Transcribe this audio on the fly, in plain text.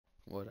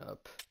What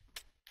up?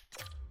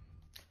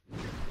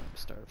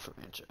 Start a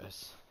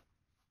franchise.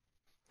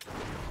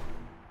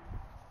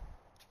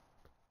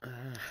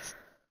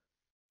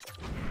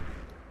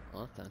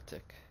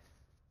 Authentic.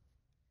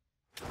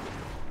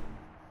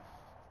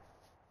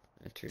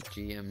 Enter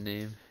GM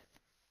name.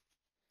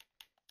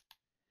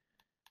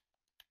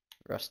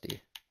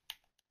 Rusty.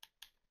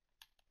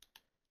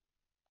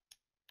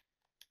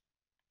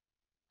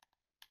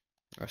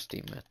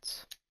 Rusty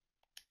Mets.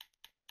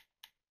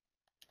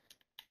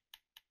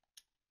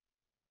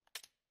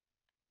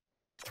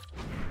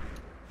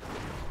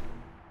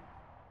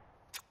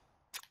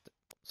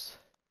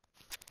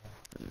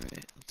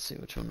 Alright, let's see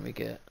which one we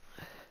get.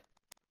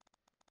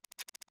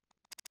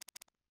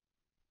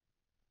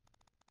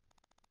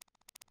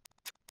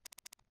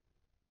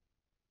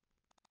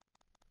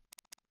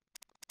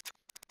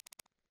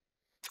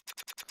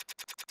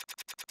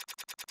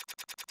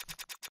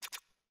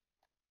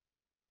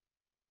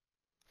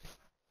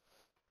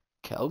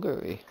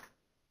 Calgary.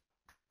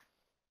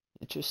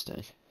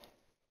 Interesting.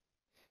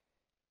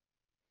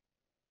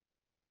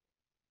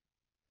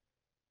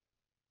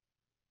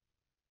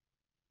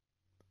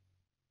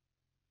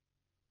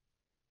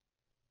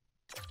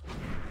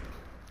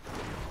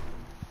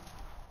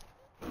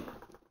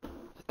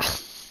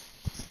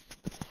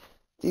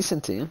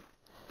 Decent team.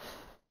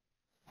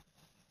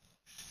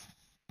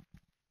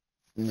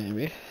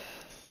 Maybe.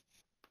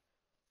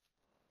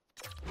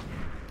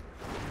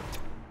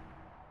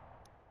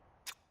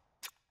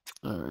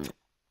 Alright.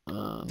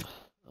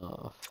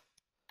 Off.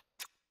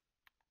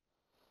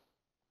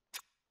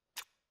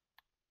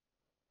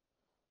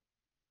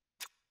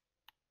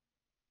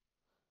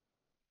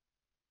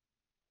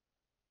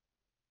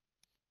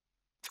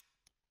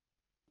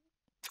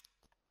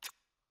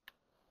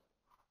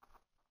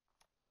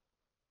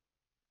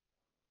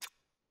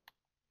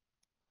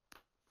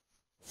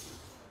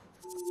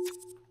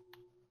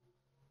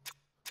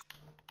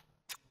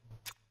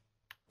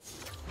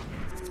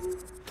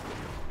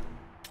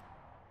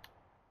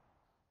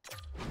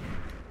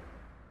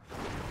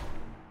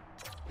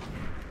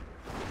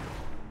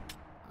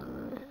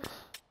 Alright.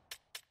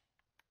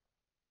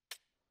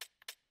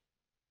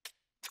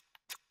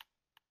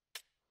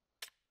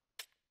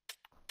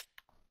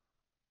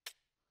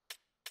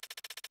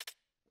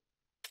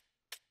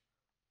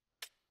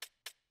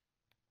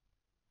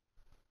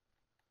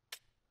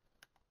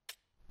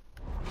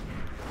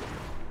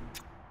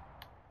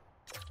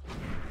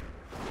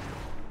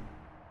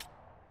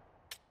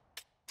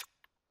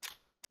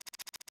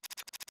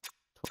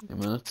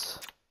 Minutes.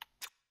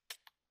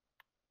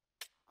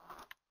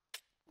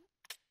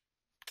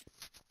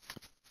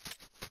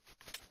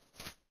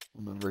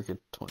 We'll never get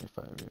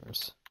 25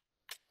 years.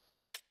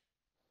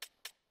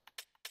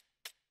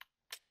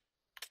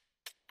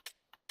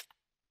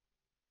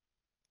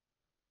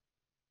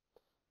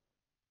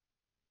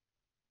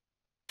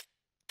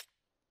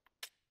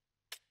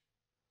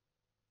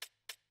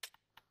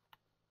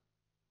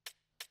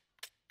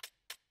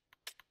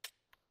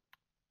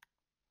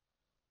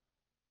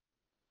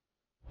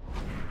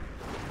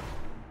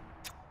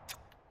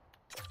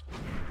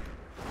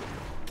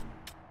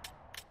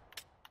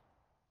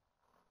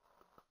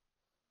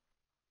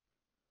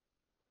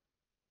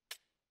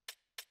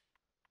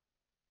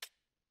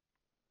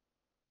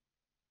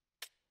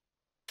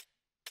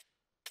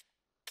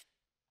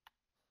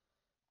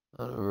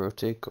 Auto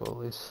rotate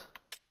goalies.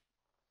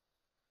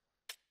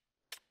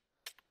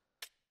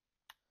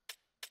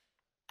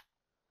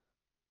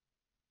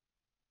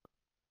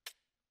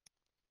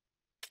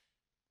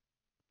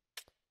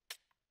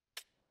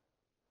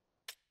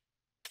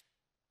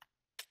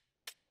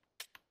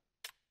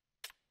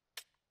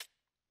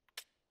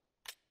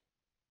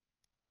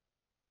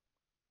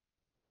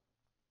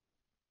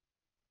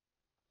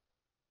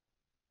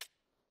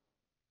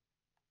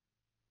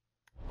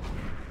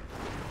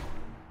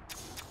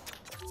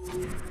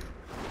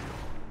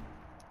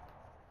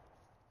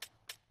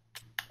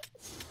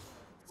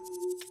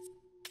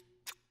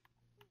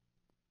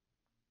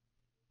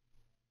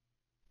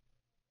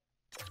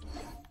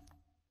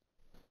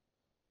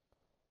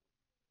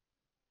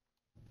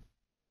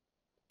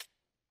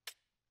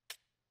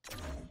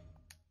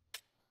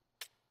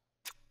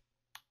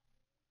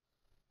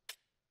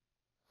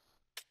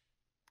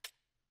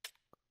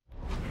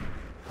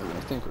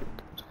 I think we're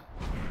good.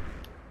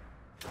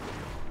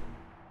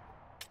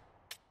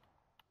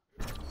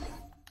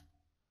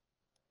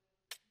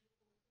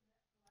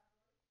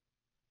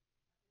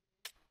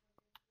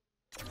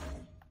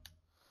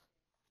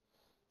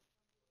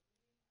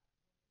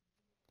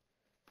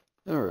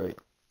 Alright,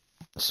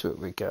 let's see what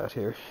we got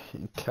here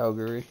in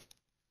Calgary.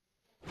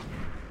 I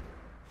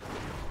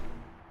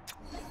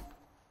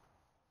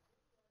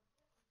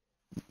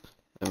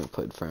haven't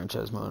played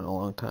franchise mode in a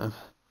long time.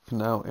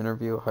 Now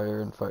interview,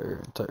 hire, and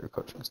fire entire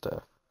coaching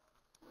staff.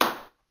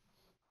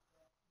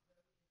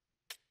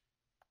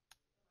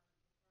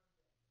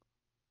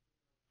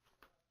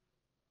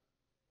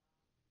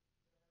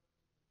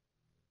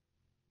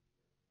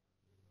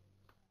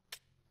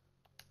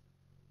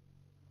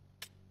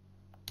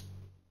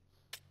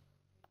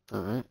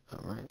 Alright,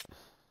 alright.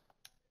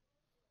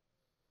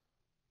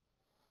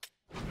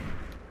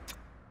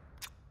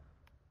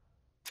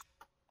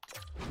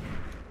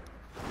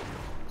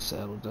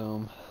 Saddle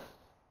Dome.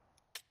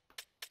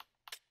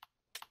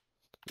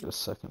 Get a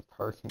second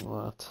parking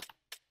lot.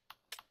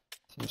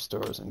 Team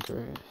store isn't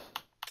great.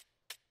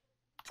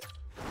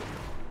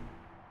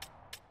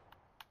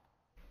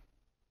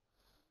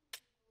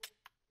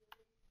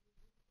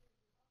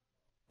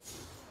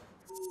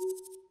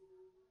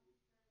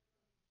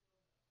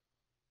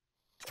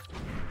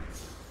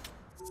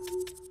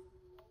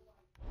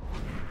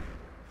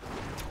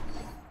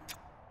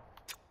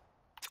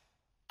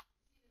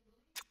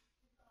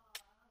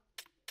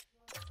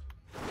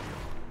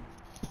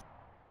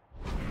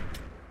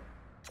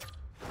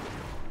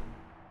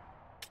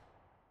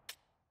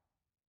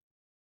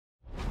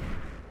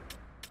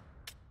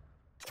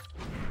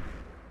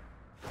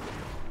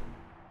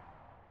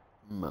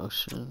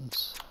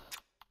 Motions.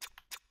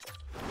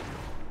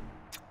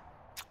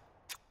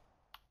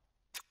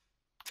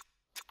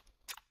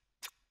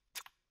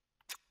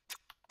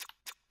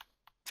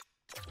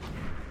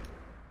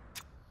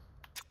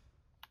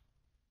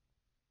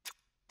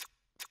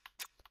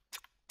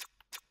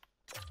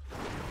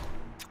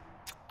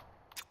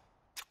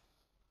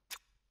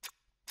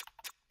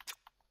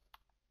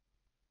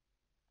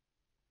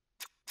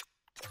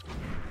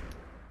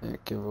 There,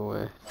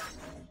 giveaway.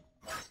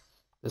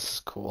 This is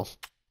cool.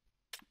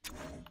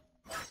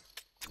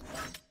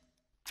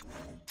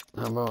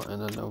 How about in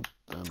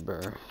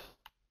November?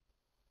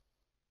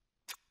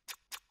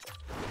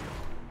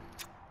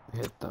 We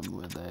hit them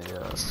with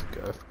a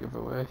scarf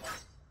giveaway.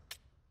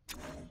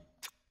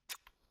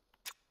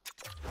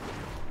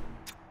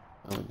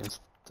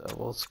 Against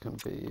Devils can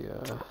be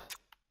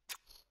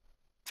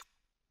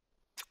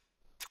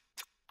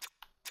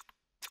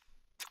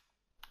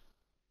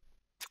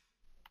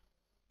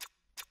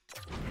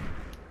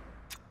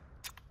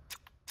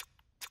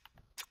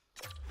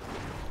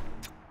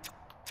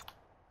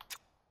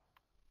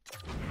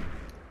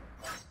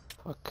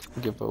puck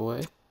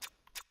giveaway.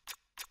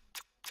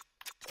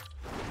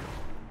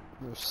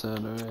 There's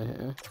center right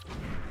here.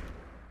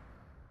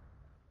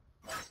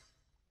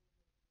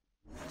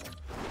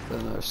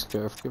 Then our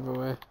scarf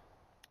giveaway.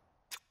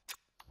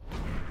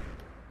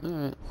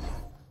 Alright.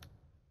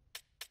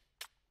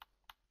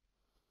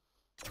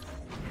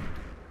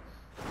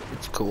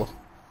 It's cool.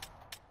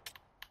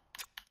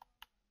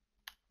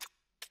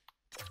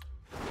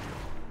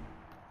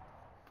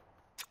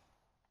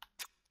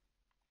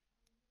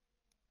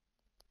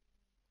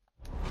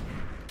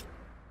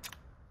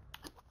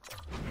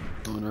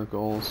 Owner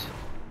goals.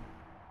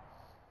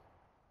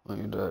 I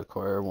need to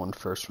acquire 1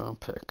 first-round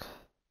pick.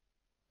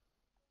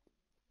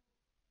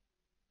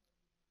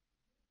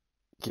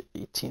 Get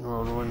 18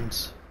 road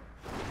wins.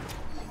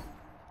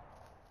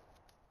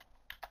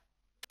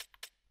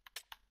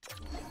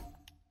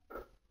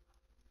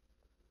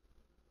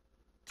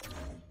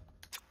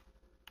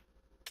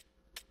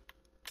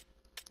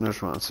 I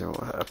just want to see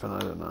what happened. I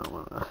did not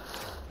want to.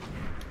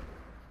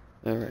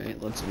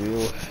 Alright, let's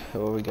view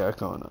what we got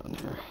going on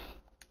here.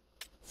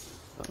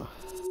 Oh.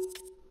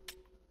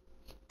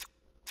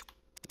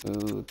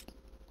 Ooh.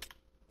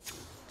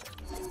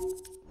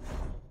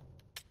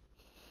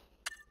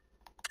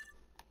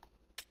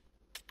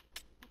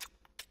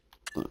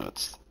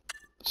 That's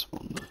this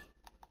one.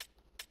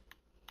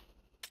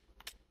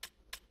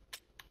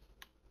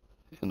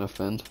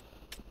 Innocent.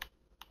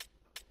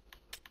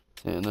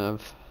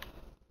 Tanev.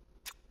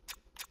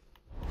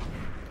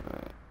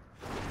 Alright.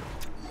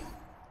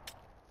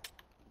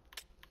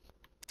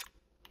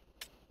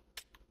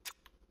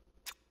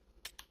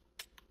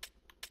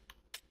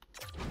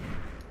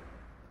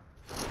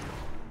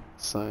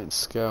 Science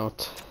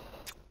Scout.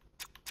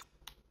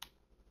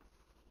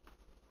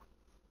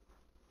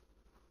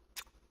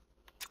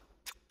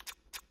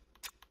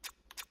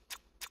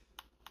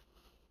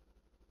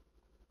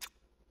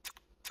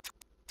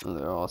 Oh,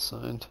 they're all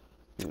signed.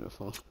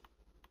 Beautiful.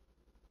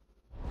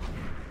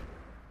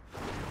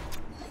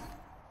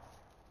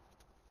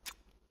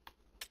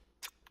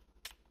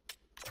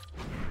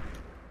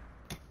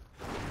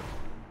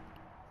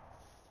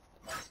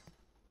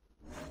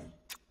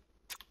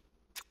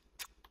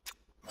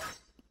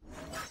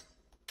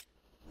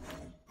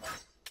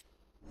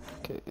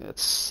 Okay,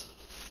 let's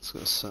go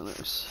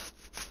centers.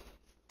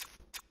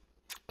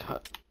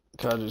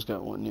 Codger's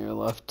got 1 year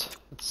left.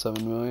 It's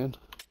 7 million.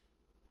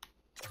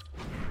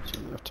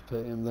 Shouldn't have to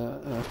pay him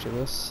that after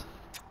this.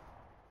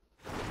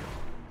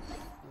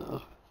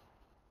 No.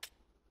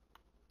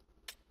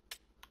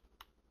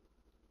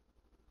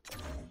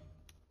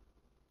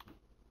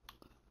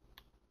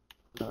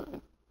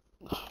 Alright.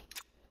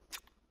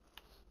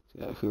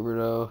 Got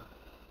Huberto.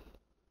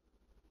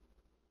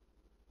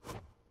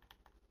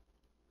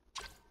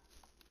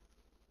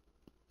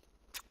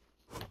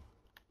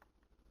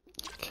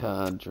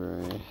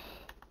 Cadre.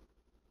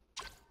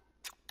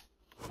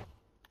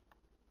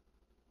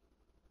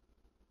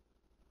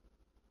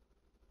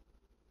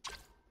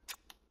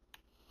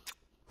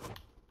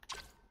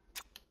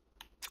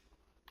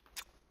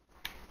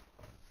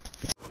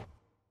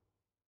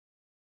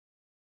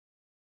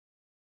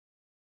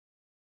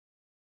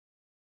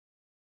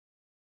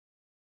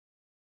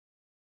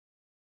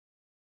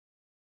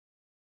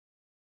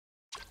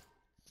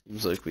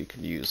 Seems like we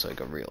could use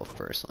like a real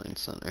first line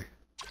center.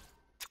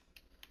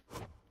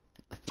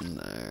 Nothing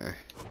there.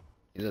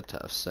 He's a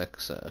top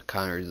 6.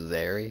 Connor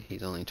Zary,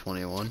 he's only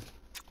 21.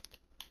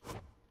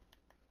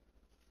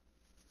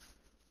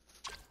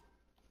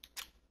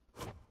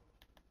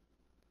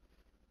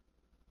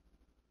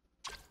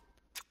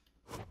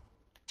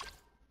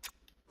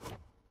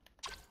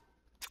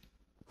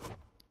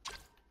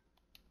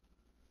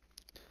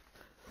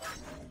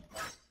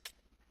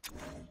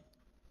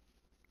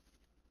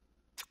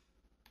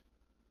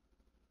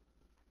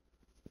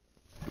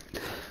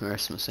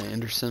 Rasmus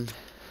Anderson.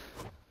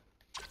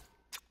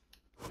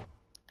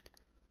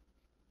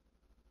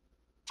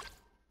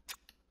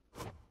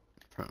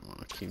 Probably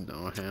want to keep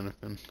Noah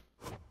Hannafin.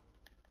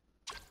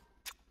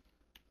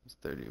 He's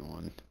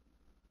 31.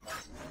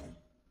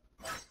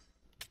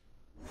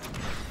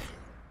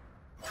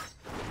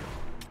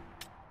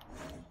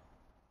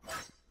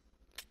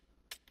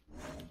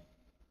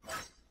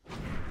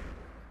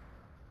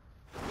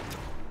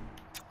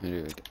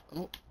 Here we go.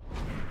 Oh.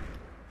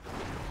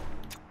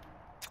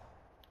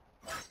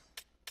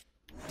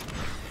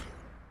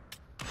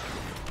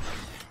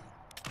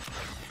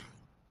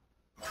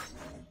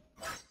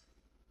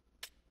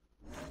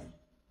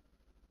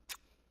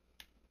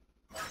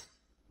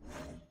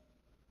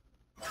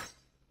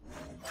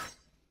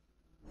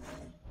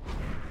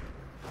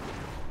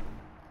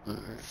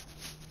 Alright.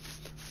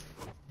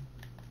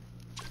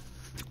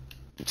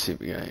 Let's see if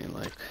we got any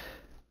like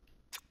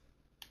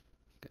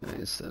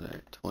guys that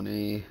are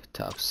 20,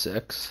 top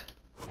 6,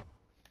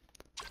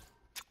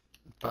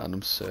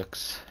 bottom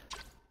 6,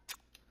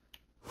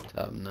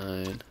 top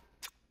 9.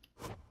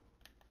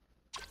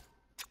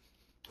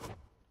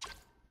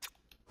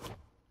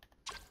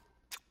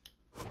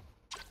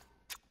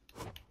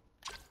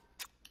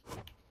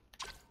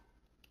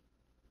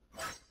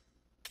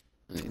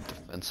 I need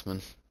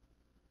defenseman.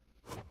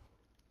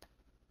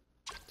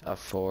 Top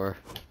 4.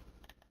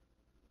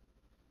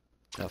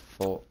 Top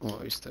 4. Oh,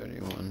 he's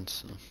 31,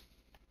 so.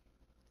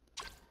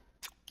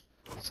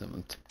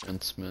 7th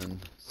defenseman.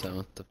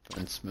 7th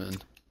defenseman.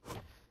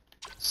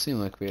 Seem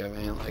like we have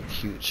any like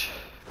huge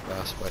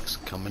prospects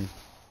coming.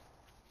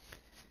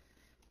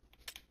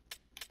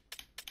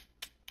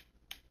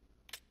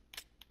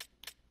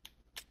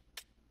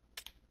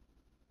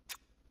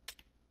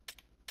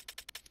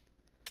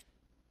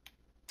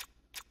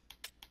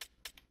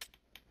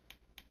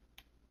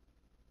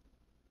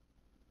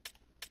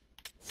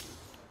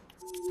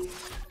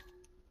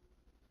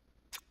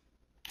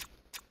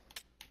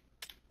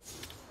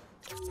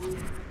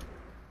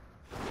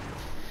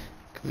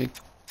 Can we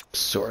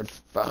sort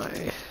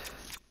by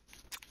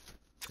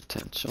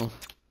potential?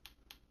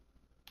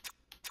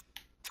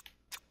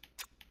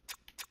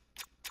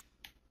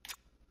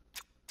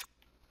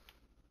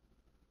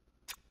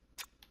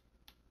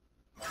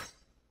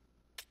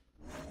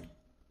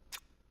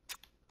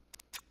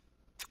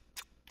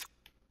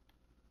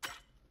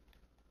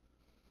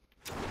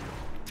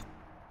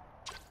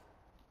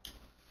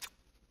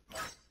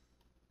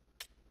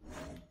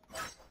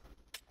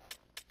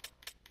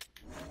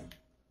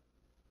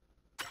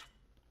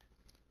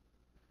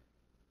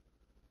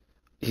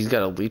 He's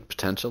got elite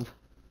potential.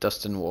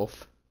 Dustin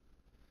Wolf.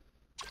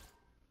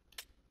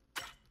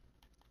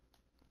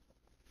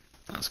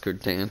 Oscar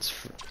Dance.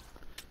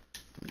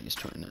 He's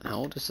 29. How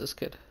old is this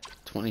kid?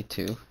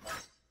 22.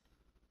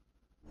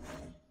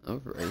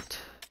 Alright.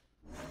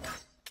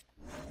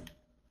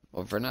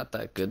 Well, if we're not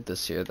that good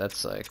this year,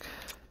 that's like...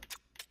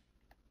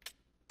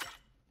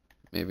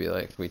 maybe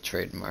like we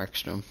trade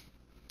Markstrom.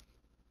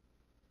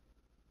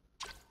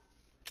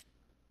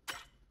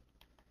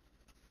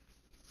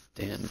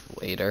 Dan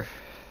Vlader.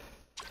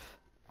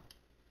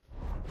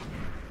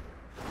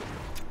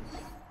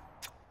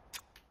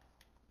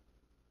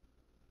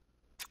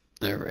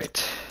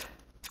 Alright.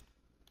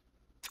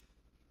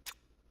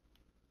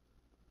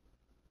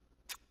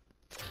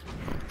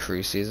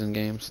 Preseason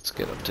games. Let's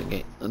get up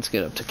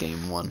to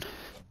game 1.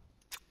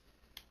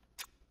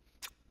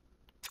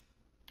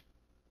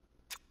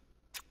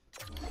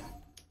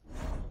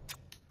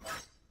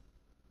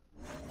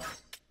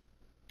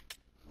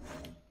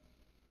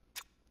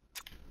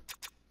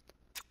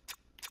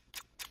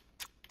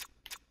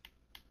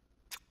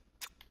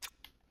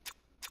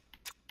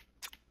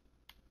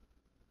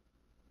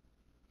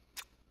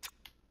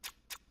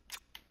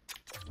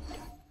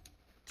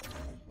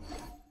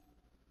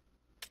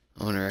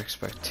 Owner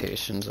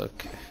expectations,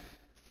 okay.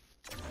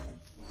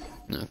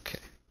 Okay.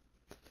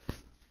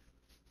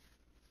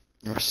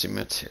 Rusty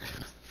Mitts here.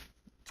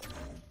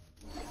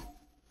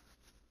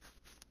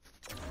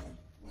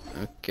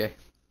 Okay.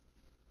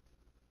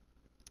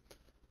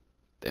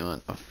 They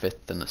want a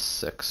 5th and a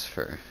 6th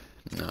for...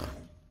 no.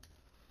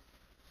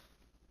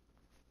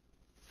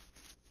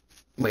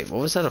 Wait,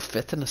 what was that? A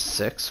 5th and a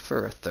 6th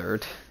for a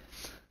 3rd?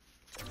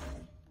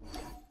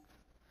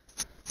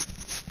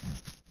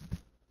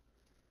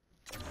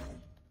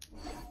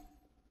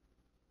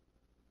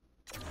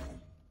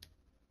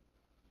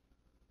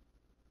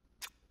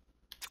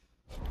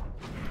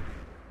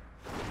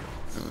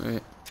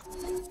 Alright.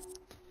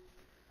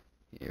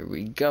 Here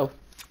we go.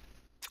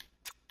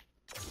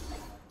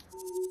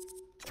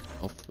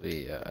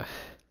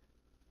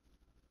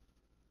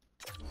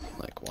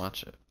 like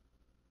watch it.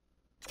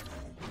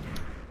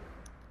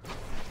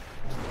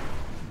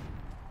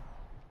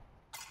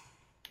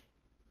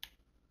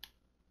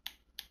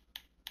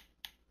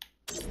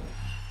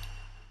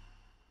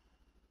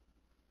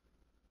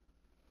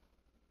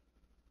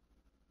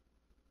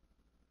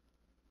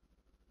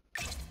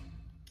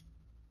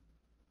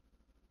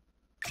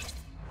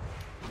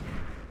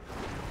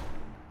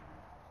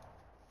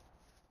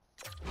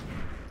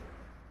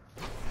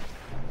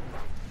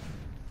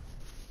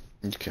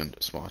 You can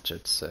just watch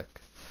it, sick.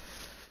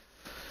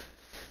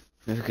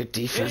 We have a good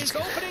defense. It is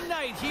opening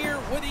night here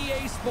with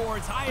EA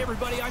Sports. Hi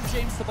everybody, I'm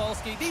James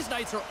Cebulski. These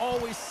nights are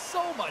always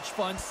so much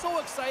fun, so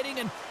exciting,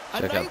 and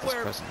a night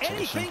where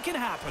anything can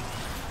happen.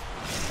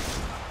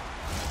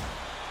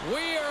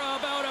 We are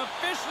about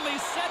officially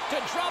set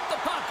to drop the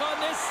puck on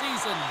this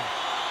season.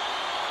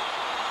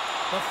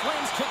 The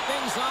Flames kick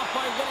things off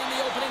by winning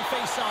the opening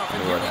faceoff, and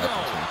here we go.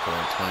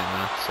 20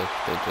 minutes if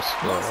they just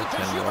score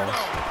 10 goals.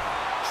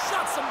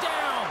 Shuts them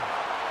down.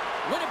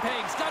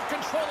 Winnipeg's got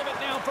control of it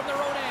now from their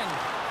own end.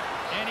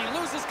 And he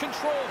loses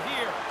control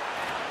here.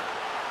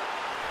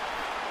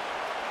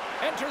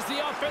 Enters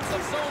the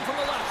offensive zone from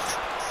the left.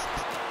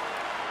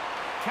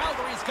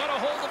 Calgary's got a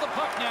hold of the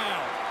puck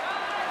now.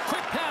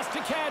 Quick pass to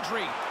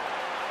Kadri.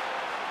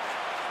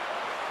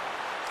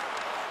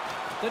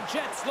 The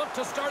Jets look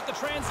to start the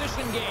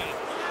transition game.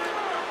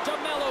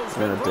 DeMello's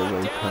been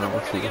brought down, and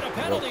we're going to get a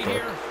penalty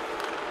here.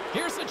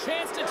 Here's a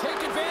chance to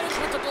take advantage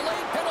with the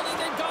delayed penalty.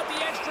 They've got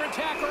the extra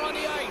attacker on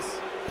the ice.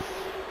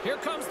 Here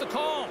comes the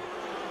call.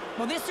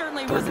 Well, this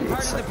certainly wasn't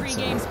part of the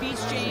pregame speech,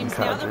 James.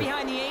 Now they're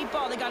behind the 8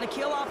 ball. They got to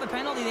kill off a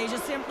penalty. They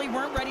just simply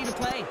weren't ready to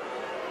play.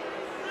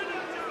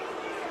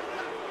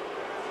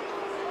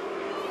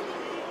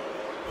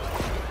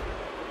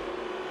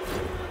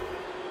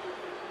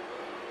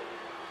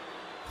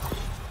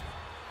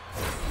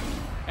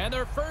 And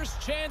their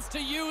first chance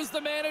to use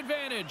the man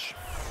advantage.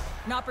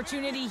 An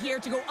opportunity here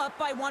to go up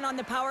by 1 on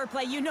the power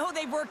play. You know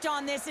they've worked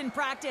on this in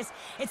practice.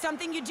 It's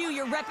something you do,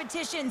 your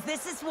repetitions.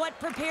 This is what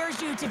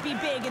prepares you to be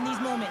big in these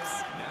moments.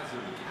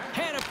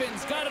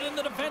 Hannafin's got it in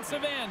the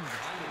defensive end.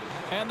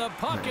 And the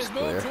puck is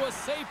moved to a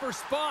safer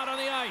spot on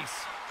the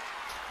ice.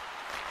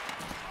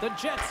 The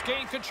Jets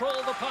gain control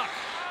of the puck.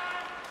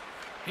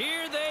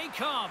 Here they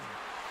come.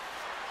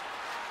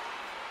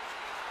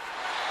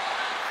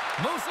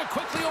 Moves it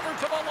quickly over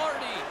to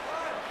Velarde.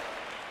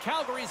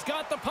 Calgary's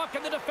got the puck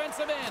in the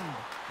defensive end.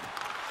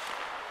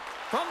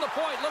 From the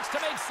point, looks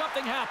to make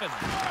something happen.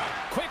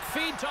 Quick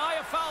feed to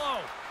Iafallo.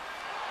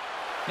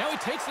 Now he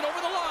takes it over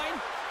the line.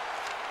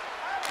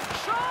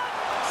 Shot!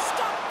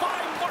 Stopped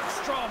by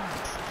Markstrom.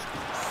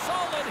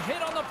 Solid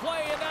hit on the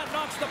play, and that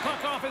knocks the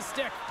puck off his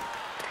stick.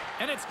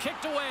 And it's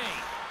kicked away.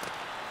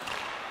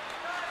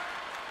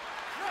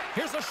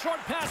 Here's a short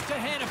pass to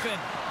Hannafin.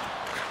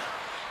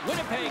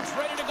 Winnipeg's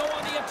ready to go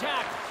on the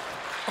attack.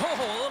 Oh,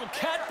 a little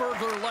cat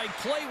burglar-like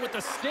play with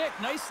the stick.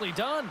 Nicely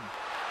done.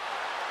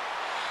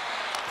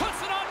 Puts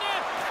it on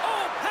net.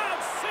 Oh, pad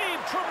save.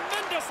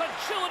 Tremendous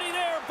agility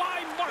there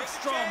by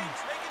Markstrom.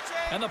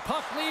 And the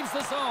puck leaves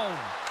the zone.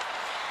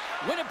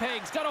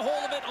 Winnipeg's got a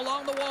hold of it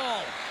along the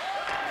wall.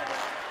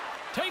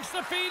 Takes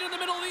the feed in the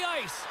middle of the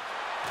ice.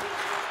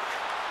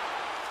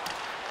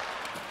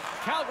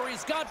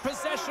 Calgary's got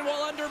possession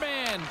while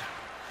undermanned.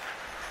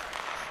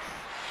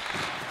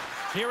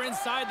 Here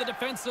inside the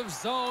defensive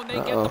zone, they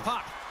get the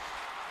puck.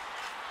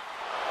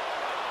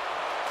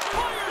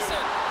 Fires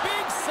it!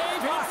 Big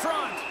save in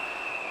front.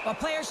 Well,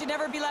 players should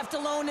never be left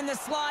alone in the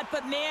slot,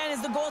 but man,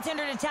 is the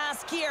goaltender to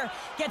task here.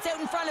 Gets out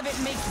in front of it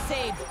and makes the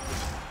save.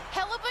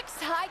 Hellebuck's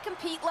high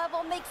compete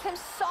level makes him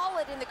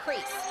solid in the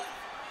crease.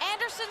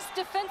 Anderson's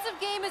defensive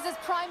game is his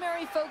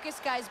primary focus,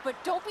 guys, but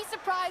don't be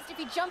surprised if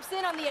he jumps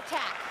in on the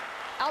attack.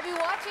 I'll be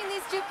watching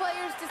these two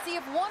players to see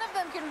if one of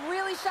them can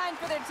really shine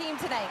for their team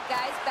tonight.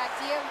 Guys, back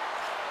to you.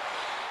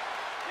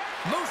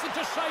 Moves it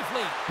to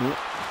Scheifele.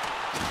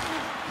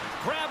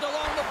 Grabbed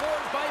along the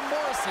boards by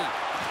Morrissey.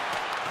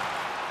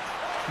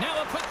 Now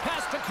a quick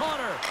pass to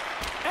Connor.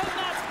 And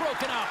that's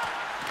broken up.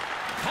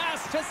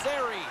 Pass to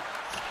Zary.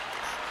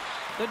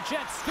 The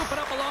Jets scoop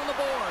it up along the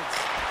boards.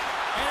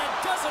 And it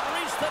doesn't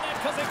reach the net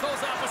because it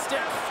goes off a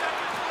stick.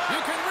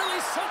 You can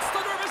really sense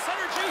the nervous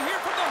energy here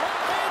from the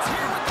home fans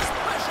here with this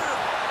pressure.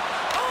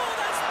 Oh,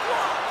 that's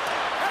blocked.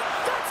 And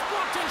that's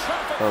blocked in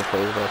traffic.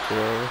 Okay, that's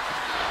it.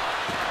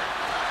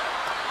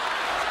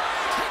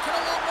 Taken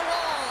along the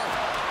wall.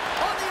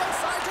 On the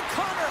outside to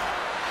Connor.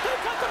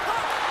 They've got the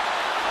puck.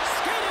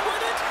 Skating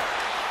with it.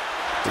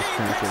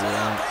 Team picks it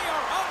up. They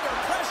are under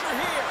pressure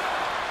here.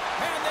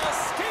 And they'll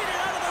skate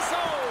it out of the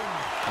zone.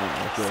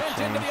 Sent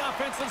into the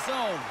offensive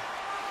zone.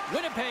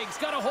 Winnipeg's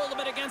got a hold of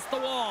it against the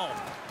wall.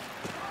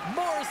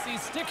 Morrissey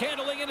stick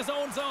handling in his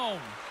own zone.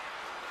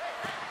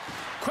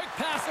 Quick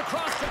pass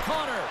across to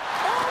Connor.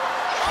 Oh,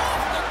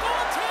 off the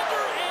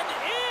goaltender and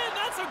in.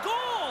 That's a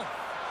goal.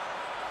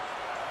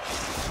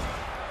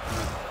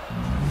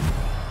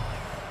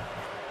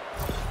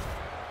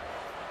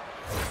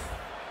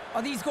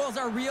 Oh, these goals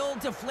are real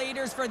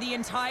deflators for the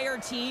entire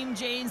team.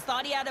 James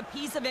thought he had a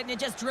piece of it, and it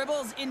just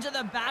dribbles into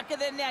the back of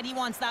the net. He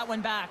wants that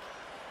one back.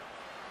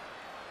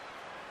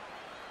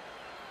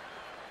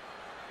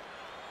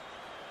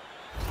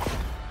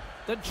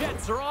 The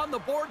Jets are on the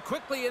board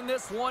quickly in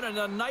this one, and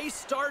a nice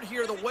start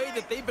here, the way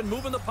that they've been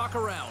moving the puck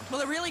around.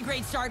 Well, a really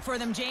great start for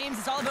them, James.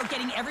 It's all about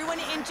getting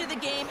everyone into the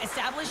game,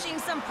 establishing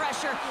some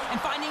pressure,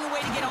 and finding a way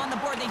to get on the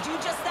board. They do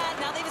just that.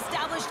 Now they've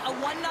established a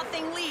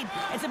 1-0 lead.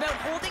 It's about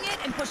holding it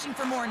and pushing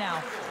for more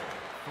now.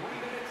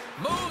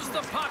 Moves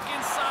the puck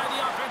inside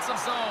the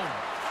offensive zone.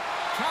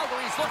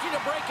 Calgary's looking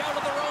to break out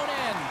of their own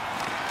end.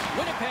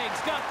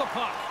 Winnipeg's got the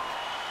puck.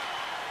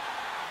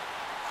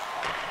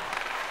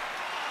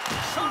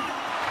 Shot!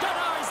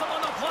 Denies them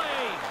on the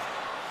play.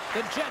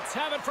 The Jets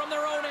have it from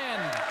their own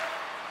end.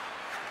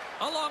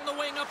 Along the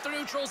wing up the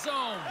neutral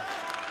zone.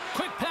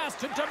 Quick pass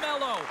to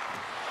DeMello.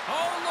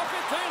 Oh, look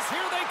at this.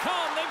 Here they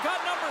come. They've got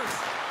numbers.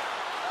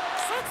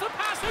 Sends the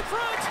pass in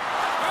front.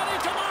 And he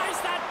denies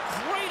that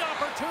great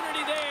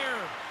opportunity there.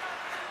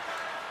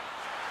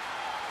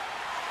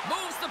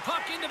 Moves the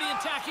puck into the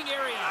attacking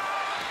area.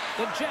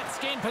 The Jets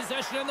gain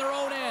possession in their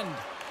own end.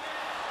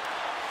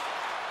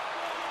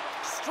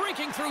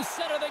 Streaking through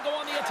center, they go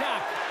on the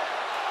attack.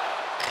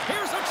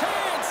 Here's a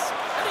chance,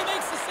 and he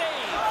makes the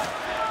save.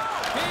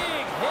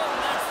 Big hit,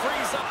 and that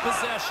frees up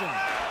possession.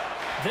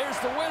 There's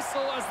the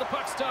whistle as the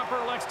puck stopper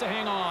elects to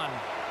hang on.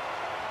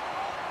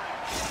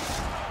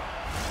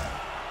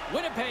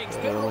 Winnipeg's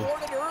been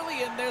rewarded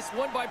early in this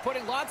one by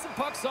putting lots of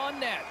pucks on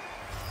net.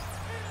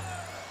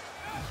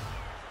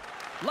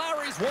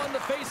 Lowry's won the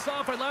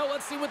face-off, and now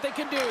let's see what they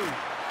can do.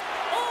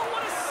 Oh,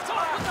 what a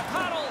stop with the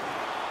paddle!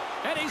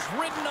 And he's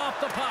ridden off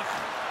the puck.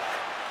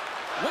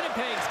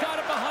 Winnipeg's got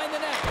it behind the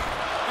net.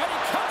 And he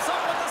comes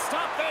up with the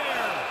stop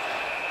there.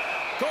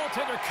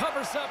 Goaltender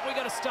covers up. We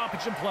got a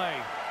stoppage in play.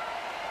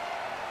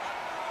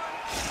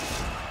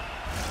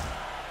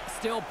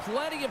 Still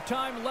plenty of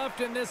time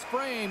left in this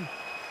frame.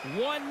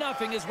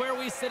 1-0 is where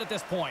we sit at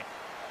this point.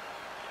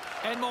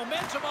 And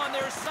momentum on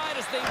their side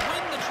as they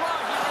win the draw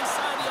here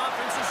inside the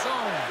offensive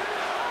zone.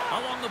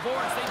 Along the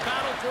boards, they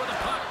battle for the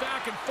puck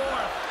back and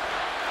forth.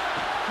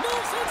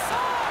 Moves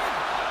inside!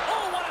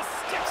 Oh, what a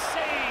stick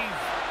save!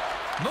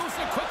 Moves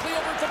it quickly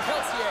over to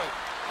Peltier.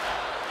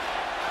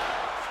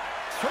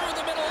 Through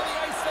the middle of the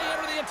ice, they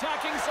enter the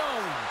attacking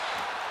zone.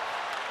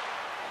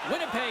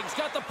 Winnipeg's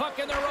got the puck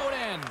in their own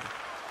end.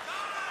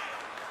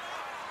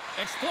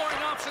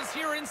 Exploring options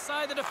here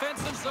inside the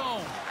defensive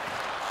zone.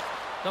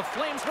 The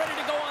Flames ready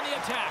to go on the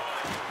attack.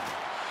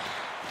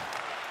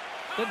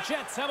 The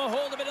Jets have a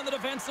hold of it in the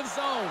defensive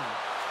zone.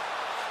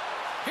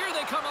 Here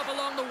they come up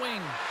along the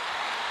wing.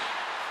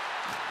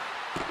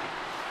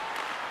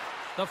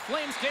 The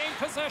Flames gain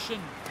possession.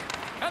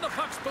 And the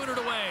puck's booted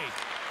away.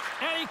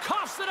 And he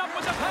coughs it up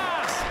with the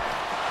pass.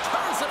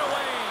 Turns it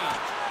away.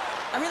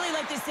 I really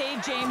like this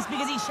save, James,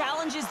 because he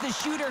challenges the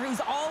shooter who's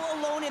all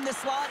alone in the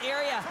slot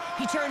area.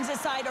 He turns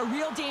aside a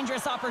real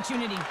dangerous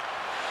opportunity.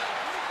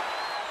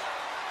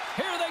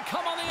 Here they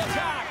come on the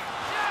attack.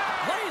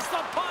 Lays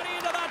the body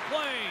into that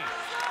play.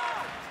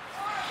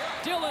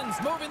 Dillon's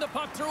moving the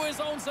puck through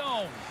his own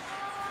zone.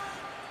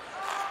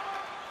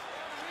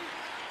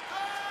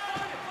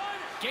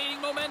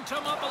 Gaining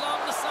momentum up along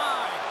the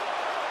side.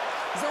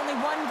 He's only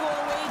one goal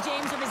away,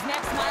 James, from his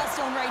next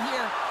milestone right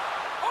here.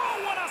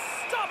 Oh, what a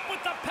stop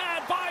with the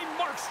pad by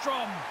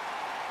Markstrom.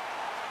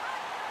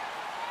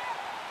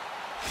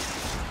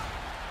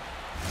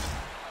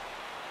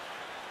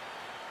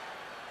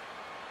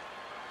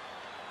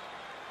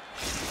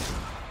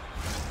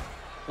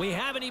 We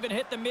haven't even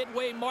hit the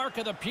midway mark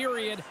of the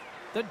period.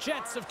 The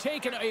Jets have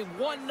taken a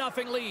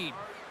 1-0 lead.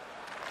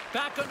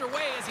 Back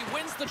underway as he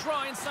wins the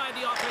draw inside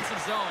the offensive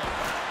zone.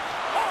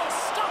 Oh,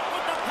 stop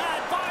with the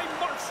pad by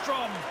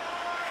Markstrom.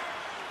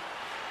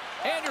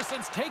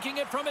 Anderson's taking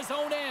it from his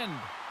own end.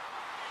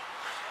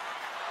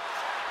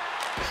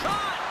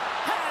 Shot!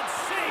 Pad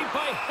saved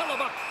by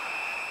Hellebuck.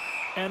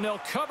 And they'll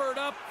cover it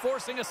up,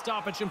 forcing a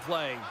stoppage in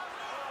play.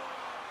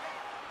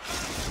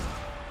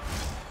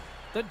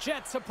 The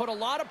Jets have put a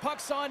lot of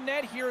pucks on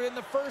net here in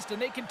the first,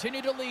 and they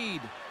continue to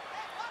lead.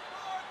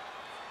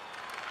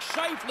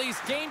 Scheifele's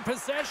gained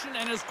possession,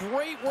 and his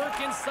great work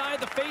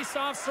inside the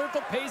face-off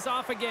circle pays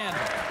off again.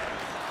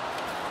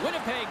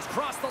 Winnipeg's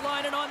crossed the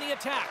line and on the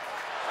attack.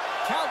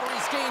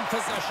 Calgary's gained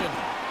possession.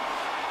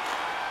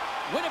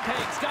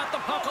 Winnipeg's got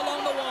the puck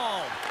along the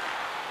wall.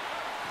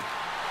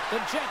 The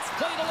Jets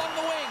played along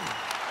the wing.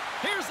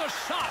 Here's a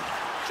shot,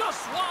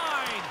 just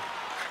wide.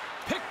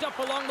 Picked up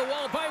along the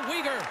wall by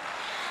Weegar.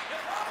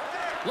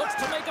 Looks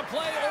to make a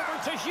play over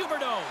to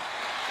Huberdeau.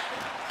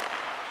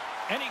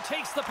 And he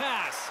takes the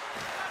pass.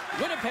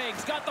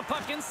 Winnipeg's got the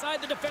puck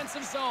inside the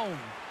defensive zone.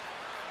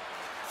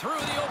 Through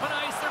the open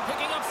ice, they're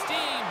picking up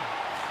steam.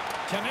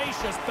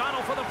 Tenacious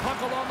battle for the puck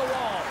along the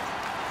wall.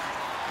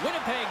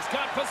 Winnipeg's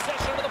got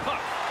possession of the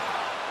puck.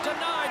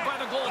 Denied by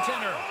the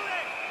goaltender.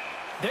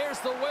 There's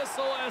the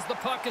whistle as the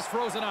puck is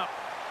frozen up.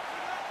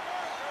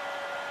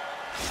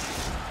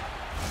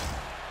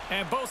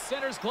 And both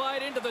centers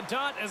glide into the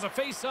dot as a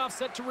face-off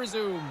set to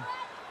resume.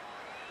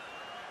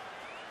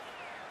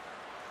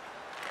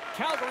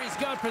 Calgary's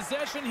got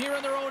possession here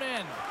in their own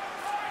end.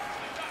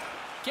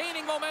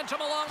 Gaining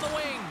momentum along the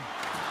wing.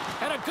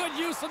 And a good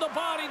use of the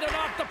body to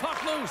knock the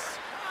puck loose.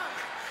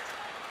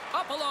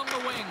 Up along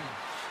the wing.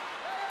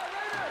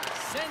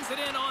 Sends it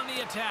in on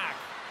the attack.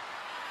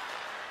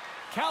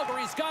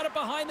 Calgary's got it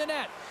behind the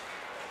net.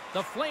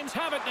 The Flames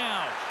have it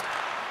now.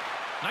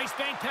 Nice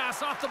bank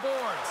pass off the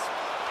boards.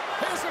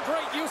 Here's a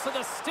great use of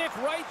the stick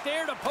right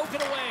there to poke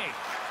it away.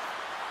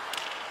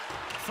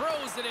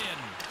 Throws it in.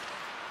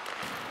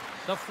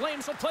 The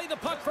Flames will play the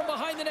puck from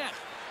behind the net.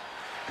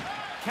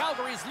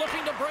 Calgary's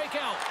looking to break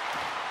out.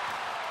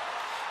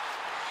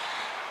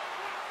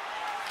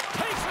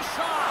 Takes a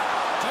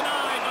shot.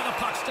 Denied by the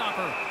puck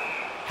stopper.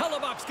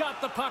 Hellebuck's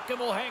got the puck and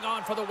will hang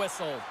on for the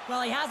whistle.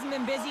 Well, he hasn't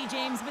been busy,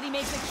 James, but he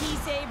makes a key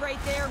save right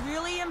there.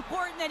 Really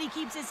important that he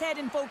keeps his head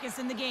in focus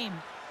in the game.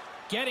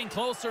 Getting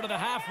closer to the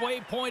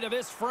halfway point of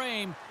this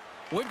frame.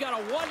 We've got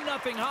a 1-0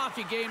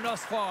 hockey game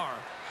thus far.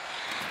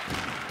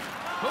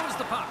 Moves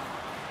the puck.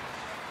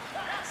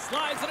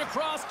 Slides it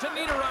across to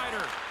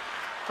Niederreiter.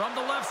 From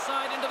the left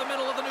side into the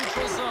middle of the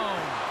neutral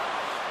zone.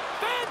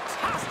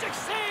 Fantastic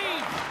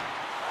save!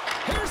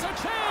 Here's a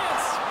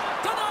chance!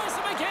 Denies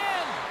him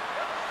again!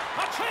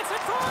 A chance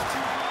in front!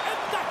 And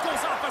that goes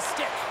off a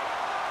stick!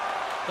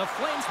 The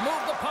Flames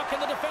move the puck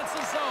in the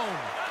defensive zone.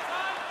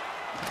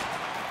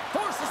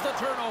 Forces the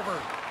turnover.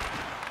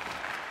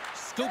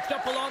 Scooped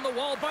up along the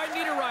wall by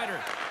Niederreiter.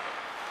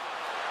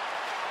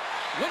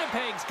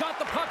 Winnipeg's got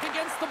the puck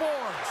against the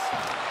boards.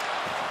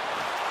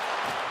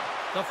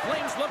 The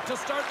Flames look to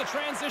start the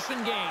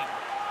transition game.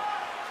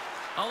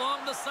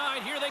 Along the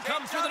side, here they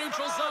come through the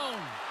neutral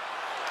zone.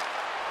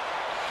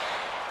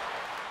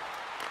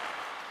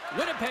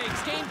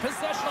 Winnipeg's gained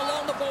possession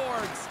along the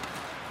boards.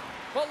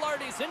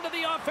 Velarde's into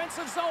the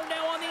offensive zone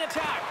now on the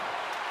attack.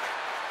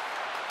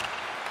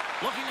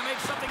 Looking to make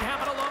something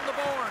happen along the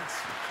boards.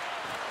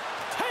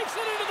 Takes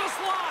it into the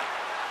slot.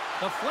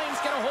 The Flames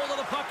get a hold of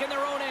the puck in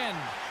their own end.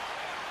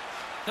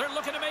 They're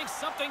looking to make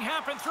something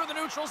happen through the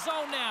neutral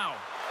zone now.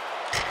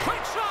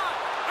 Quick shot,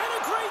 and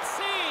a great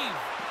save.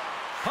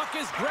 Puck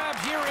is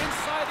grabbed here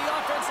inside the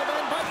offensive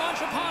end by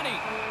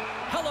Mangiapane.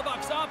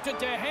 Hellebuck's opted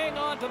to hang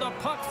on to the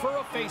puck for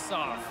a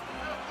face-off.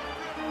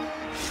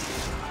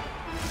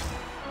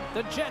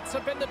 The Jets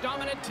have been the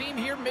dominant team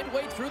here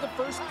midway through the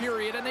first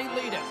period, and they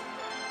lead it.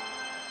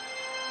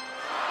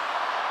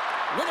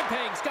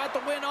 Winnipeg's got the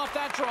win off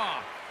that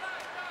draw.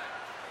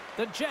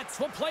 The Jets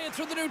will play it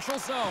through the neutral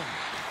zone.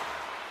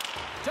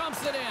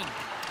 Dumps it in.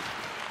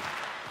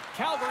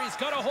 Calgary's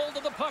got a hold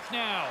of the puck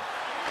now.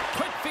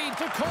 Quick feed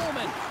to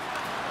Coleman.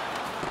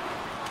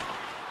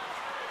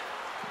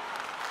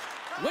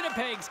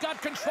 Winnipeg's got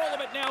control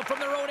of it now from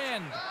their own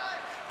end.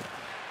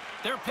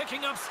 They're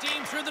picking up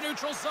steam through the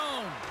neutral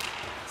zone.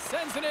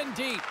 Sends it in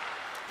deep.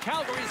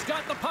 Calgary's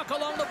got the puck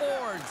along the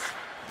boards.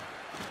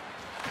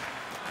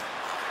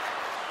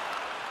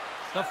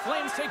 The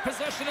Flames take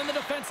possession in the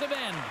defensive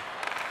end.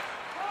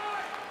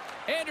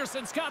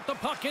 Anderson's got the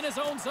puck in his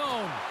own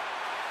zone.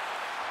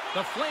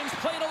 The Flames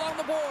play it along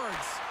the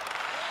boards.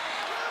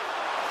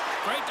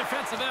 Great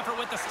defensive effort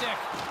with the stick.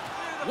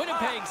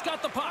 Winnipeg's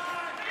got the puck.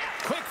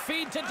 Quick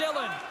feed to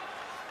Dillon.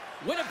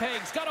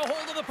 Winnipeg's got a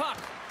hold of the puck.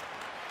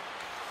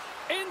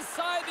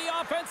 Inside the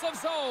offensive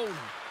zone.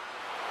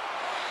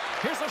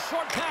 Here's a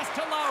short pass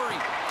to Lowry.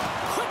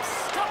 Quick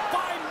stop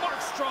by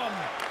Markstrom.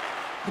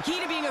 The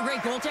key to being a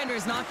great goaltender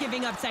is not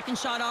giving up second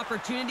shot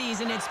opportunities,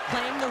 and it's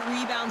playing the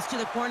rebounds to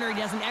the corner. He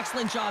does an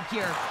excellent job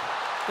here.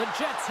 The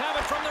Jets have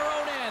it from their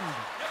own end.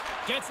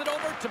 Gets it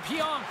over to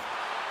Pionk.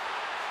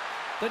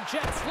 The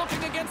Jets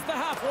looking against the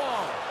half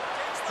wall.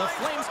 The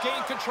Flames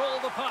gain control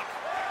of the puck.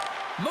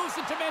 Moves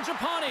it to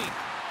Mangiapane.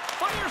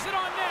 Fires it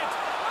on net.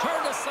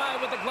 Turned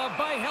aside with the glove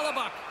by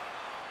Hellebuck.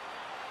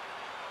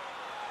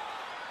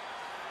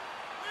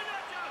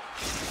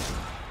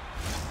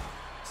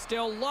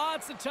 Still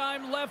lots of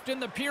time left in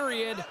the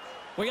period.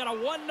 We got a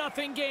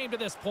 1-0 game to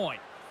this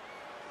point.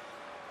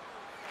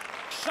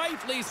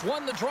 Scheifele's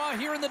won the draw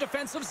here in the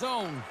defensive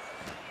zone.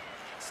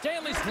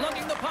 Stanley's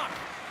lugging the puck.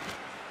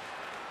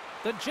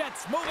 The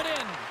Jets move it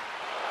in.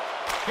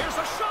 Here's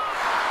a shot.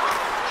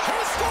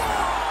 He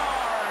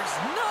scores!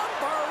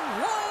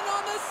 #1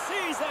 on the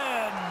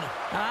season.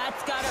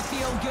 That's got to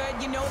feel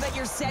good. You know that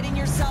you're setting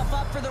yourself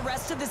up for the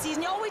rest of the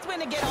season. You always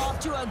want to get off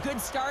to a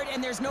good start,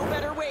 and there's no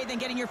better way than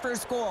getting your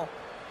first goal.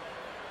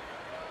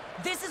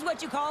 This is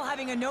what you call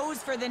having a nose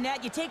for the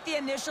net. You take the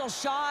initial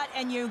shot,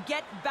 and you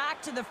get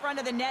back to the front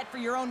of the net for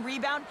your own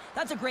rebound.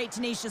 That's a great,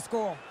 tenacious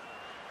goal.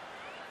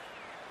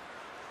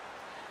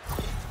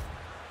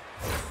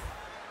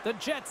 The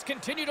Jets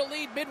continue to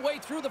lead midway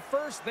through the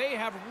first. They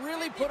have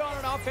really put on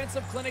an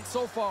offensive clinic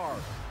so far.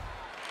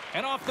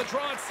 And off the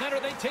draw at center,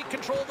 they take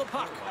control of the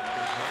puck.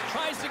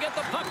 Tries to get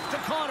the puck to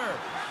Connor.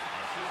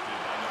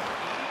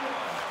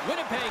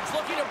 Winnipeg's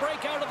looking to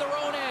break out of their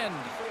own end.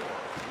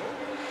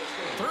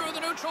 Through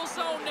the neutral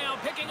zone now,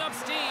 picking up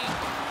steam.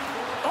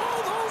 Oh,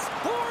 those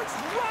boards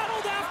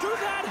rattled after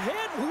that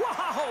hit.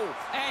 Wow!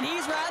 And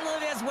he's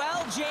rattled as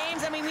well,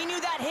 James. I mean, we knew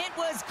that hit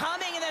was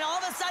coming, and then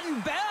all of a sudden,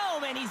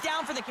 boom, and he's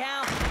down for the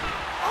count.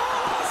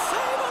 Oh,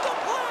 save on the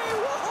play!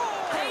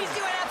 Whoa! And he's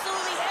doing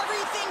absolutely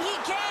everything he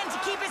can to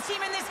keep his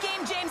team in this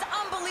game, James.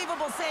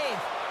 Unbelievable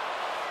save.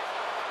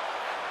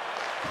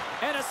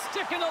 And a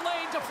stick in the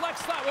lane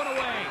deflects that one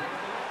away.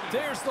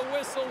 There's the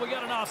whistle. We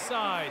got an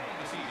offside.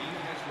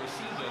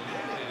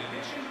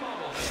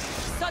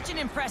 Such an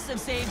impressive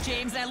save,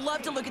 James, and I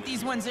love to look at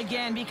these ones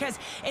again because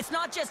it's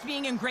not just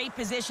being in great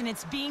position,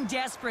 it's being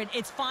desperate.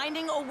 It's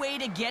finding a way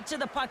to get to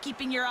the puck,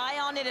 keeping your eye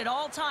on it at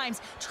all times,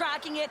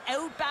 tracking it,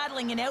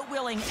 out-battling and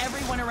out-willing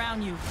everyone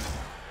around you.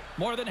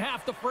 More than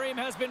half the frame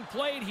has been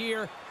played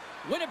here.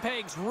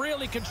 Winnipeg's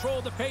really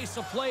controlled the pace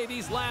of play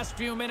these last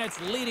few minutes,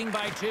 leading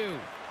by 2.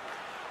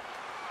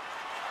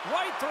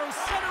 Right through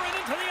center and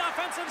into the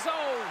offensive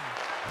zone.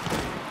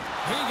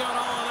 He got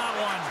all of that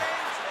one.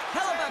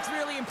 Hellebuck's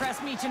really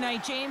impressed me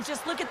tonight, James.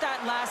 Just look at that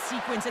last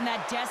sequence and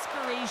that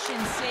desperation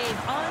save.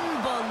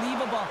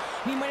 Unbelievable.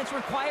 I mean, when it's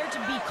required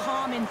to be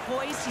calm and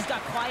poised, he's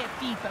got quiet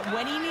feet. But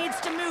when he needs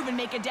to move and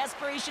make a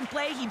desperation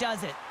play, he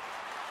does it.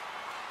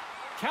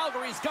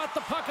 Calgary's got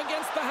the puck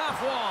against the half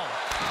wall.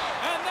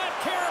 And that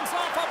caroms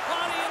off a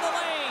body in the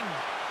lane.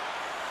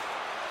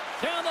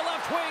 Down the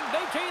left wing,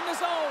 they gain the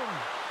zone.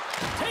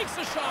 Takes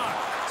a shot.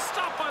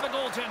 Stopped by the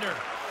goaltender.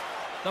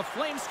 The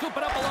Flames scoop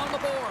it up along the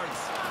boards.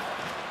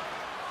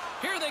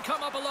 Here they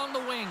come up along the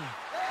wing.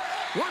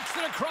 Works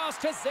it across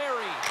to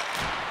Zeri.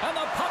 And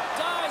the puck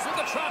dies with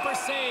the Trapper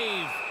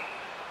save.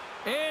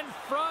 In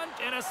front,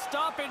 and a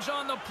stoppage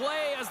on the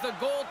play as the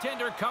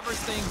goaltender covers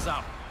things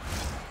up.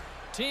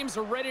 Teams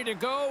are ready to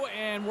go,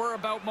 and we're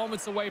about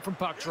moments away from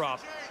puck drop.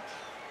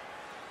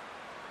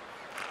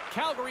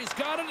 Calgary's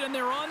got it, and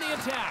they're on the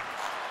attack.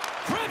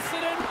 Grips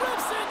it and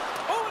rips it.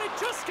 Oh, and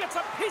he just gets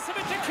a piece of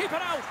it to keep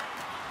it out.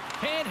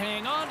 Can't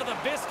hang on to the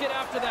biscuit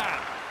after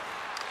that.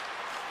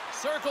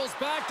 Circles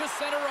back to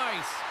center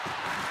ice.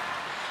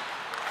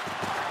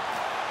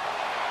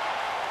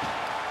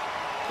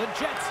 The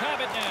Jets have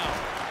it now.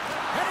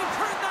 And he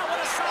turned that one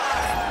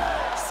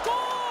aside.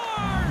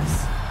 Scores!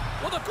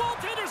 Well, the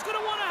goaltender's going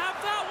to want to have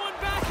that one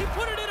back. He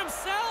put it in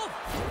himself.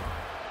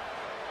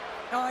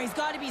 Oh, he's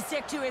got to be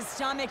sick to his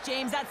stomach,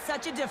 James. That's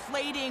such a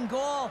deflating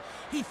goal.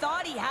 He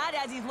thought he had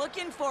as he's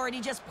looking for it.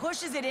 He just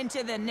pushes it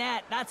into the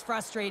net. That's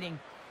frustrating.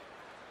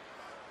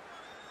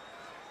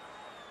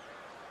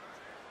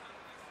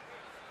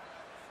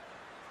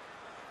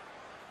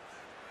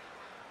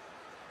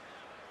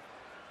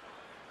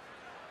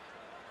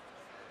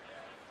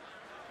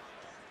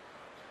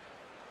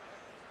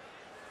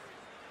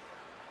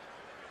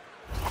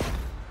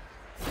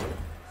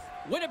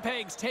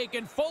 Winnipeg's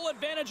taken full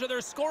advantage of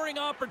their scoring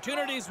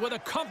opportunities with a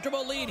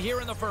comfortable lead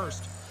here in the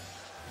first.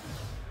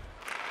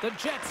 The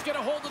Jets get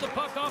a hold of the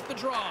puck off the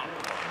draw.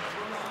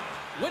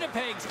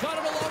 Winnipeg's got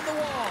it along the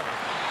wall.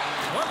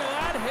 Look at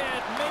that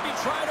hit. Maybe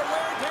try to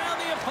wear down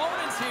the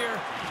opponents here.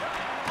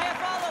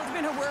 Iafallo's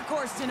been a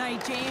workhorse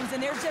tonight, James,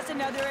 and there's just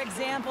another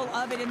example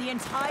of it, and the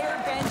entire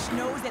bench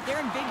knows that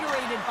they're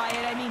invigorated by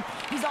it. I mean,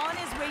 he's on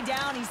his way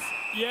down.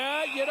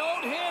 Yeah, you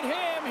don't hit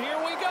him. Here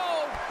we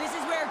go. This is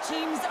where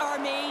teams are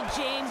made,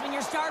 James. When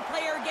your star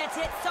player gets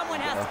hit, someone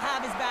has to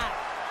have his back.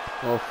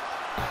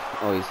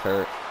 Oh, he's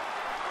hurt.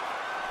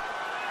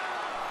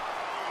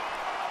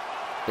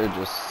 They're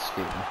just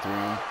skating through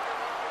him.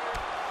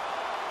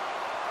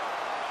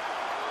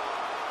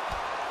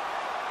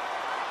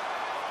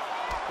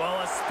 Well,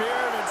 a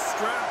spirited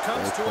scrap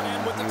comes to an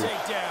end with the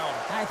takedown.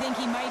 I think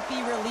he might be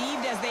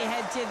relieved as they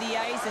head to the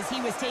ice as he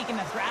was taking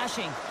a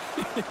thrashing.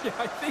 Yeah,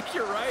 I think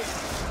you're right.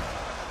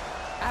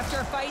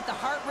 After a fight, the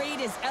heart rate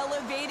is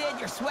elevated,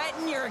 you're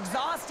sweating, you're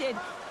exhausted,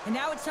 and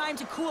now it's time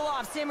to cool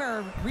off,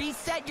 simmer,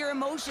 reset your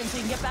emotions so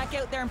you can get back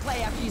out there and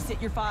play after you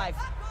sit your 5.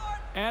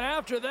 And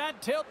after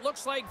that tilt,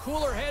 looks like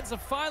cooler heads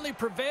have finally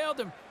prevailed,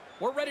 and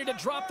we're ready to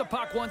drop the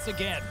puck once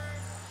again.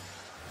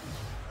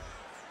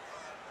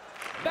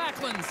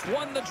 Backlund's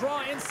won the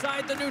draw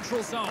inside the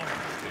neutral zone.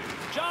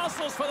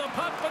 Jostles for the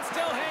puck, but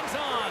still hangs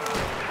on.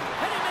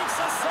 And he makes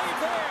a save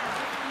there.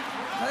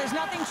 Well, there's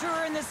nothing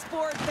truer in this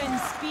sport than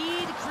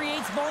speed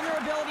creates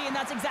vulnerability, and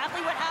that's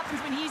exactly what happens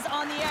when he's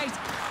on the ice,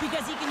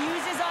 because he can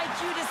use his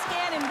IQ to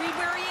scan and read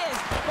where he is,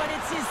 but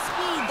it's his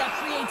speed that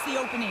creates the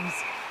openings.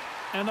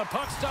 And the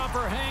puck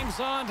stopper hangs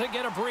on to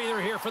get a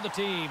breather here for the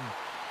team.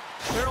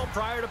 Farrell,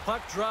 prior to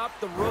puck drop,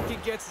 the rookie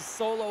gets a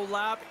solo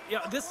lap.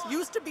 Yeah, this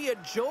used to be a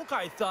joke,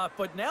 I thought,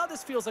 but now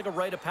this feels like a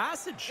rite of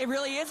passage. It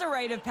really is a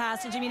rite of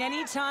passage. I mean,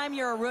 anytime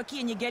you're a rookie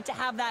and you get to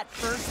have that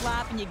first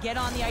lap and you get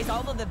on the ice,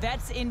 all of the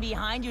vets in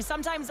behind you,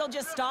 sometimes they'll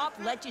just stop,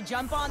 let you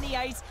jump on the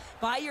ice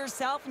by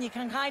yourself, and you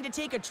can kind of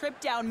take a trip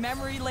down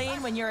memory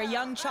lane when you're a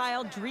young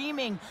child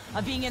dreaming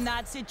of being in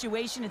that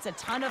situation. It's a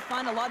ton of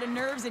fun, a lot of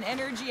nerves and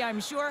energy, I'm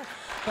sure,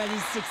 but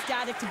he's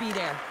ecstatic to be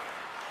there.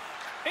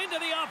 Into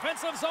the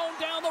offensive zone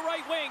down the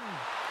right wing.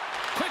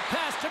 Quick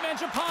pass to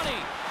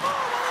Mangiapane. Oh,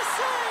 what a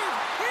save!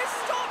 He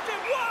stopped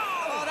it!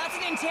 Wow! Oh, that's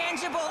an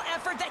intangible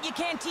effort that you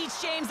can't teach,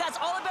 James. That's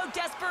all about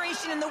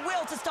desperation and the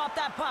will to stop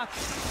that puck.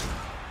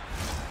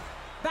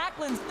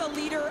 Backlund's the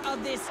leader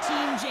of this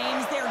team,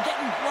 James. They're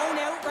getting blown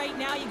out right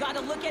now. You got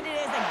to look at it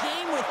as a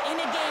game within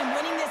a game,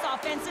 winning this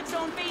offensive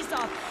zone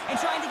faceoff and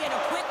trying to get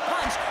a quick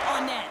punch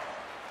on net.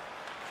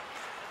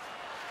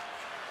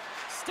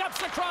 Steps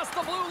across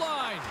the blue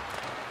line.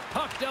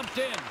 Puck dumped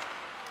in.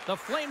 The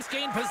Flames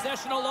gain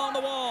possession along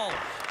the wall.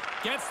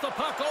 Gets the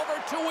puck over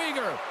to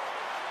Uyghur.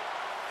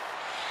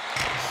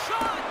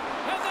 Shot!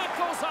 And that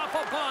goes off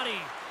a body.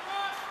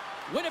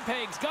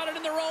 Winnipeg's got it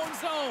in their own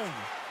zone.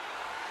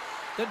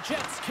 The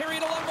Jets carry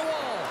it along the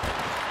wall.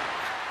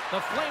 The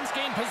Flames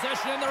gain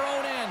possession in their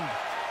own end.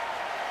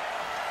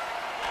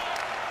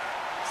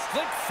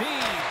 Slick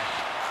feed.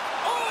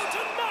 Oh,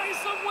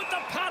 denies them with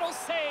the paddle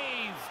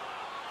save.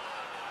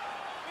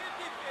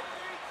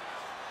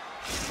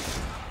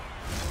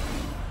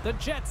 The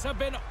Jets have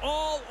been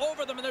all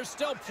over them, and there's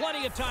still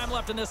plenty of time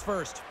left in this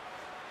first.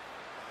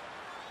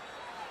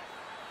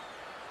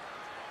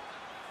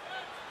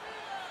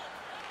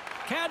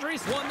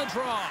 Kadri's won the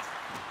draw.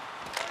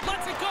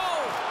 Lets it go!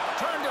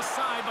 Turned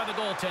aside by the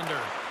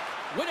goaltender.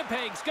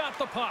 Winnipeg's got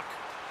the puck.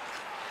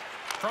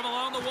 From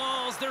along the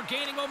walls, they're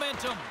gaining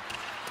momentum.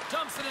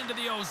 Dumps it into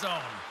the O-zone.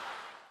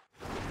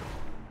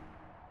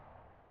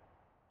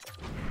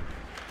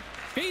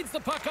 Feeds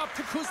the puck up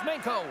to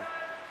Kuzmenko.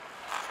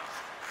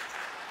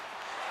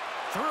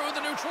 Through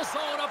the neutral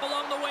zone, up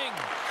along the wing.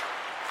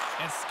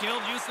 And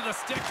skilled use of the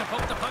stick to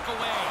poke the puck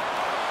away.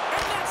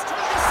 And that's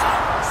turned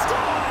aside.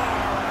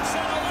 Scores!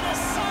 And a little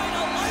sign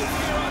of life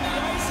here on the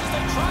ice as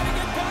they try to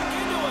get back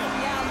into it.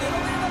 Yeah, a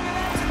little bit of a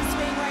momentum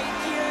swing right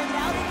here.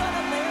 Now they've got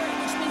a Larry,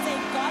 which means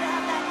they've got to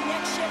have that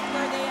next shift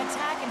where they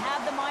attack and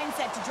have the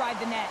mindset to drive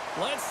the net.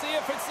 Let's see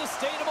if it's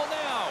sustainable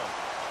now.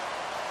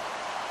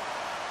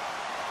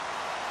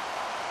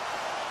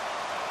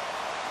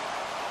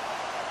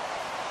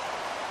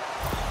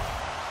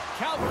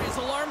 Calgary's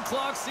alarm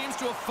clock seems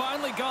to have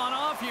finally gone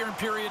off here in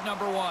period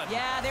number 1.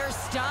 Yeah, they're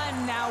stunned.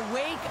 Now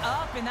wake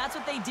up, and that's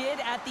what they did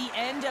at the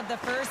end of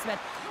the first, but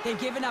they've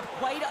given up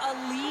quite a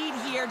lead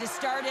here to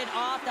start it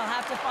off. They'll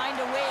have to find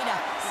a way to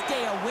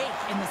stay awake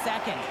in the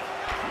second.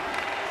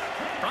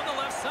 From the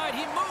left side,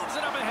 he moves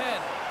it up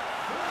ahead.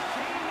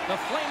 The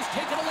Flames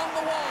take it along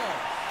the wall.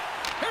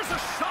 Here's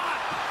a shot.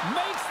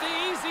 Makes the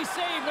easy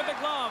save with the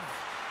glove.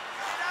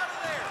 Get out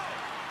of there.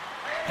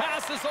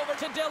 Passes over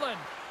to Dillon.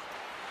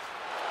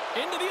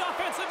 Into the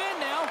offensive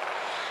end now.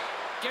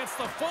 Gets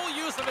the full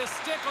use of his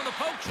stick on the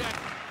poke check.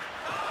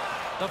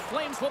 The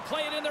Flames will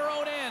play it in their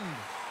own end.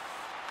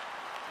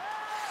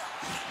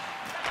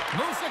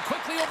 Moves it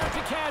quickly over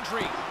to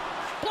Kadri.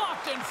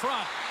 Blocked in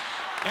front.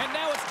 And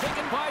now it's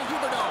taken by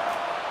Huberdeau.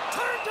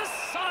 Turned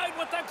aside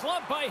with the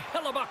glove by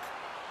Hellebuyck.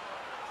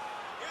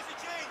 Here's a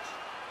change.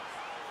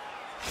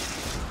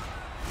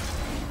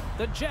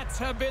 The Jets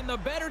have been the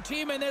better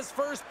team in this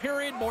first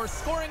period. More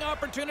scoring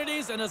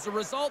opportunities, and as a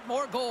result,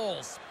 more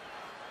goals.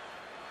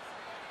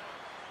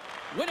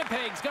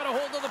 Winnipeg's got a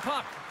hold of the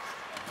puck.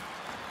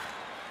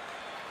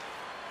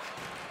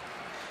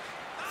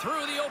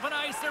 Through the open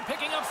ice, they're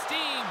picking up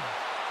steam.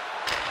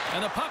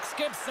 And the puck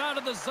skips out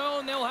of the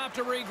zone. They'll have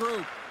to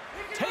regroup.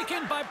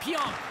 Taken by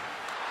Pionk.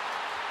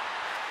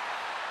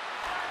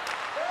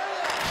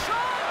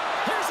 Shot!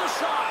 Here's a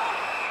shot.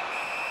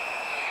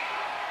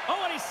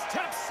 Oh, and he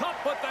steps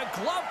up with the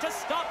glove to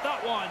stop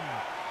that one.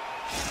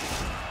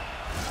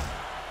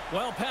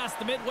 Well past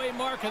the midway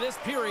mark of this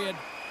period.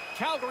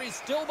 Calgary's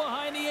still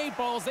behind the 8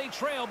 balls. They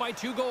trail by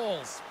 2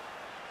 goals.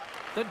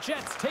 The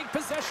Jets take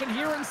possession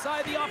here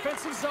inside the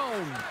offensive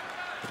zone.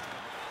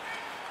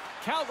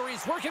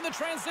 Calgary's working the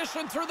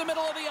transition through the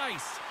middle of the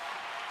ice.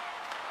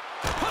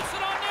 Puts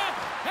it on net,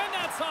 and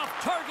that's off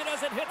target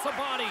as it hits a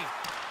body.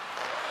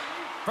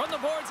 From the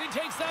boards, he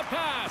takes that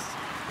pass.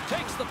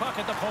 Takes the puck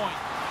at the point.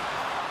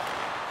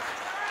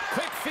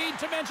 Quick feed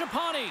to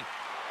Mangiapane.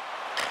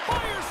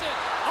 Fires it.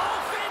 Oh,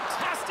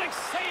 fantastic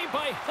save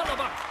by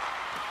Hellebuyck.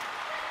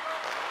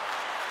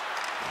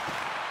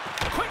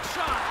 Quick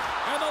shot,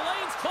 and the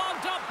lane's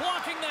clogged up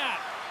blocking that.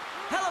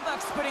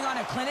 Hellebuyck's putting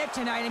on a clinic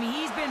tonight. I mean,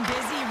 he's been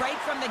busy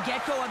right from the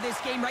get-go of this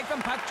game, right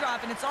from puck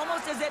drop, and it's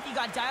almost as if he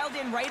got dialed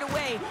in right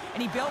away,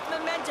 and he built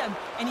momentum,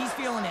 and he's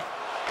feeling it.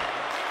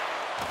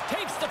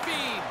 Takes the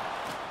feed.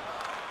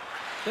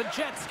 The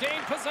Jets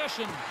gain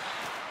possession.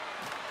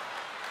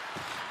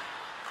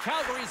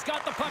 Calgary's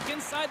got the puck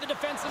inside the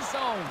defensive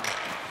zone.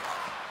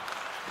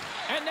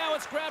 And now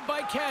it's grabbed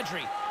by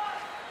Kadri.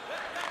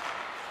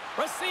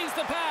 Receives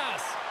the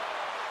pass.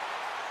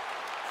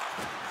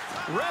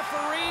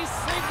 Referee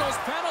signals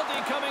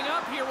penalty coming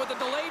up here with a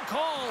delayed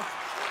call.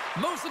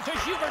 Moves it to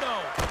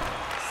Huberdeau.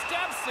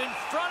 Steps in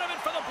front of it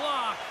for the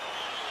block.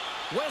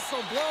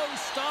 Whistle blown,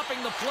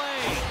 stopping the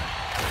play.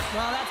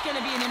 Well, that's going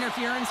to be an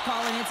interference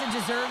call, and it's a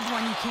deserved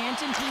one. You can't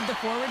impede the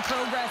forward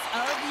progress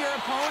of your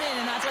opponent,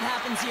 and that's what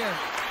happens here.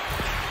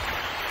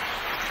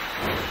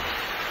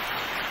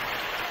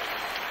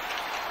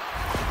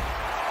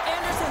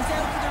 Anderson's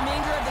out for the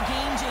remainder of the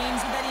game, James,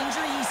 with that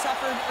injury he suffered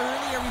suffered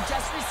earlier. We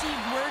just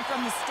received word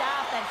from the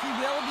staff that he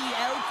will be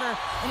out for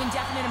an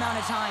indefinite amount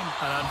of time.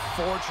 An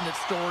unfortunate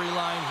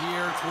storyline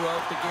here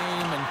throughout the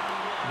game, and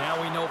now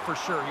we know for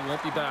sure he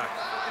won't be back.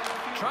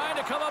 Trying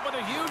to come up with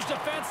a huge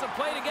defensive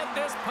play to get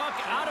this puck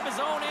out of his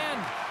own end.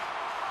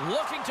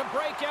 Looking to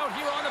break out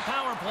here on the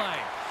power play.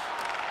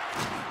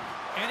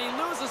 And he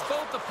loses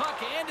both the puck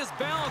and his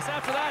balance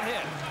after that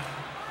hit.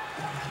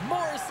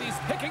 Morrissey's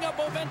picking up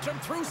momentum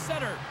through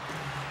center.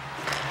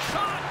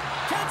 Shot!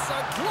 Gets a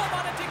glove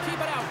on it to keep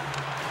it out.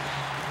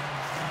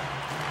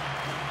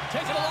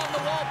 Taken along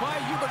the wall by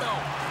Huberdeau.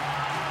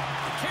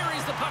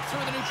 Carries the puck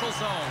through the neutral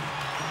zone.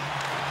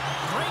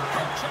 Great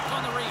poke check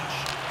on the reach.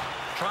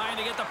 Trying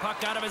to get the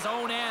puck out of his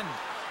own end.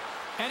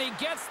 And he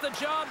gets the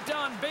job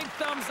done. Big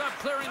thumbs up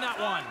clearing that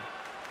one.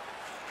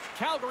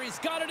 Calgary's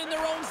got it in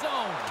their own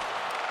zone.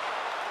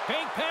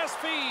 Bank pass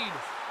feed.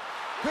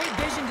 Great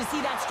vision to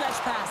see that stretch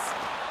pass.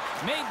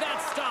 Made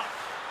that stop.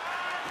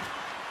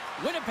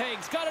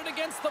 Winnipeg's got it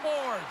against the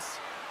boards.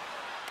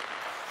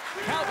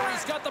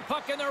 Calgary's got the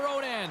puck in their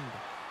own end.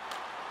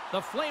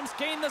 The Flames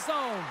gain the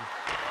zone.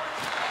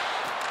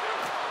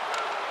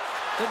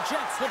 The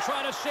Jets will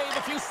try to shave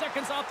a few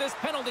seconds off this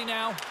penalty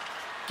now.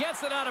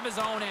 Gets it out of his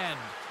own end.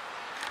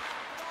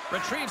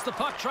 Retrieves the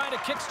puck, trying to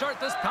kickstart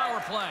this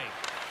power play.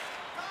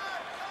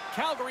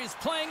 Calgary's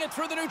playing it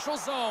through the neutral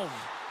zone.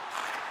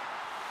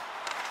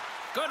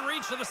 Good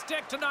reach to the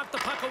stick to knock the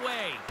puck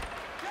away.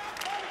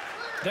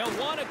 They'll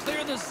want to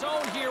clear the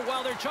zone here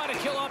while they're trying to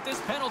kill off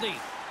this penalty.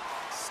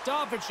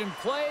 Stoppage in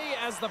play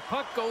as the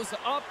puck goes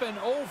up and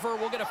over.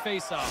 We'll get a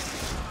face-off.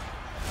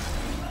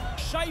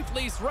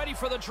 Scheifele's ready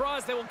for the draw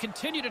as they will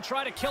continue to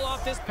try to kill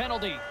off this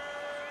penalty.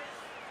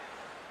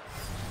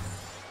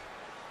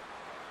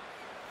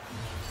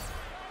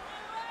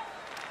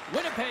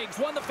 Winnipeg's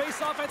won the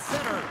face-off at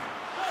center.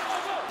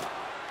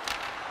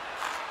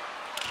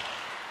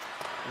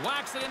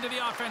 Whacks it into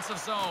the offensive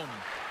zone.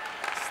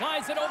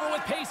 Slides it over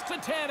with pace to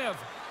Tanev.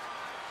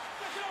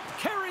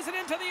 Carries it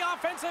into the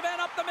offensive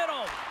end up the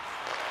middle.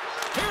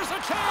 Here's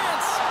a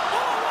chance.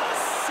 Oh, what a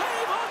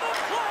save on the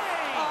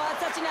play. Oh,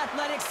 such an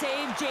athletic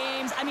save,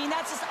 James. I mean,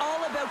 that's just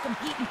all about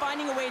competing,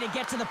 finding a way to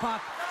get to the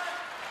puck.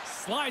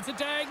 Slides it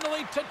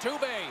diagonally to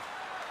Dubé.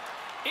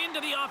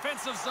 Into the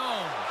offensive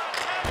zone.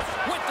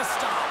 With the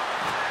stop.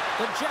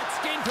 The Jets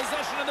gain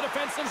possession of the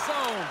defensive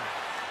zone.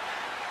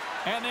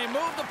 And they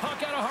move the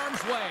puck out of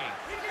harm's way.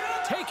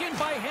 Taken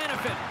by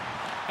Hannafin.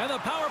 And the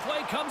power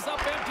play comes up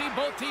empty.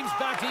 Both teams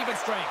back to even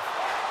strength.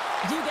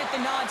 You get the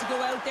nod to go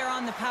out there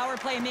on the power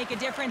play and make a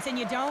difference, and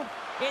you don't?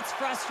 It's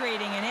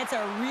frustrating, and it's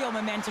a real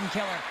momentum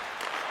killer.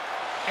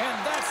 And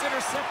that's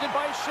intercepted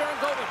by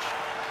Sharangovich.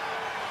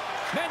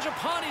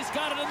 Mangiapane's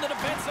got it in the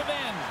defensive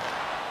end.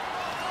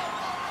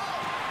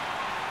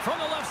 From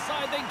the left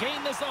side, they gain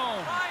the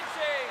zone.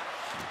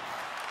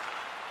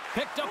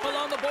 Picked up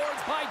along the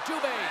boards by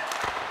Dubé.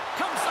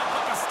 Comes up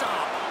with a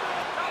stop.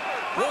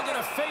 We'll get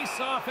a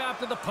face-off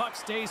after the puck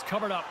stays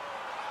covered up.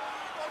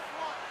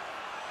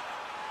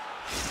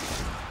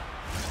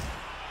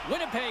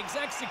 Winnipeg's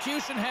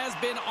execution has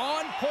been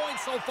on point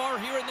so far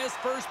here in this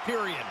first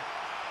period.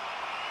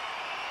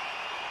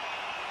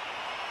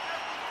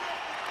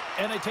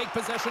 And they take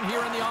possession here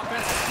in the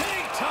offense.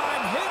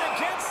 Big-time hit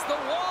against the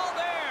wall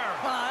there.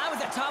 That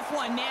was a tough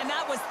one, man.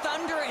 That was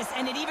thunderous,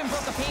 and it even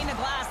broke a pane of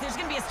glass. There's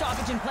going to be a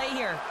stoppage in play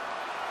here.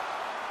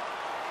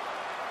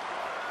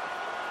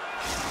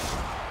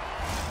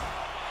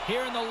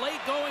 Here in the late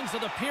goings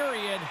of the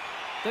period,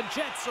 the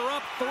Jets are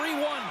up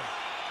 3-1.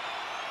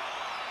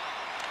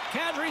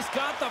 Kadri's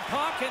got the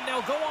puck, and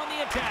they'll go on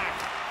the attack.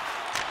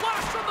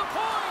 Blast from the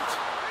point!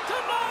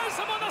 Denies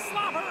him on the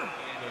slapper!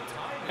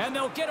 And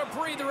they'll get a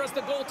breather as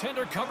the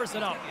goaltender covers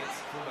it up.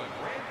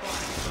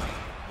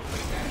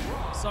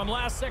 Some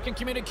last-second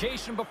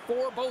communication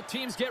before both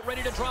teams get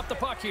ready to drop the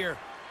puck here.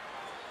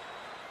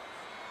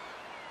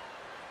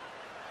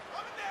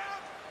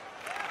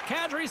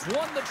 Kadri's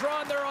won the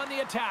draw, and they're on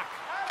the attack.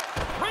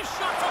 Wrist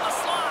shot from the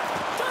slot.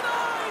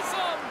 Denies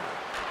him!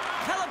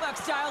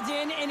 Hellebuck's dialed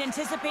in and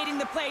anticipating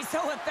the play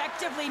so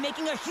effectively,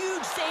 making a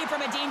huge save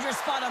from a dangerous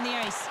spot on the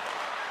ice.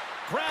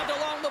 Grabbed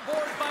along the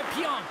board by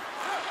Pionk.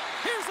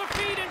 Here's a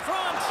feed in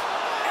front,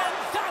 and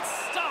that's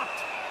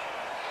stopped.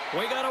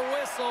 We got a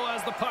whistle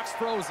as the puck's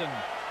frozen.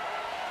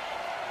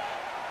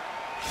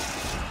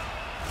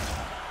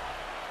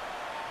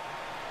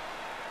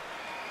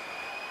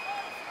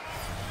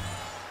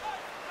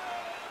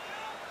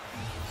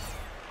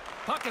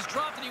 Puck is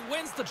dropped, and he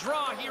wins the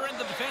draw here in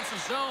the defensive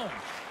zone.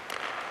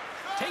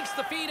 Takes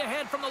the feed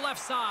ahead from the left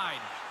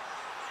side.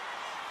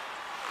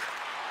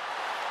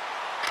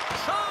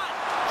 Shot!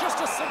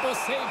 Just a simple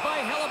save by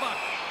Hellebuck.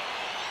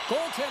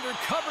 Goaltender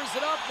covers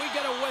it up. We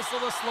get a whistle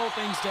to slow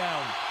things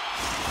down.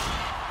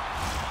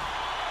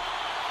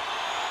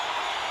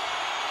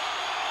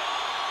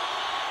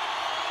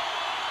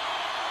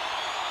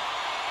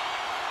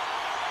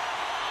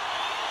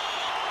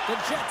 The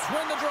Jets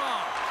win the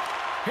draw.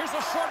 Here's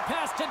a short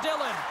pass to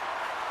Dillon.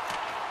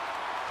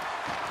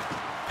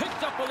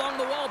 Picked up along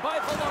the wall by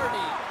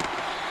Velarde.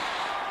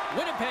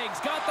 Winnipeg's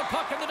got the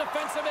puck in the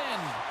defensive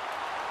end.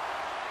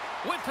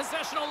 With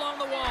possession along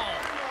the wall.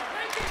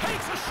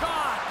 Takes a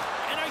shot.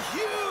 And a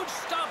huge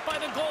stop by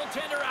the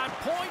goaltender at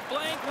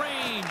point-blank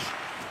range.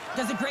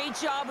 Does a great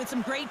job with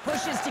some great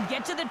pushes to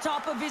get to the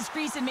top of his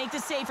crease and make the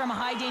save from a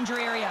high-danger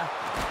area.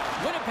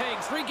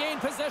 Winnipeg's regained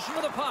possession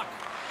of the puck.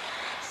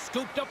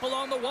 Scooped up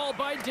along the wall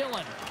by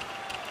Dillon.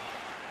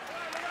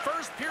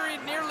 First period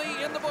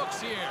nearly in the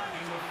books here.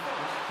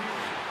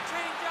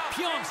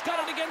 Pionk's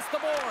got it against the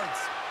boards.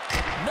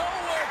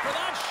 Nowhere for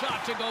that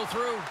shot to go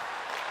through.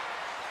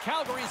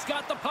 Calgary's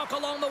got the puck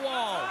along the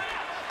wall.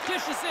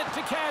 Dishes it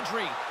to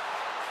Kadri.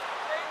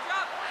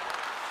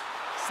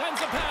 Sends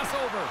a pass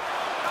over.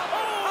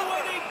 Oh,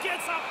 and he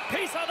gets a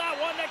piece of that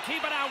one to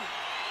keep it out.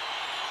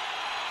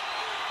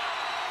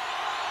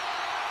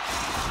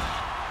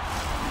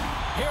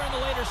 Here in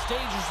the later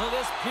stages of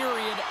this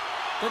period,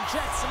 the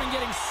Jets have been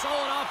getting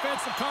solid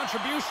offensive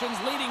contributions,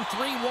 leading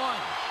 3-1.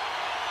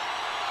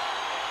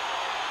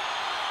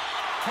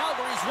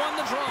 Calgary's won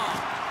the draw.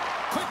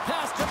 Quick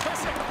pass to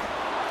Pissick.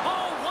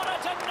 Oh, what a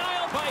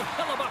denial by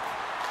Hillebuck.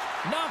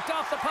 Knocked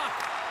off the puck.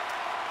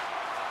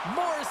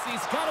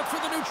 Morrissey's got it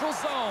through the neutral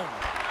zone.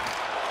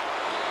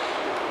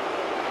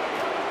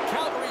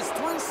 Calgary's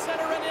through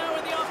center and now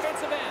in the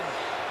offensive end.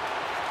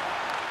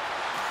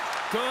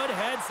 Good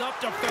heads-up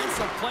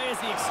defensive play as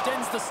he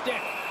extends the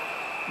stick.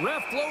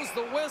 Ref blows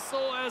the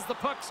whistle as the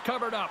puck's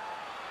covered up.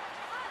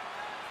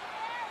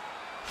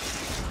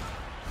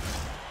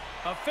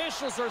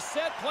 Officials are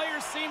set.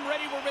 Players seem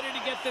ready. We're ready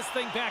to get this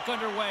thing back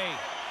underway.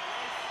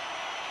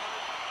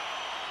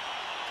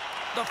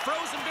 The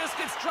frozen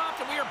biscuits dropped,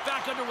 and we are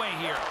back underway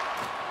here.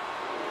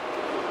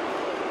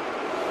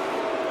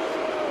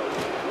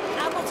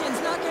 Appleton's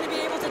not going to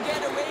be able to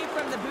get away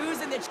from the booze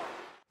and the...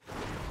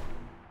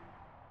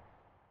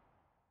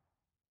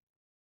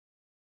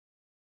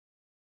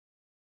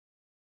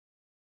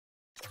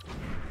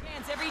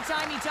 Every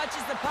time he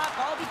touches the puck,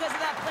 all because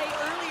of that play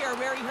earlier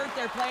where he hurt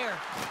their player.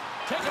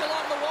 Taken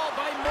along the wall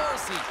by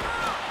Morrissey.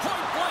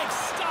 Point blank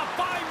stop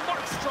by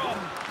Markstrom.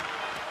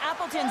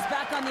 Appleton's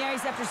back on the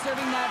ice after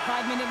serving that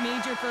 5-minute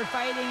major for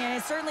fighting, and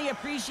it's certainly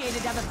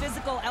appreciated to have a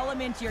physical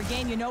element to your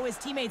game. You know his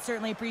teammates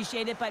certainly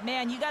appreciate it, but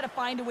man, you got to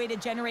find a way to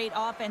generate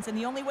offense, and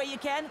the only way you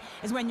can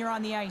is when you're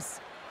on the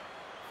ice.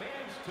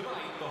 Fans,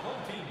 tonight the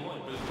home team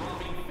blimp is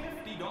dropping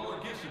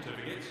 $50 gift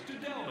certificates to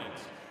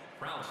Delman's,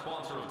 proud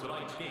sponsor of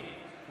tonight's game.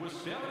 With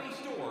 70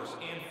 stores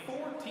and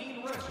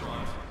 14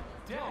 restaurants,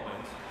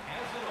 Delman's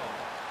has it all.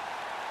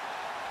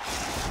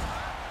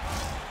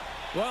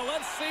 Well,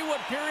 let's see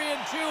what period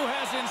 2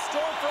 has in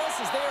store for us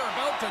as they are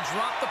about to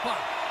drop the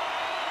puck.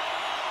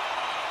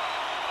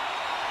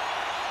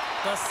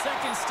 The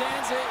second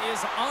stanza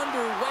is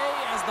underway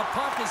as the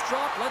puck is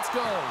dropped. Let's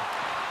go.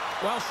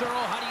 Well,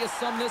 Cheryl, how do you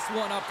sum this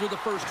one up through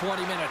the first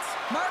 20 minutes?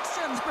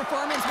 Markstrom's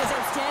performance was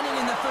outstanding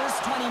in the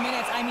first 20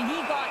 minutes. I mean, he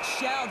got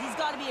shelled. He's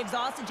got to be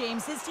exhausted,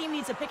 James. His team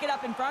needs to pick it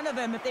up in front of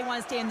him if they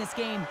want to stay in this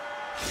game.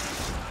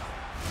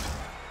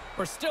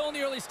 We're still in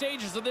the early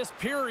stages of this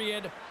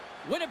period.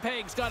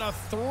 Winnipeg's got a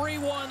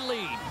 3-1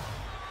 lead.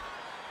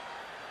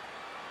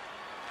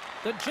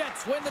 The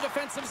Jets win the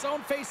defensive zone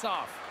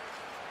faceoff.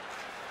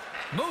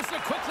 Moves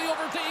it quickly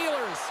over to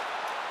Ehlers.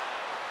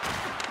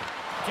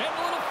 Getting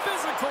a little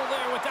physical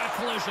there with that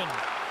collision.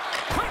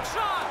 Quick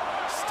shot!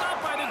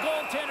 Stopped by the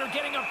goaltender,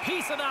 getting a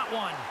piece of that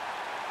one.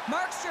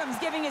 Markstrom's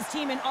giving his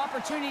team an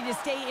opportunity to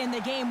stay in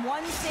the game.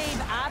 One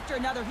save after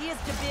another. He has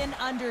been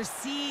under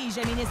siege.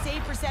 I mean, his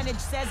save percentage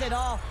says it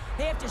all.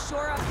 They have to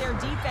shore up their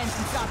defense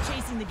and stop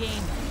chasing the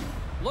game.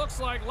 Looks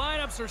like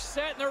lineups are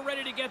set and they're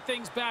ready to get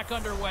things back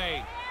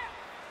underway.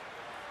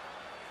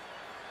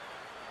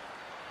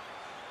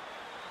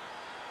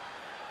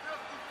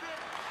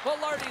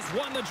 Velarde's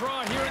won the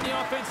draw here in the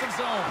offensive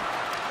zone.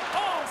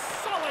 Oh,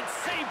 solid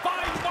save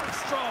by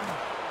Markstrom.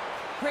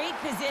 Great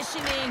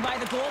positioning by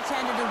the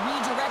goaltender to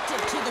redirect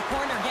it to the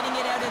corner, getting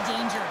it out of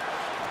danger.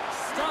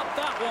 Stop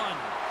that one.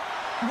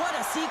 What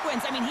a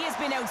sequence. I mean, he has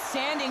been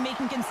outstanding,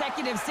 making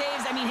consecutive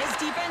saves. I mean, his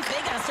defense, they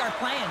got to start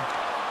playing.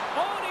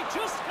 Oh, and he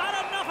just got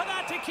enough of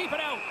that to keep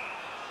it out.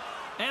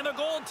 And the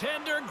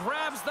goaltender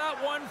grabs that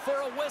one for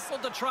a whistle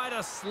to try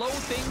to slow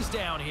things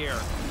down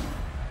here.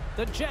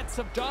 The Jets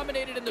have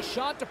dominated in the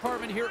shot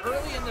department here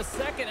early in the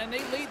second, and they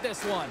lead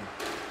this one.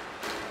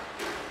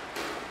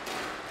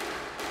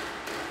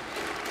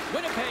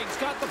 Winnipeg's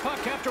got the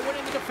puck after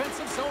winning the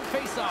defensive zone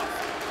faceoff.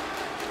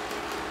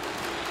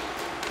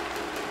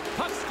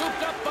 Puck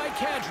scooped up by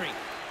Kadri.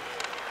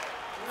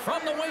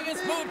 From the wing,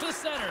 it's moved to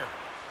center.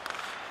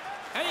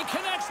 And he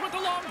connects with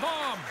the long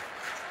bomb.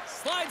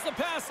 Slides the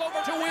pass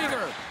over to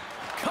Weegar.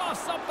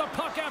 Coughs up the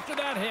puck after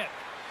that hit.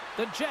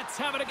 The Jets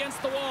have it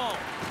against the wall.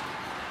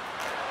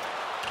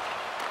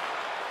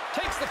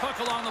 Takes the puck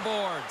along the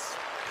boards.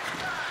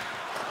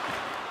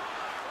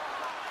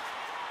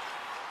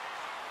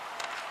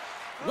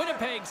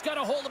 Winnipeg's got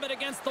a hold of it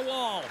against the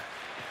wall.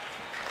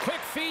 Quick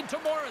feed to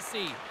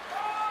Morrissey.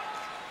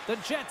 The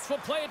Jets will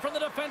play it from the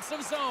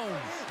defensive zone.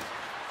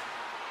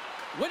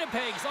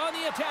 Winnipeg's on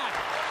the attack.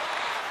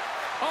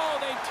 Oh,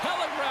 they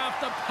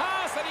telegraphed the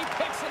pass, and he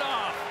picks it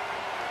off.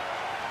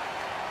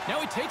 Now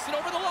he takes it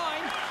over the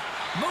line.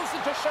 Moves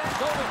it to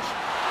Shankovic.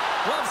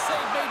 Glove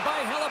save made by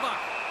Hellebuck.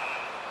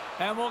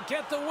 And we'll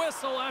get the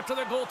whistle after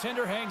the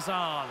goaltender hangs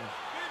on.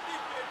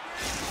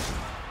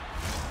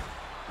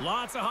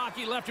 Lots of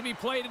hockey left to be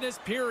played in this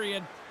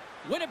period.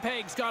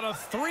 Winnipeg's got a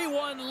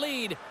 3-1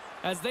 lead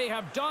as they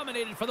have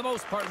dominated for the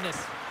most part in this.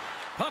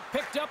 Puck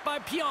picked up by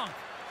Pionk.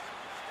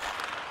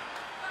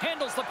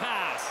 Handles the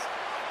pass.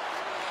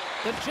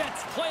 The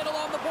Jets play it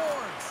along the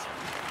boards.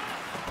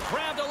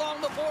 Grabbed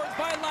along the boards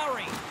by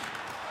Lowry.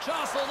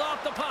 Jostled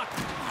off the puck.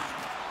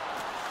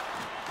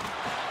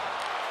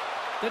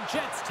 The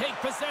Jets take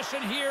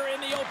possession here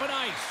in the open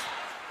ice.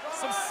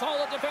 Some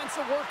solid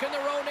defensive work in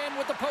their own end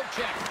with the poke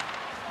check.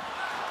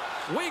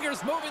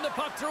 Uyghur's moving the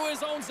puck through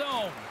his own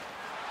zone.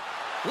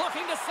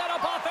 Looking to set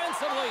up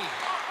offensively.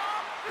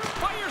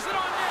 Fires it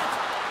on net.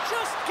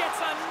 Just gets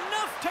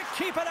enough to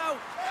keep it out.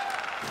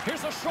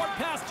 Here's a short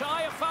pass to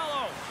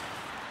Iafallo.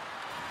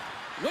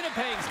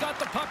 Winnipeg's got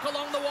the puck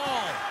along the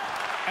wall.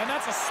 And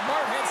that's a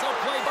smart heads-up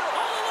play, but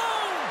all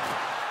alone!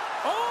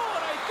 Oh,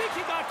 and I think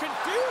he got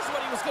confused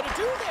what he was going to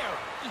do there.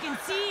 You can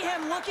see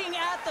him looking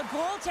at the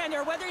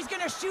goaltender, whether he's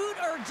going to shoot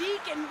or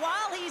deke, and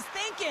while he's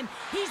thinking,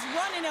 he's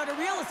running out of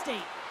real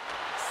estate.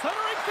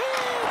 Centering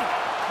feed!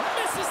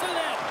 Misses the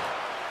net.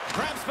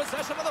 Grabs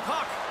possession of the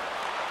puck.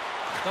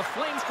 The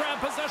Flames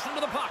grab possession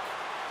of the puck.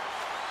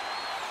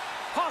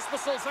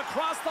 Hospitals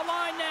across the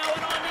line now,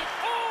 and on the...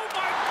 Oh,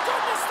 my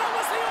goodness, that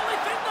was the only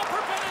thing that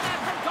prevented that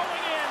from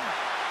going in.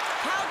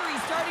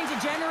 Calgary's starting to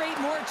generate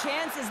more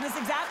chances, and that's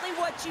exactly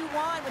what you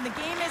want. When the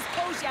game is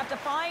close, you have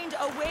to find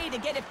a way to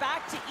get it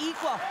back to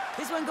equal.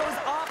 This one goes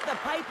off the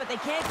pipe, but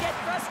they can't get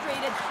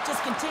frustrated.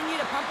 Just continue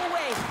to pump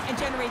away and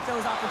generate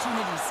those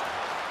opportunities.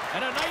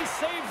 And a nice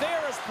save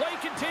there as play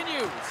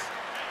continues.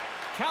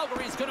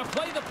 Calgary's going to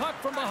play the puck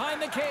from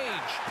behind the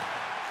cage.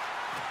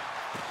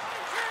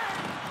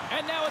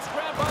 And now it's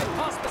grabbed by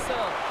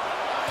Pospisil.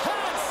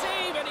 Bad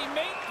save, and he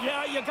made...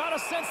 Yeah, you got to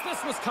sense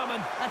this was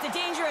coming. That's a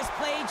dangerous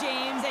play,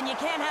 James, and you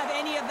can't have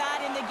any of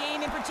that in the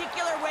game, in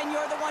particular when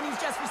you're the one who's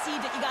just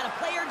received it. You got a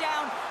player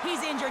down,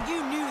 he's injured.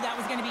 You knew that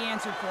was going to be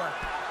answered for.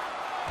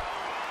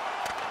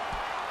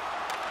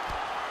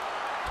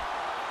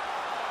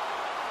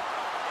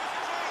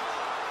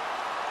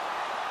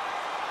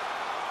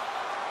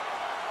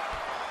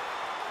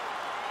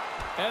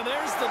 And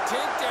there's the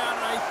takedown,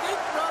 and I think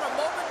not a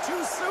moment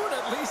too soon,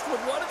 at least with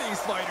one of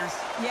these fighters.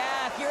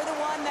 Yeah, if you're the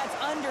one that's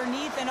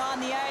underneath and on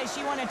the ice,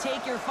 you want to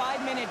take your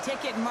 5-minute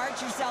ticket and march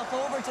yourself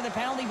over to the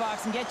penalty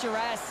box and get your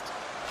rest.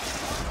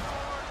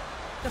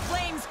 The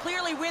Flames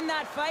clearly win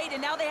that fight,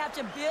 and now they have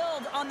to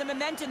build on the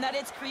momentum that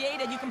it's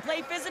created. You can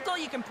play physical,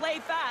 you can play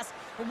fast,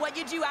 but what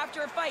you do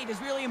after a fight is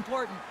really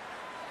important.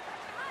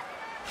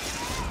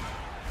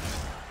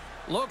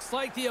 Looks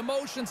like the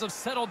emotions have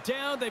settled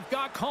down. They've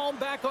got calm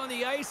back on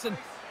the ice, and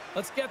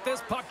let's get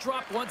this puck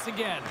dropped once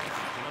again.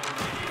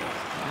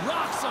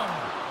 Rocks him.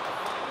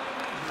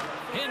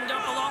 Pinned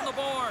up along the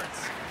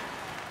boards.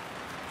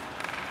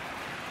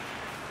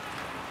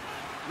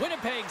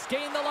 Winnipeg's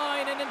gained the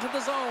line and into the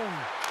zone.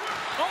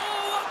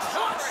 Oh, a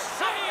clutch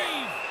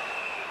save!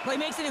 Well, he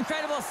makes an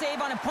incredible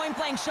save on a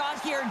point-blank shot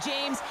here,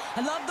 James.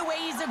 I love the way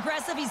he's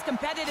aggressive, he's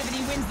competitive, and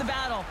he wins the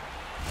battle.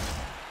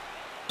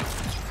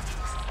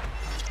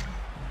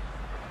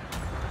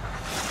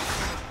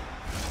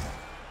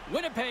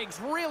 Winnipeg's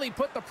really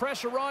put the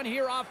pressure on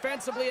here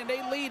offensively, and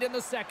they lead in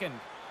the second.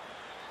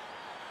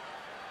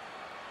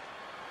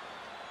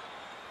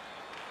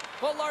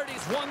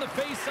 Velarde's won the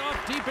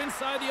face-off deep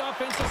inside the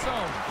offensive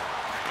zone.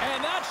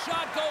 And that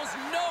shot goes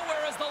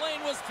nowhere as the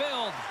lane was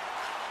filled.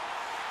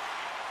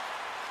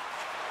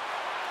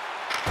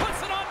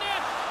 Puts it on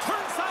net,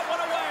 turns that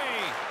one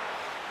away.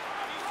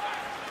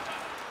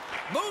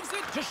 Moves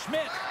it to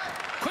Schmidt.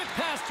 Quick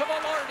pass to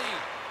Velarde.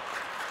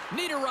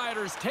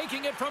 Niederreiter's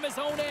taking it from his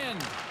own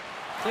end.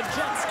 The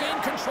Jets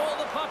gain control of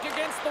the puck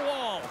against the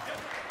wall.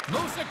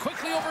 Moves it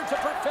quickly over to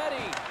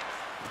Perfetti.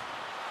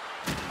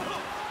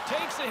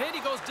 Takes a hit,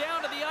 he goes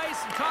down to the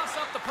ice and coughs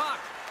up the puck.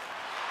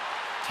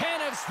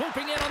 Tanev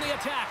swooping in on the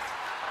attack.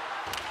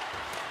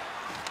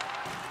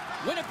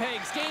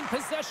 Winnipeg's gained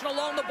possession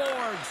along the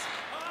boards.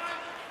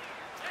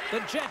 The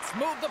Jets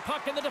move the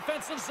puck in the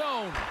defensive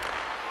zone.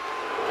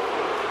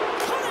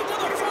 Cutting to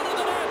the front of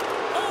the net.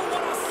 Oh, what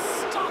a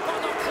stop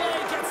on the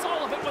play. Gets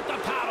all of it with the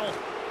paddle.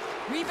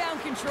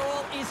 Rebound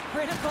control is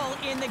critical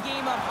in the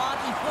game of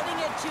hockey, putting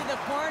it to the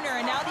corner,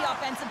 and now the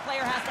offensive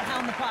player has to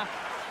hound the puck.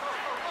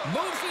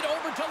 Moves it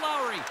over to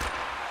Lowry.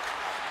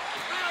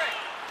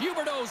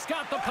 Huberdeau's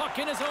got the puck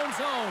in his own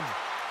zone.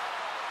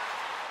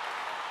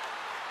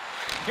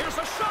 Here's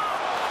a shot,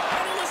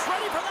 and he was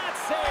ready for that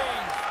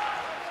save.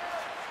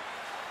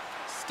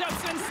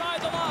 Steps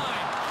inside the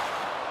line.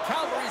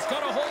 Calgary's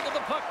got a hold of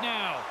the puck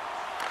now.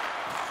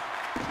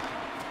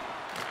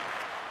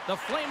 The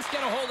Flames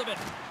get a hold of it.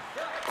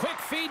 Quick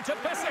feed to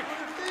Bissick.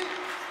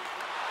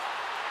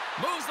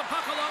 Moves the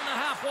puck along the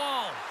half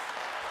wall.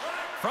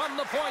 From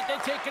the point,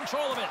 they take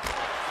control of it.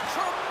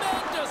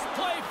 Tremendous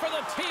play for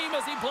the team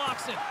as he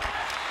blocks it.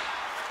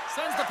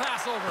 Sends the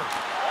pass over.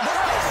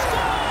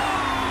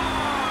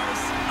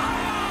 Scores!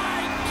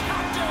 Aye,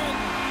 Captain!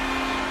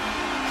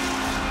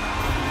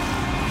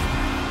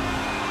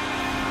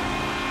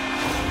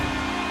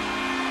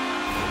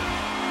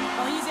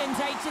 Well, he's in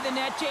tight to the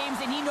net,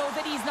 James, and he knows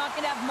that he's not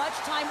going to have much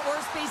time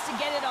or space to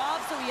get it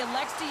off, so he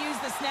elects to use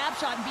the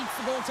snapshot and beats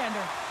the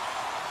goaltender.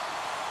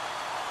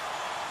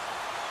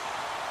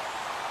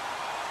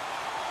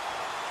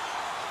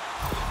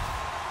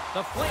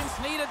 The Flames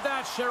needed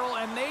that,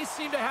 Cheryl, and they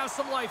seem to have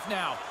some life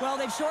now. Well,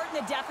 they've shortened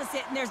the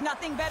deficit, and there's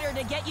nothing better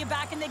to get you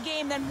back in the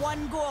game than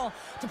one goal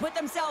to put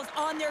themselves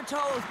on their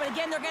toes. But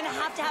again, they're going to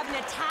have an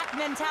attack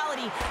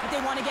mentality if they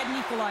want to get an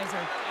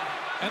equalizer.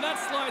 And that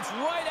slides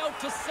right out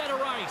to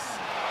center ice.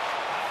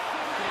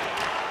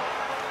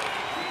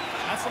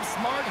 That's some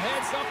smart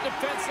heads-up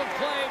defensive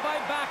play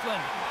by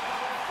Backlund.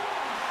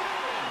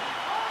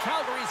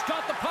 Calgary's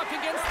got the puck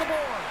against the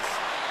boards.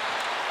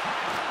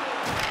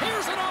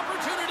 Here's an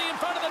opportunity in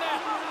front of the net.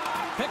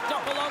 Picked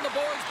up along the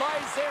boards by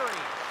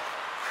Zary.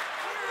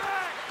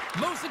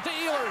 Moves it to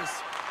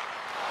Ehlers.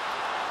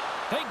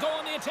 They go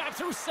on the attack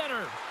through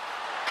center.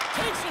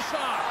 Takes a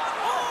shot.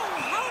 Oh,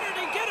 how did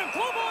he get a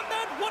glove on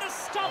that? What a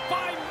stop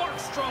by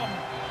Markstrom.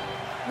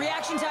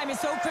 Reaction time is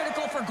so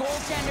critical for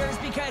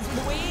goaltenders because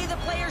the way the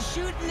players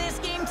shoot in this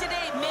game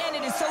today, man,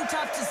 it is so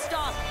tough to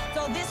stop.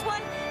 So this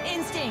one,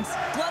 instincts.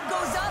 Glove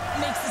goes up,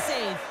 makes the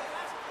save.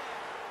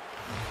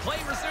 Play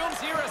resumes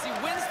here as he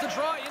wins the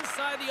draw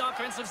inside the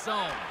offensive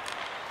zone.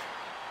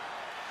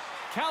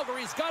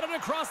 Calgary's got it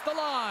across the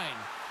line.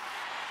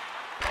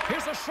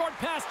 Here's a short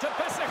pass to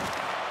Pysyk.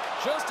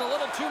 Just a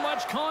little too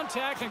much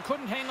contact and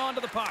couldn't hang on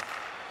to the puck.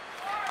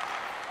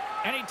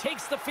 And he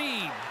takes the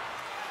feed.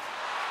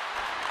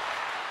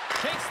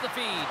 Takes the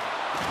feed.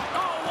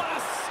 Oh, what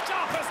a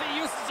stop as he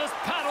uses his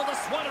paddle to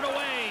swat it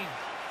away.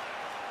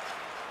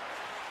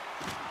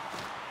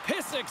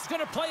 Pysyk's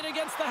going to play it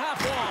against the half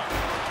wall.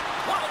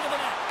 Wide of the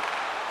net.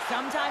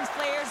 Sometimes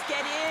players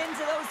get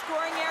into those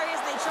scoring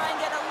areas. They try and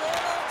get a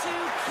little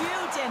too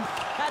cute, and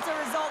that's a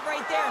result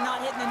right there,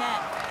 not hitting the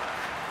net.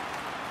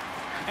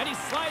 And he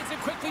slides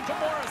it quickly to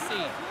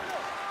Morrissey.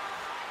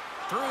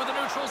 Through the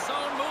neutral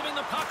zone, moving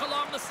the puck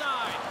along the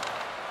side.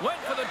 Went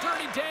for the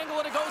dirty dangle,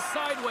 and it goes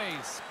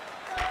sideways.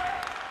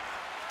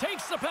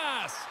 Takes the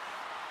pass.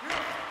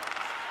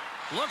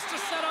 Looks to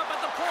set up at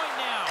the point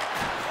now.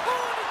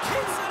 Oh, and he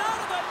keeps it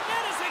out of the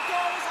net as it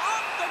goes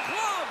off the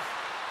glove.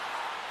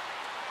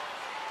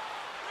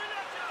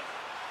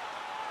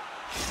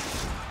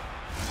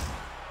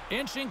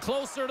 Inching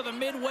closer to the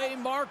midway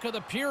mark of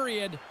the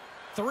period.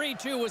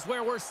 3-2 is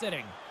where we're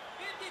sitting.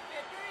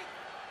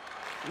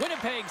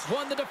 Winnipeg's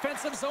won the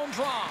defensive zone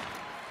draw.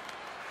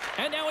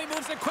 And now he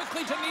moves it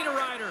quickly to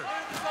Niederreiter.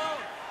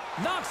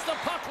 Knocks the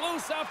puck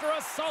loose after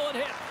a solid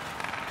hit.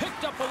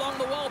 Picked up along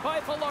the wall by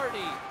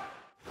Velarde.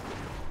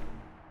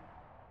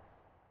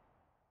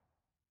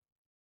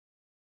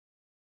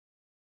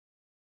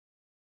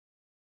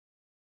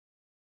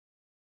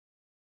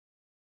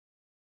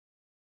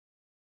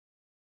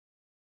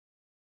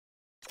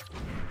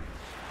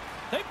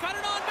 They've got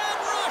an on-man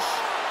rush.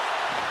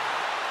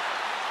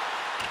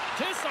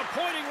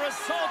 Disappointing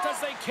result as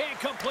they can't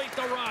complete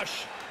the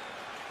rush.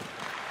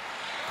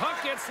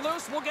 Puck gets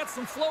loose. We'll get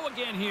some flow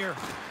again here.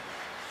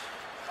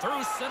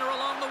 Through center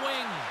along the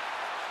wing.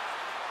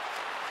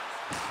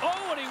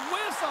 Oh, and he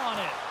whiffs on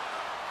it.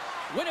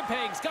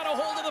 Winnipeg's got a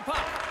hold of the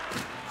puck.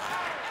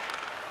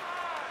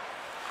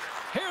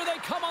 Here they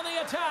come on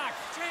the attack.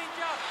 Change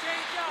up,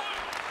 change up.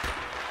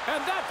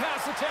 And that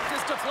pass attempt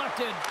is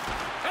deflected.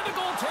 And the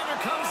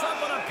goaltender comes up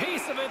with a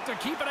piece of it to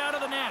keep it out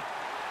of the net.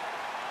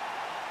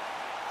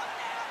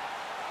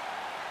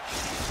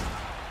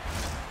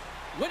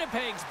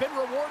 Winnipeg's been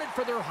rewarded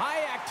for their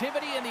high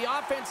activity in the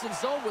offensive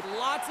zone with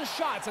lots of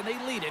shots, and they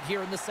lead it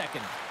here in the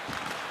second.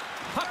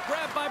 Puck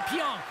grabbed by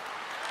Pionk.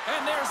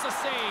 And there's the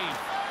save.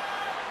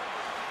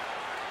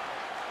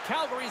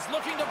 Calgary's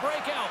looking to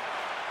break out.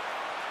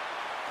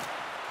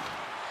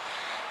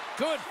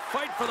 Good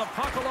fight for the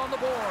puck along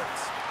the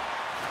boards.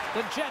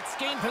 The Jets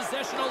gain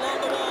possession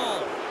along the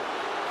wall.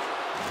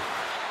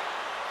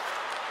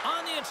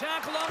 On the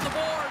attack along the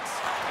boards.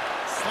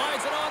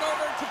 Slides it on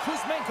over to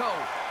Kuzmenko.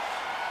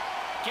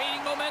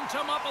 Gaining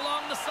momentum up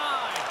along the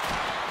side.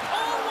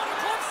 Oh, what a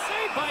glove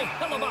save by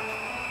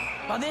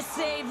Hellebuyck. Well, this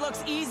save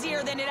looks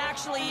easier than it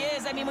actually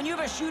is. I mean, when you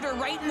have a shooter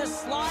right in the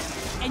slot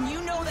and you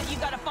know that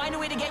you've got to find a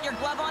way to get your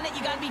glove on it,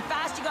 you got to be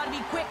fast, you got to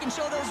be quick and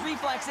show those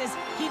reflexes.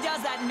 He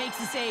does that and makes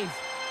the save.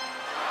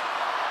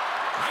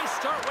 Nice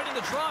start winning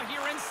the draw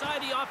here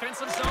inside the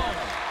offensive zone.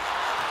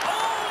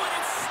 Oh, and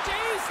it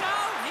stays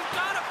out. He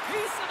got a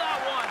piece of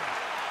that one.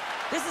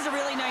 This is a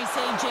really nice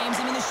save, James.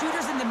 I mean, the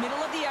shooter's in the middle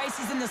of the ice.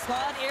 He's in the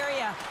slot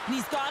area, and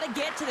he's got to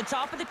get to the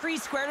top of the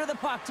crease, square to the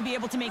puck, to be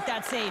able to make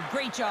that save.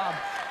 Great job.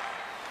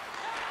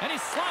 And he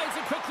slides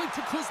it quickly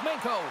to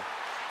Kuzmenko.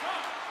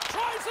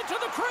 Drives it to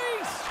the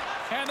crease.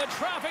 And the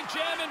traffic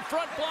jam in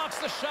front blocks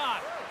the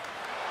shot.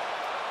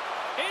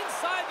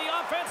 Inside the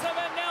offensive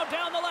end, now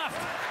down the left.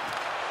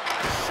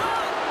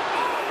 Shot!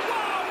 Oh,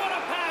 wow, what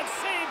a bad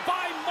save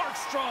by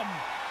Markstrom.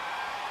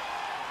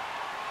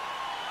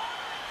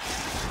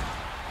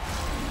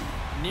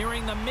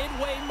 Nearing the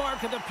midway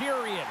mark of the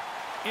period.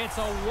 It's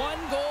a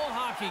one-goal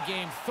hockey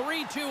game.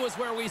 3-2 is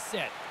where we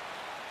sit.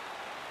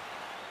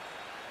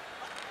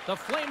 The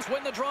Flames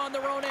win the draw on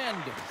their own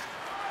end.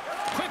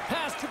 Quick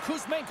pass to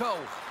Kuzmenko.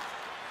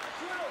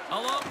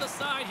 Along the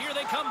side, here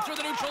they come through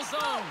the neutral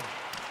zone.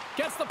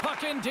 Gets the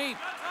puck in deep.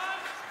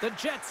 The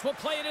Jets will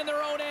play it in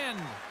their own end.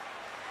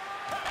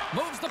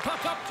 Moves the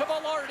puck up to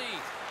Velarde.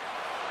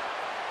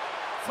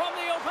 From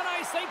the open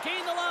ice, they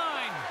gain the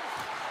line.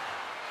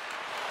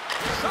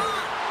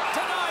 Shot!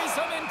 Denies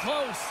him in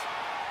close.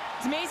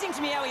 It's amazing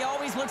to me how he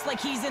always looks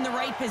like he's in the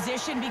right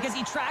position because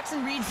he tracks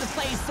and reads the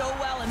play so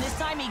well, and this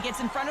time he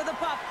gets in front of the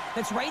puck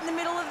that's right in the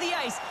middle of the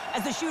ice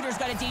as the shooter's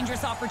got a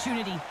dangerous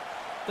opportunity.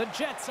 The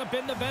Jets have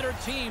been the better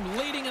team,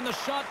 leading in the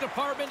shot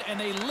department, and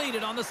they lead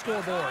it on the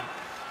scoreboard.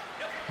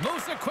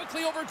 Moves it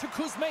quickly over to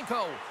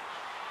Kuzmenko.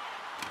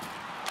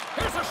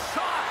 Here's a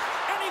shot,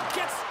 and he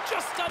gets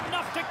just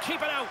enough to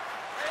keep it out.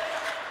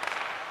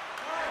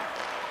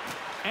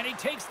 And he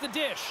takes the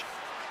dish.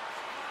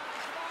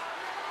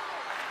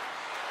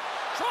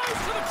 Tries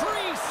to the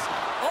crease.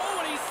 Oh,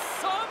 and he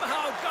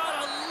somehow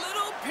got a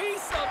little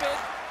piece of it,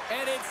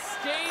 and it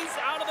stays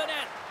out of the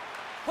net.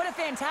 What a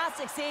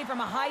fantastic save from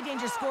a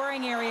high-danger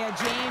scoring area,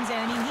 James. And,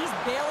 I mean, he's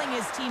bailing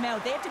his team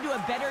out. They have to do a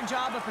better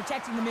job of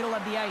protecting the middle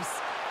of the ice.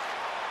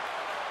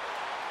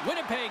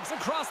 Winnipeg's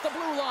across the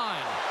blue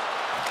line.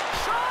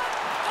 Shot!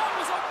 That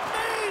was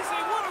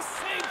amazing! What a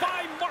save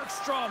by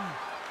Markstrom.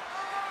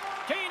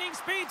 Gaining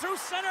speed through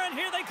center, and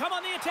here they come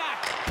on the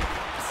attack.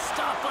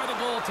 Stopped by the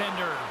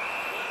goaltender.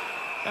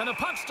 And the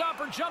puck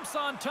stopper jumps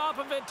on top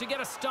of it to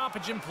get a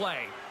stoppage in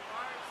play.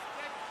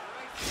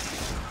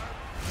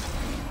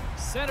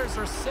 Centers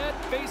are set,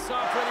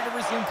 face-off ready to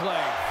resume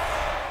play.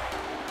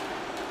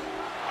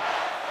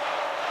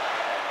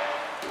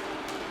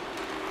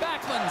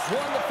 Backlund's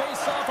won the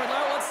face-off, and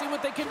now let's see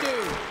what they can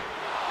do.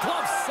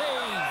 Glove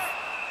save.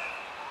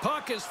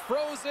 Puck is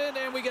frozen,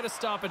 and we get a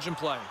stoppage in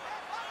play.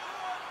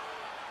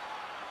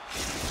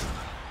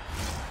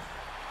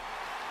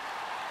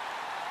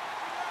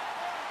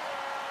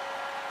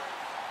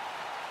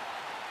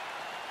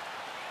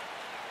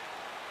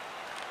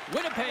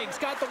 Winnipeg's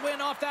got the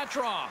win off that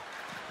draw.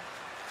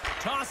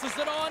 Tosses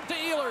it on to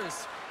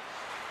Ehlers.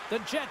 The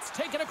Jets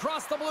take it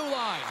across the blue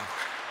line.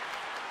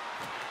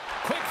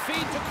 Quick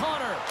feed to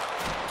Connor.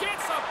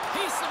 Gets a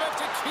piece of it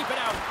to keep it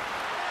out.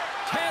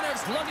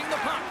 Tanner's lugging the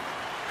puck.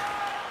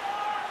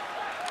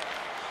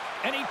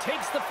 And he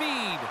takes the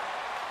feed.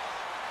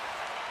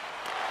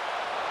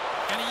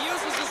 And he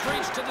uses his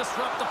reach to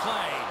disrupt the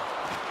play.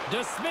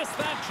 Dismiss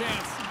that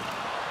chance.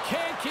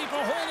 Can't keep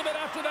a hold of it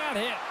after that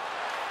hit.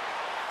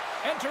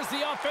 Enters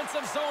the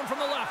offensive zone from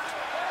the left.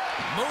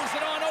 Moves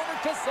it on over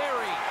to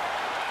Zary.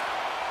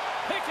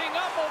 Picking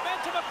up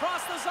momentum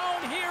across the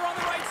zone here on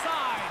the right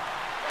side.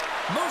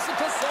 Moves it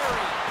to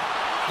Zary.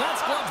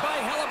 That's gloved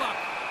by Hellebuck.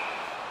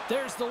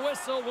 There's the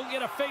whistle. We'll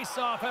get a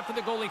face-off after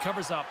the goalie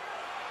covers up.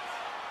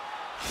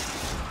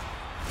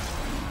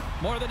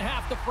 More than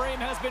half the frame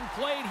has been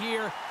played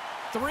here.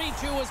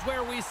 3-2 is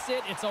where we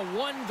sit. It's a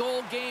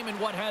one-goal game in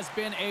what has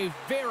been a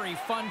very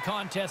fun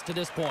contest to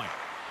this point.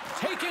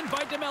 Taken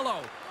by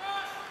DeMello.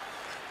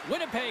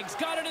 Winnipeg's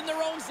got it in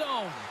their own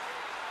zone.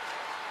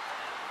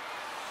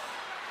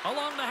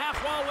 Along the half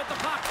wall with the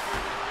puck.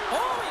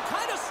 Oh, he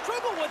kind of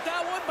struggled with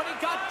that one, but he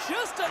got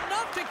just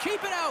enough to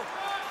keep it out.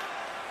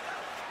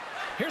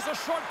 Here's a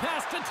short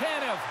pass to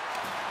Tanev.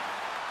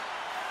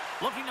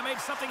 Looking to make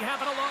something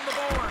happen along the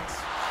boards.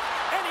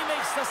 And he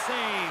makes the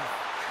save.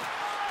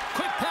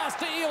 Quick pass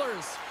to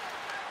Ehlers.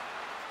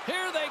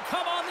 Here they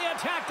come on the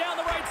attack down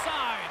the right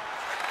side.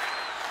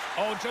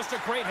 Oh, just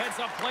a great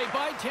heads-up play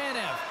by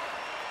Tanev.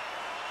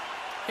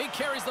 He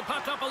carries the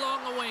puck up along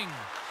the wing.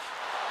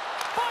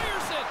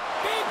 Fires it!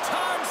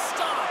 Big-time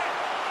stop!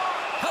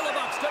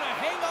 Hellebuck's going to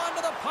hang on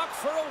to the puck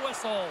for a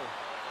whistle.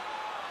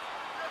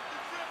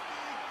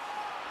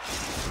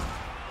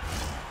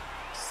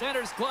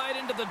 Centers glide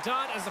into the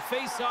dot as the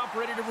face-off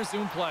ready to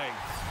resume play.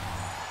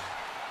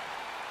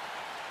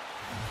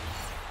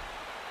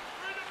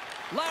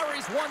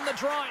 Lowry's won the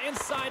draw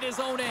inside his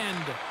own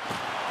end.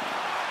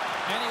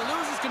 And he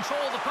loses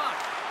control of the puck.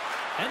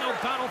 And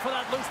they'll battle for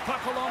that loose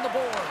puck along the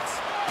boards.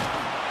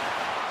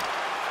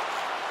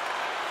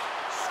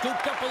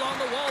 Scooped up along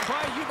the wall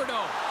by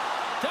Huberdeau.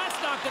 That's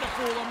not going to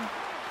fool him.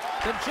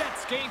 The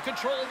Jets gain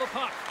control of the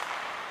puck.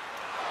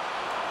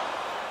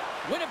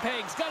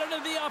 Winnipeg's got it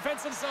into the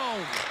offensive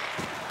zone.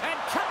 And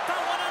kept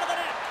that one out of the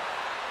net.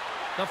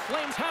 The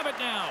Flames have it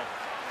now.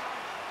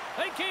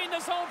 They gain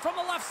the zone from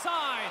the left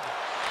side.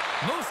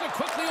 Moves it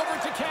quickly over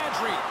to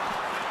Kadri.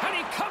 And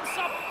he comes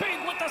up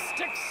big with the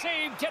stick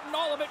save, getting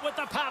all of it with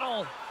the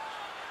paddle.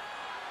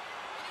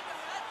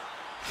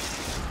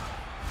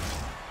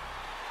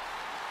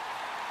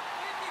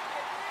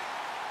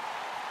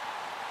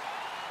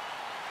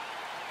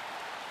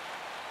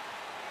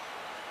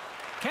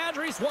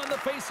 Kadri's won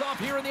the face-off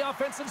here in the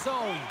offensive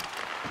zone.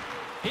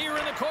 Here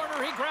in the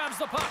corner, he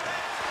grabs the puck.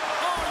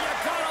 Oh, you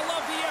gotta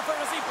love the effort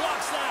as he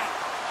blocks that.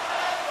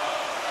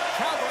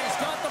 Calgary's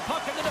got the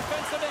puck in the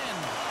defensive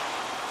end.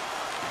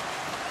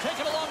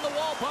 Taken along the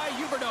wall by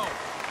Huberdeau.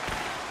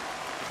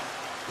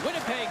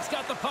 Winnipeg's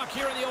got the puck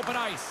here in the open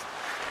ice.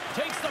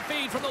 Takes the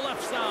feed from the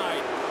left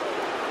side.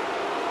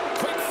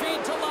 Quick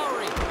feed to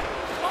Lowry.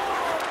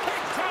 Oh,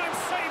 big-time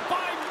save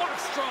by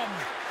Markstrom.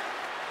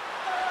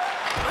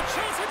 A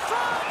chance in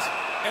front!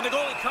 And the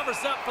goalie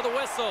covers up for the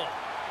whistle.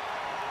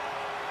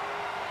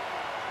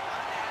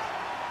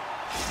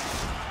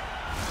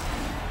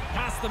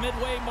 Past the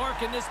midway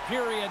mark in this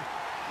period,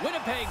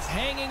 Winnipeg's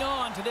hanging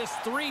on to this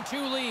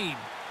 3-2 lead.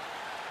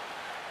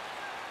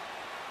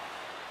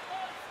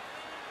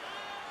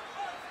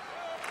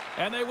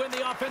 And they win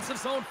the offensive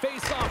zone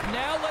face-off.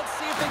 Now let's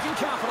see if they can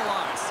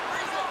capitalize.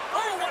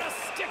 Oh, what a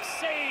stick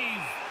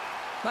save!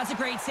 That's a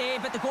great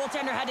save, but the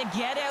goaltender had to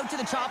get out to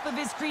the top of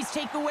his crease,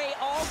 take away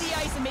all the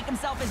ice, and make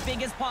himself as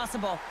big as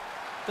possible.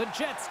 The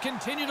Jets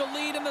continue to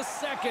lead in the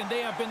second.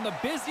 They have been the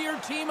busier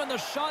team in the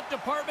shot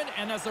department,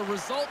 and as a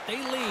result, they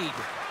lead.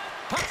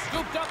 Puck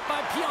scooped up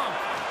by Pionk.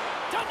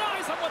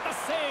 Denies him with the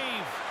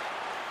save.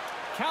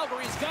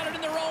 Calgary's got it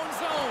in their own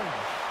zone.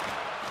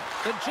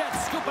 The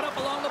Jets scoop it up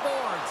along the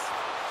boards.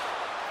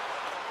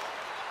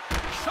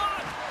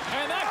 Shot,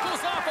 and that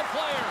goes off a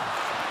player.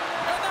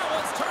 And that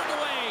one's turned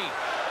away.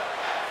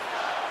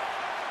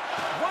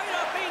 Right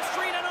up Main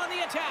Street and on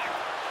the attack.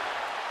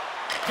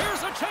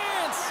 Here's a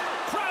chance.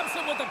 Grabs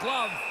it with the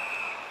glove.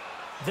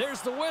 There's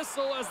the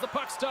whistle as the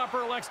puck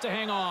stopper elects to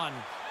hang on.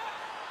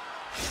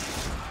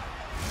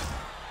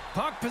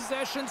 Puck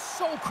possession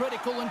so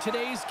critical in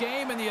today's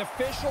game, and the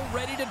official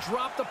ready to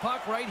drop the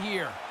puck right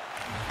here.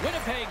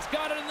 Winnipeg's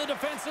got it in the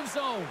defensive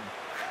zone.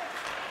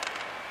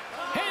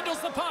 Handles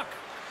the puck.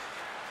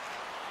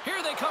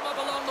 Here they come up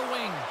along the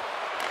wing.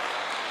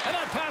 And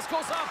that pass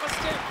goes off a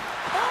stick.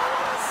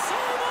 Oh,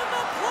 save on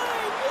the play!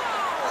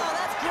 Wow! Oh,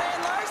 that's grand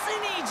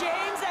larceny,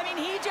 James. I mean,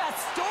 he just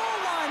stole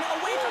one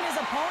away from his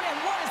opponent.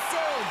 What a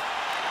save.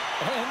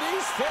 And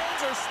these fans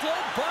are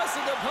still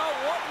buzzing about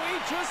what we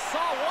just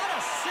saw. What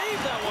a save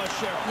that was,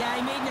 Cheryl. Yeah,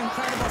 he made an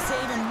incredible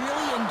save and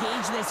really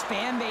engaged this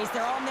fan base.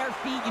 They're on their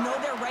feet. You know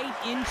they're right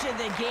into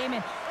the game.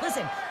 And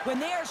listen,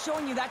 when they are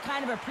showing you that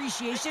kind of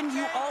appreciation,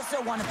 you also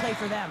want to play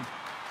for them.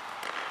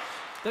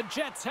 The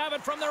Jets have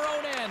it from their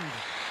own end.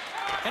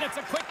 And it's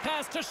a quick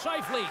pass to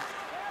Scheifele.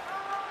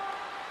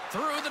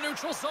 Through the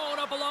neutral zone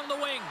up along the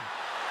wing.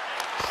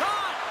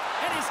 Shot!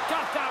 And he's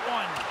got that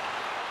one.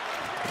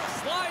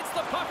 Slides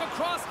the puck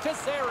across to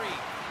Zary.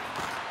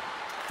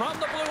 From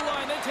the blue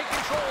line, they take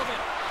control of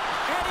it.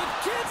 And he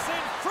gets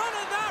in front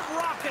of that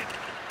rocket.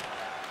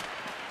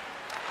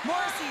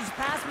 Morrissey's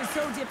pass was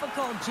so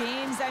difficult,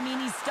 James. I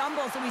mean, he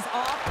stumbles, so he's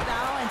off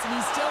balance, and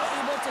he's still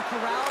able to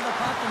corral the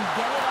puck and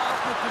get it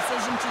off with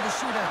precision to the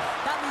shooter.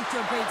 That leads to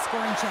a great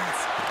scoring chance.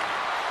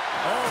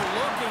 Oh,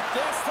 look at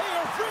this. They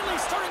are really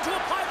starting to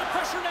apply the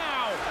pressure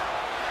now.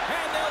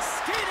 And they'll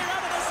skate it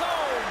out of the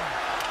zone.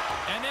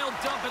 And they'll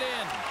dump it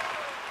in.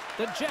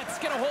 The Jets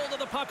get a hold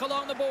of the puck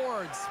along the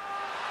boards.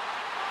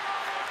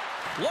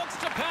 Looks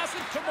to pass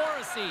it to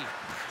Morrissey.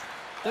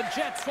 The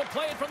Jets will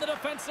play it from the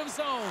defensive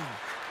zone.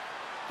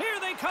 Here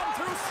they come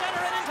through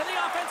center and into the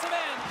offensive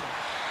end.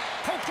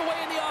 Poked away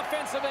in the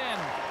offensive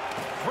end.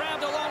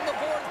 Grabbed along the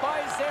boards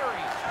by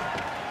Zary.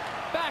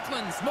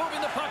 Backlund's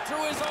moving the puck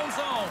through his own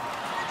zone.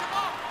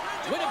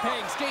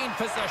 Winnipeg's gained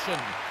possession.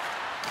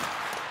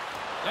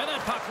 And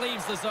that puck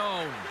leaves the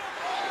zone.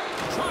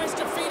 Tries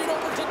to feed it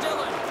over to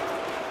Dillon.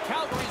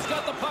 Calgary's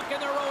got the puck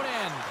in their own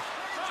end.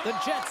 The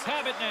Jets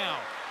have it now.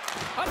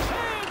 A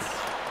chance!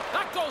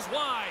 That goes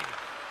wide.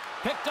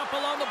 Picked up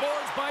along the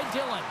boards by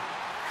Dillon.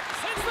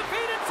 Sends the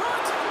feed in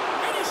front,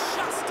 and he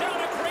shuts down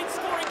a great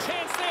scoring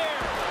chance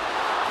there.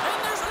 And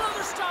there's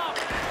another stop.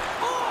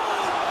 Oh,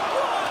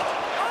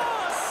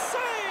 what a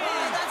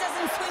save! That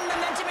doesn't swing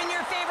momentum in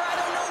your favor. I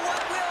don't know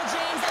what will,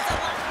 James. That's a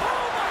lot.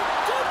 Oh, my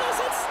goodness,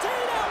 it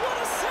stayed out. What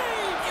a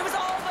save! It was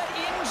all but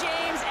in,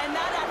 James, and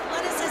that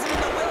athleticism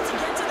and the will to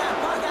get to that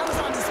puck, that was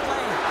on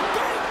display.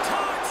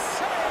 Big-time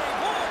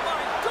save! Oh,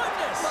 my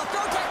goodness! Well,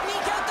 throw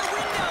technique out the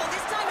window.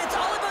 This time it's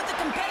all about the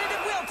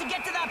competitive will to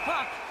get to that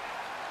puck.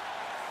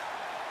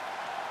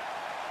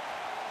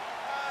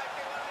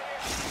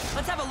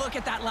 Let's have a look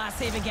at that last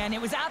save again.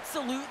 It was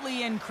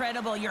absolutely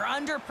incredible. You're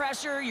under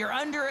pressure, you're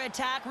under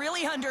attack,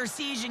 really under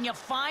siege, and you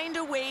find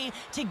a way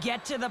to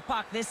get to the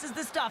puck. This is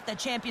the stuff that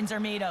champions are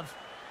made of.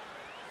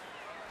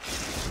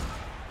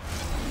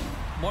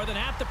 More than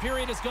half the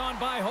period has gone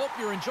by. Hope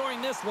you're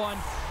enjoying this one.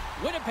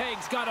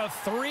 Winnipeg's got a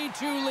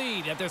 3-2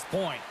 lead at this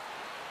point.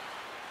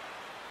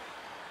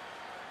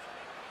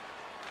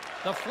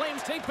 The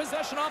Flames take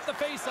possession off the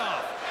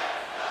faceoff.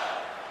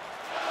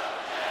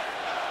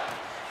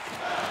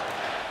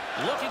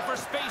 Looking for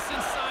space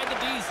inside the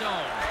D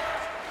zone.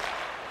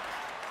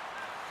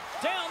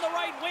 Down the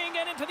right wing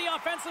and into the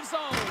offensive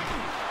zone.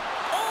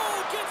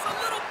 Oh, gets a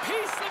little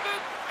piece of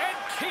it and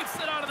keeps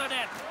it out of the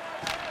net.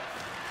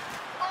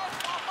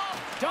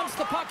 Dumps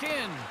the puck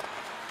in.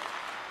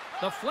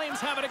 The Flames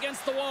have it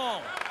against the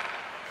wall.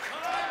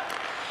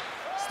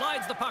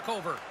 Slides the puck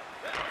over.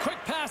 Quick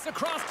pass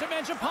across to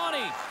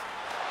Mangiapane.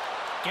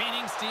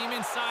 Gaining steam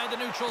inside the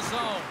neutral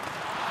zone.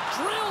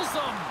 Drills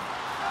them.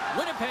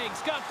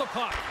 Winnipeg's got the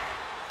puck.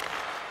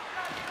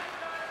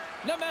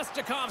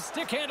 Nemestikov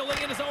stick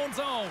handling in his own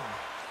zone.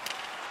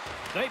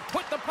 They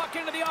put the puck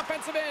into the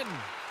offensive end.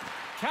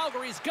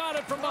 Calgary's got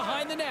it from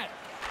behind the net.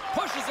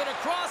 Pushes it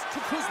across to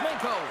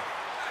Kuzmenko.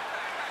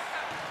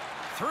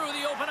 Through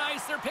the open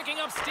ice, they're picking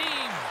up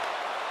steam.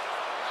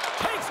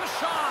 Takes a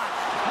shot.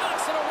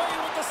 Knocks it away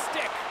with the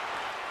stick.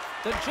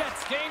 The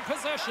Jets gain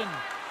possession.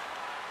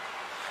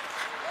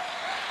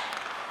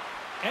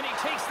 And he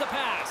takes the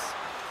pass.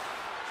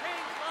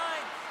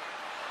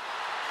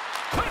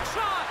 Quick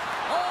shot!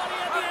 Oh, and he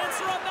had the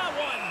answer on that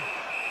one.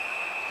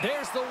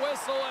 There's the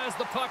whistle as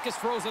the puck is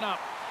frozen up.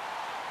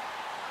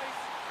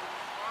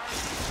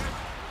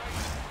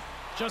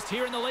 Just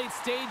here in the late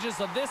stages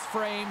of this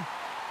frame,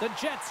 the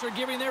Jets are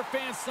giving their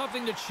fans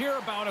something to cheer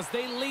about as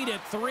they lead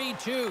it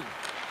 3-2.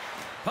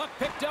 Puck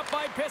picked up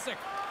by Pysyk.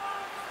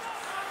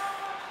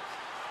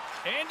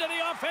 Into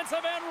the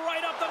offensive end,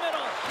 right up the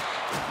middle.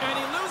 And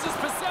he loses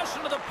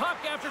possession of the puck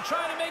after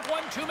trying to make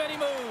one too many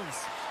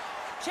moves.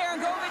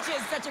 Sharangovich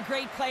is such a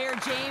great player,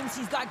 James.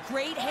 He's got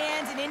great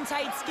hands and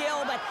in-tight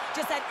skill, but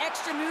just that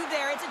extra move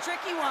there, it's a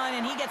tricky one,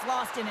 and he gets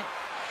lost in it.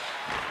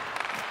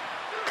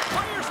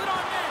 Fires it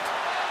on net.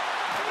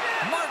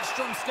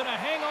 Markstrom's going to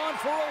hang on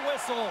for a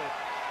whistle.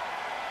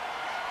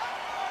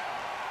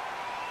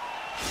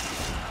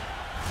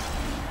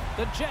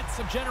 The Jets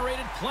have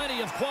generated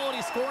plenty of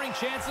quality scoring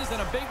chances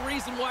and a big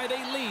reason why they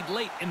lead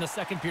late in the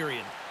second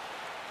period.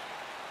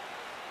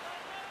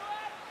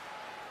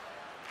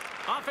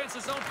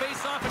 Offensive zone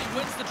face-off, and he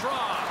wins the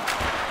draw.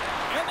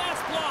 And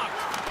that's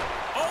blocked.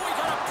 Oh, he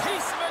got a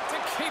piece of it to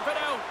keep it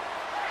out.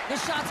 The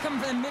shot's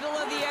coming from the middle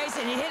of the ice,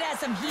 and it has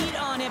some heat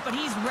on it, but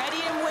he's ready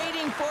and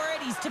waiting for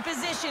it. He's to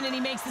position, and he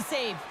makes the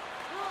save.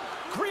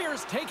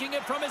 Greer's taking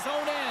it from his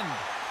own end.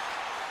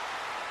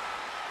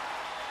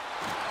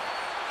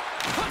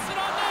 Puts it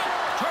on net.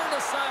 Turned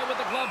aside with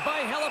the glove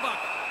by Hellebuck.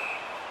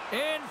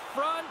 In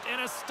front,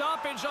 and a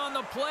stoppage on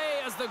the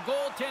play as the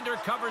goaltender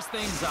covers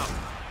things up.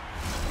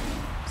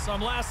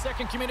 Some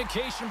last-second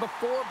communication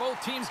before both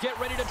teams get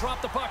ready to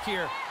drop the puck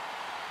here.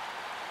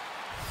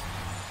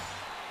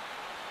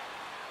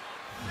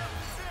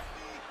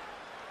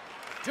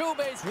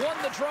 Dubé's won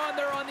the draw, and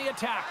they're on the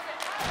attack.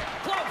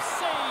 Glove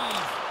save.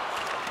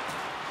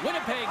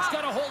 Winnipeg's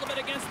got a hold of it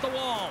against the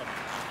wall.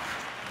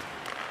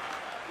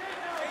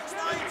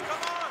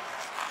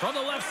 From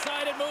the left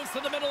side, it moves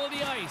to the middle of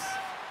the ice.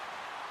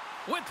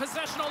 With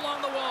possession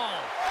along the wall.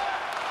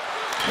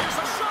 Here's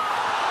a shot,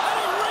 and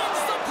he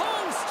rings the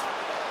post.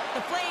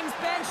 The Flames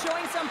bench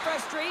showing some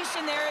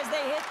frustration there as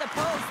they hit the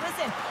post.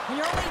 Listen, when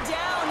you're only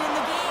down in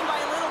the game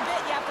by a little bit,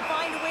 you have to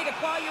find a way to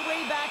claw your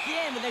way back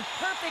in with a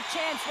perfect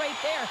chance right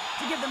there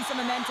to give them some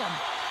momentum.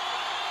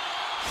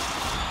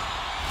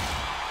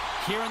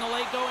 Here in the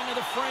late going to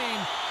the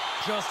frame,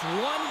 just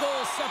one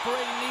goal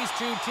separating these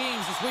two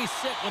teams as we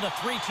sit with a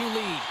 3-2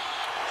 lead.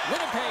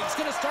 Winnipeg's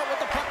going to start with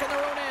the puck in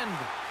their own end.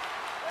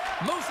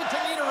 Moves it to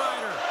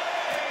Niederreiter.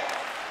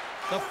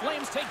 The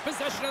Flames take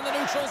possession in the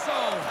neutral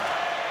zone.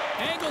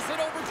 Angles it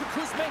over to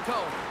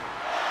Kuzmenko.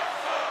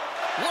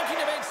 Looking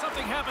to make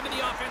something happen in the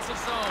offensive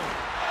zone.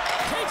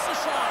 Takes a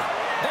shot.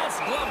 That's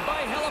gloved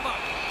by Hellebuck.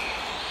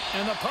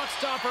 And the puck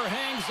stopper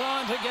hangs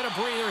on to get a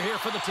breather here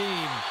for the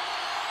team.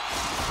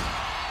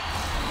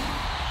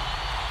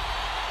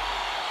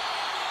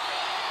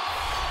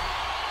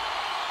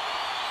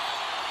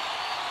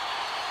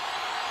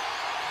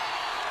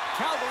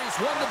 Calgary's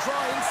won the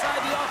draw inside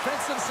the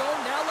offensive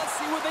zone. Now let's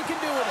see what they can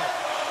do with it.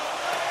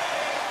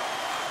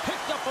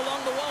 Picked up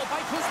along the wall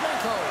by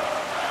Kuzmenko.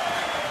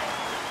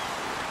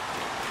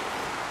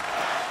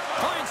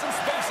 Finds some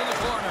space in the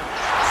corner.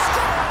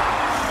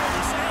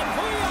 Scores! And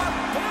we are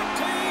back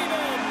to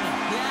even.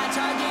 Yeah,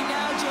 tie game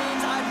now,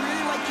 James. I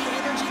really like the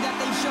energy that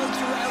they've showed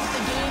throughout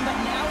the game, but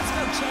now it's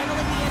about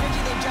channeling the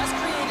energy they've just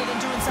created and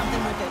doing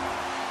something with it.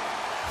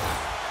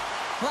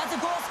 Well, that's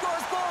a goal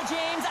scorer's goal,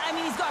 James. I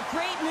mean, he's got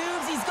great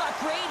moves, he's got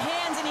great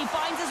hands, and he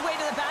finds his way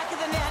to the back of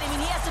the net. I mean,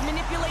 he has to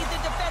manipulate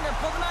the defender,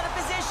 pull them out of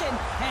position,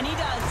 and he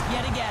does,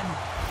 yet again.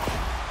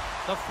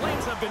 The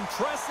Flames have been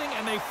pressing,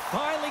 and they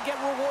finally get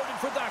rewarded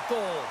for that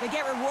goal. They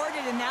get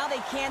rewarded, and now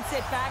they can't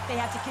sit back.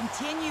 They have to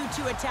continue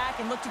to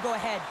attack and look to go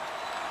ahead.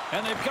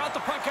 And they've got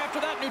the puck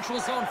after that neutral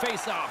zone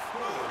face-off.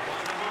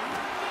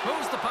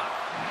 Moves the puck.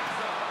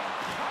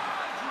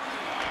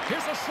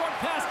 Here's a short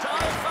pass to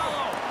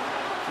Iafallo.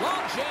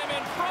 Long jam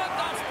in front,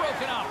 that's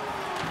broken up.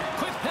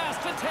 Quick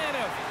pass to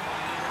Tanev.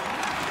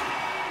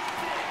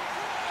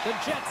 The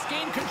Jets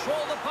gain control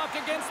of the puck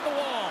against the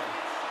wall.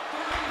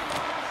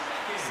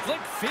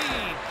 Slick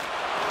feed.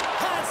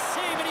 Pass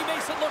save, and he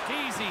makes it look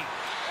easy.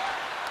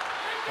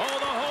 Oh,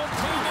 the home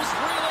team is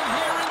reeling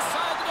here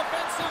inside the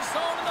defensive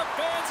zone, and the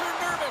fans are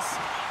nervous.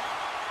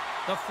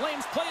 The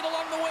Flames play it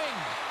along the wing.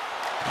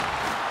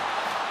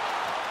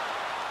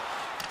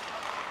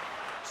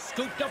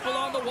 Scooped up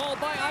along the wall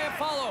by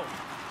Iafallo.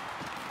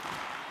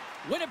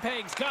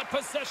 Winnipeg's got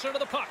possession of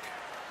the puck.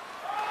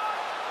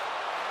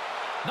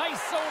 Nice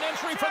zone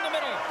entry from the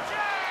middle.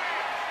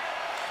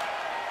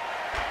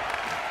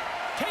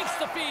 Takes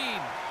the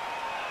feed.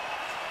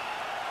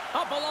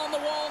 Up along the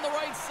wall on the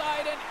right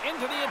side and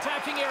into the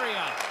attacking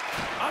area.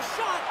 A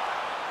shot.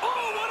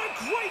 Oh, what a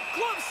great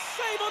glove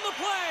save on the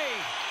play.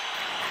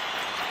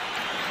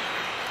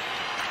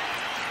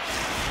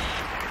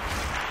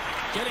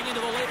 Getting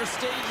into the later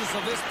stages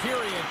of this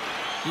period,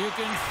 you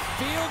can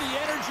feel the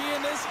energy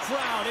in this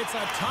crowd. It's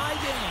a tie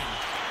game.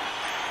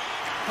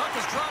 Puck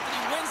is dropped and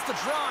he wins the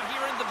draw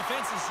here in the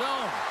defensive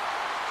zone.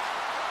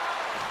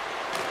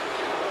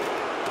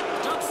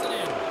 Dumps it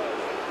in.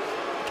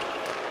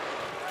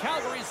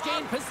 Calgary's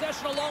gained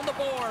possession along the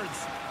boards.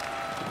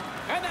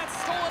 And that's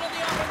stolen in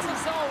the offensive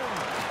zone.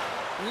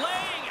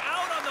 Laying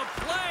out on the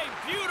play.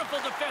 Beautiful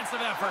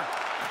defensive effort.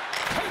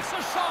 Takes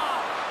a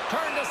shot.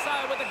 Turned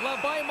aside with the glove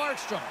by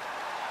Markstrom.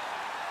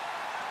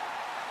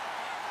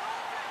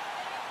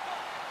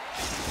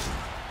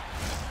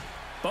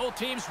 Both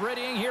teams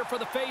readying here for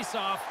the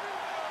face-off.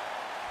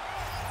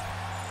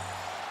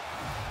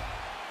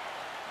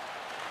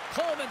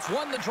 Coleman's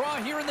won the draw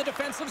here in the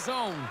defensive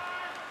zone.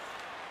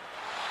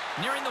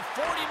 Nearing the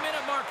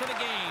 40-minute mark of the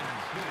game.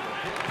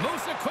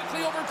 Moves it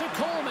quickly over to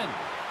Coleman.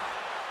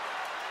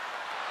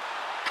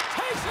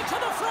 Takes it to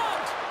the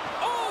front.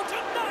 Oh,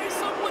 denies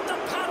him with the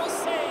paddle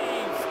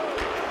save.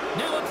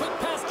 Now a quick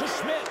pass to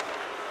Schmidt.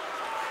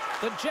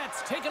 The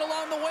Jets take it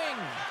along the wing.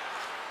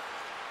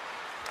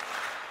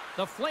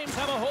 The Flames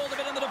have a hold of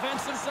it in the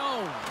defensive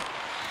zone.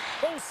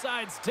 Both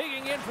sides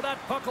digging in for that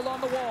puck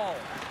along the wall.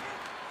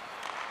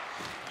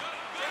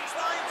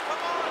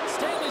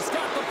 Stanley's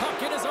got the puck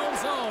in his own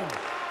zone.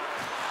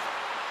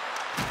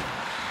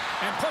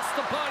 And puts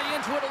the body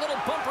into it, a little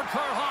bumper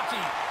car hockey.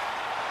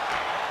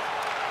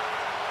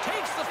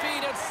 Takes the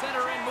feed at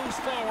center and moves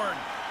forward.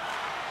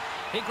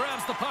 He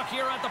grabs the puck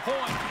here at the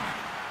point.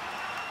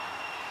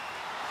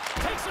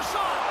 Takes a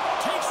shot.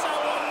 Takes that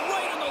one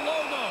right in the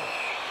logo.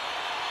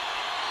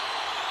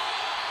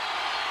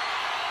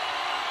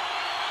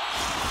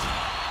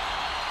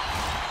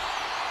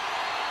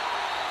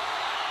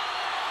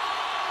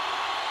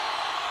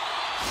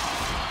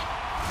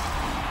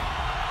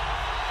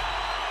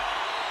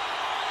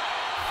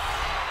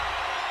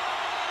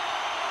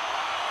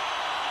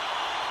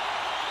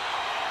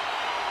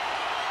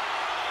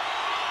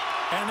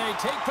 And they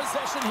take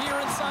possession here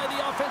inside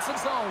the offensive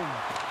zone.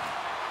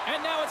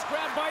 And now it's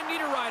grabbed by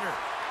Niederreiter.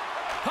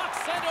 Puck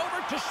sent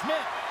over to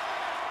Schmidt.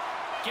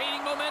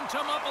 Gaining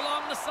momentum up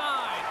along the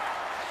side.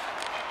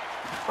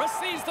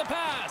 Receives the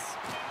pass.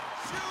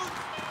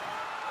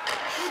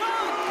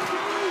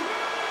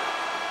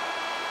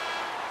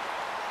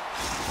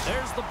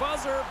 There's the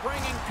buzzer,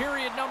 bringing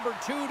period number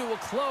 2 to a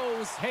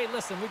close. Hey,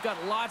 listen, we've got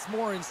lots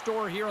more in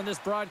store here on this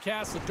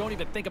broadcast, so don't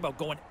even think about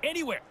going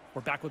anywhere.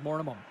 We're back with more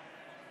in a moment.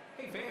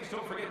 Hey fans,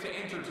 don't forget to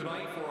enter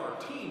tonight for our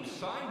team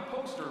signed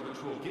poster,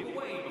 which we'll give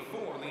away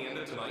before the end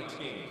of tonight's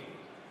game.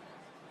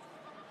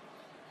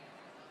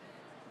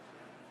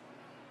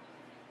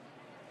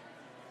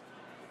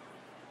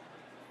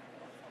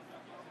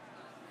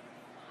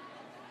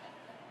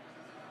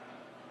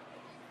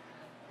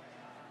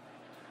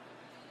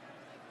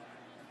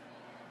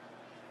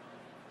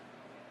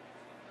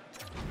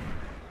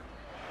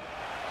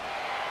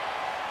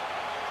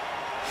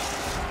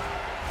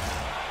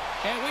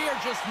 And we are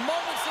just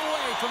moments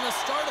away from the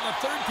start of the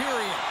third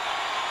period.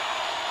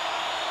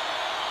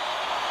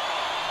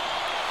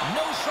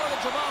 No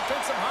shortage of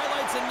offensive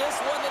highlights in this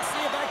one. Let's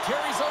see if that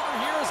carries over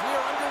here as we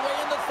are underway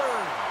in the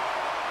third.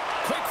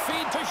 Quick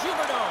feed to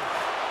Huberdeau.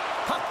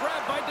 Puck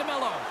grab by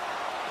DeMello.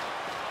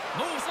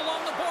 Moves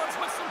along the boards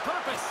with some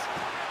purpose.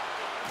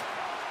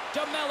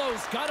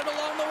 DeMello's got it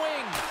along the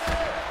wing.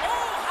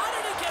 Oh, how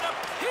did he get a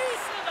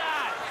piece of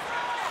that?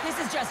 This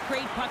is just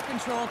great puck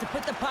control to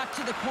put the puck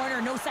to the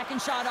corner. No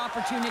second shot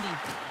opportunity.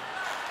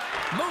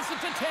 Moves it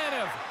to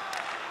Tanev.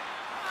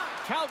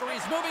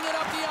 Calgary's moving it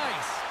up the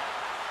ice.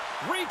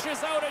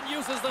 Reaches out and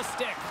uses the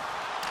stick.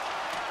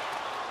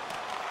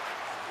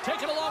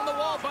 Taken along the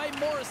wall by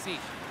Morrissey.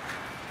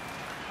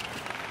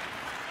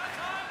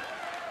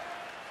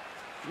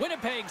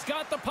 Winnipeg's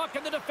got the puck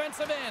in the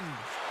defensive end.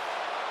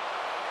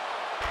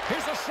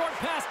 Here's a short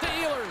pass to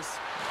Ehlers.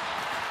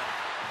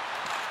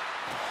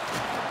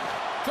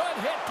 Good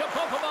hit to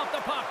bump him off the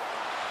puck.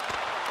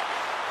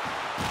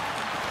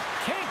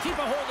 Can't keep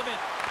a hold of it.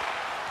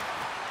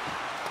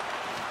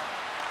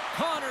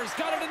 Connor's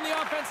got it in the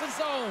offensive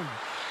zone.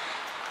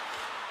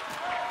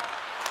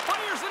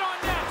 Fires it on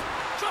net.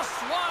 Just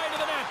wide of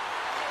the net.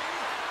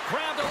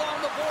 Grabbed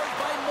along the board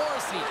by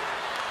Morrissey.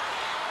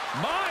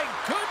 My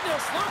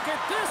goodness, look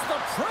at this. The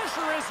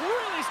pressure is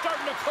really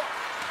starting to cook.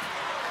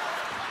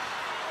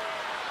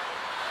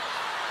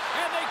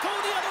 And they go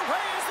the other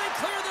way as they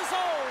clear the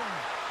zone.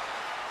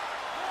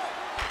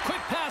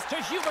 Quick pass to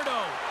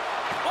Huberdeau.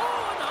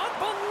 Oh, an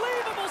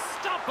unbelievable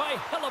stop by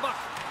Hellebuck.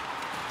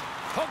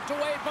 Poked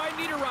away by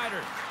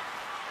Niederreiter.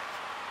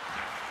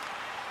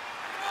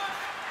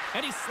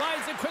 And he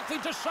slides it quickly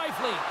to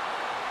Scheifele.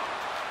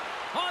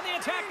 On the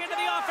attack into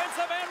the offensive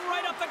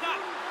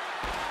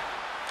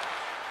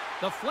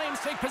The Flames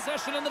take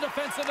possession in the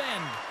defensive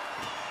end.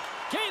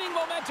 Gaining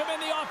momentum in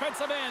the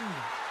offensive end.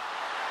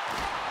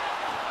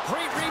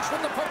 Great reach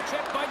from the poke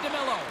check by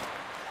DeMello.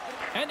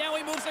 And now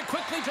he moves it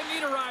quickly to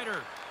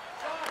Niederreiter.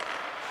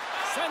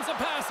 Sends a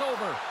pass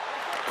over.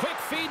 Quick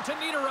feed to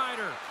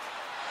Niederreiter.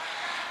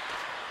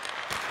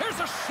 Here's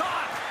a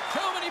shot.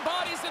 Too many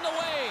bodies in the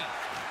way.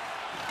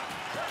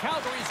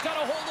 Calgary's got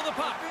a hold of the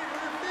puck.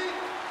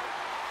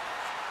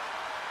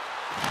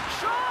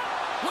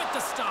 Shot with the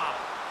stop.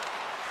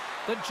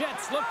 The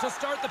Jets look to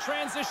start the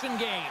transition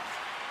game.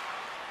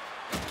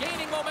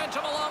 Gaining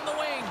momentum along the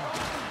wing.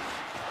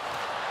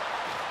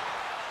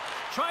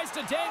 Tries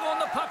to dangle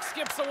and the puck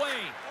skips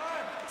away.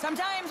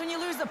 Sometimes when you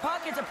lose the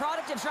puck, it's a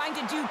product of trying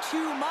to do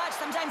too much.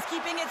 Sometimes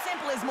keeping it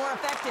simple is more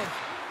effective.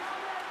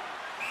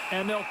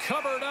 And they'll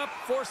cover it up,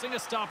 forcing a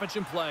stoppage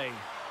in play.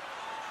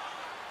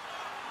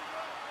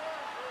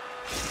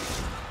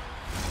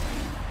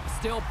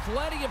 Still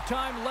plenty of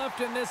time left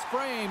in this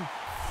frame.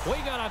 We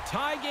got a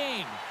tie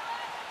game.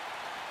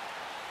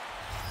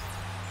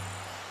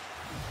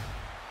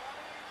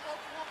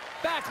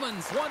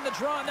 Backlund's won the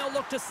draw, and they'll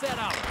look to set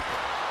up.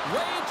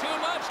 Way too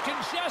much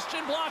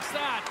congestion blocks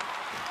that.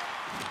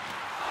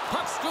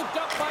 Puck scooped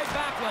up by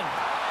Backlund.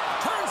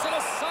 Turns it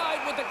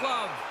aside with the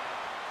glove.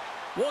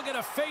 We'll get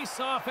a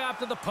face-off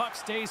after the puck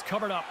stays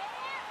covered up.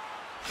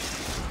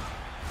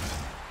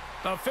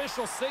 The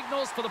official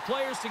signals for the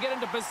players to get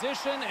into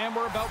position, and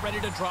we're about ready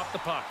to drop the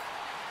puck.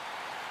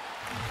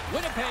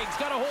 Winnipeg's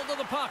got a hold of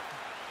the puck.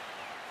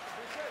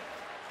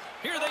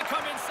 Here they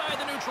come inside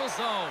the neutral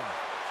zone.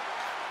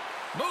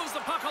 Moves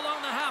the puck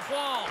along the half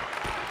wall.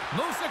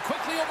 Moves it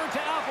quickly over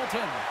to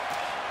Appleton.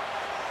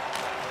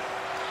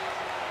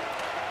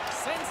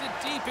 Sends it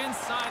deep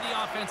inside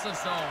the offensive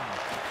zone.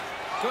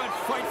 Good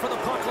fight for the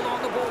puck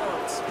along the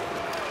boards.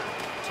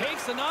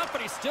 Takes a knock,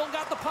 but he's still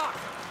got the puck.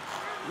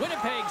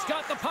 Winnipeg's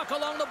got the puck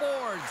along the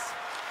boards.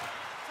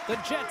 The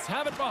Jets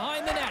have it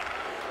behind the net.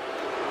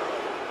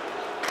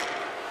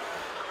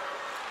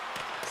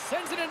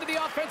 Sends it into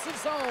the offensive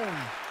zone.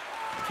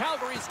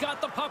 Calgary's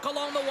got the puck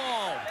along the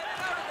wall.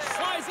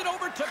 Slides it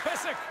over to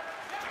Pysyk.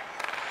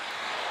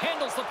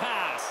 Handles the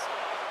pass.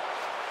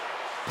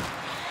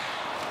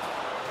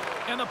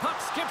 And the puck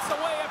skips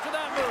away after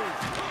that move.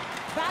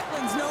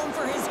 Backlund's known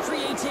for his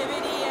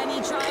creativity, and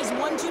he tries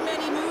one too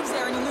many moves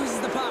there, and he loses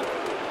the puck.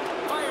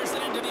 Fires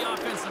it into the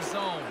offensive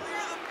zone.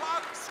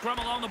 Scrum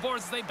along the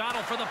boards as they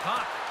battle for the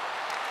puck.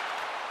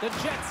 The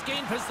Jets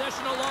gain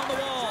possession along the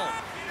wall.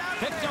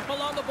 Picked up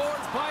along the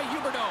boards by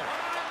Huberdeau.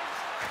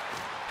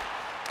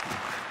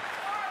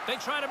 They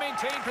try to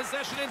maintain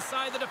possession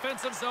inside the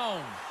defensive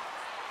zone.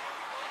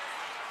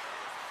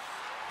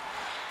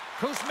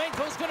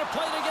 Kuzmenko's going to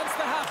play it against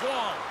the half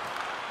wall.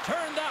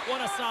 Turn that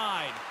one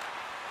aside.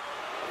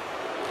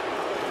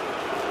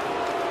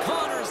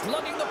 Connor's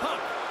lugging the puck.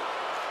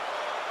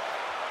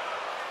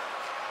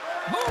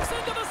 Moves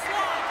into the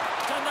slot.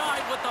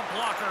 Denied with the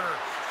blocker.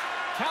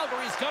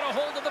 Calgary's got a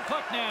hold of the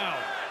puck now.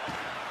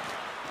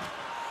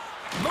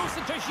 Moves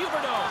it to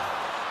Huberdeau.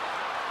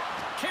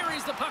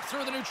 Carries the puck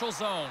through the neutral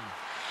zone.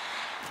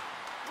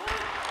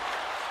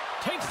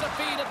 Takes the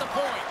feed at the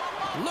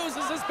point.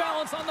 Loses his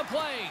balance on the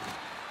play.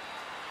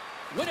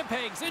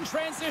 Winnipeg's in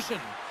transition.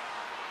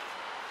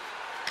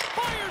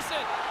 Fires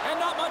it! And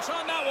not much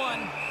on that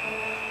one.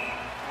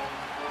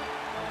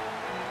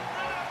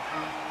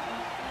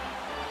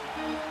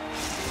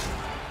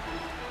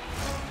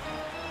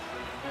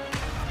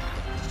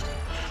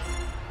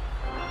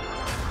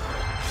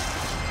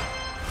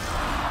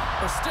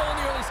 We're still in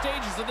the early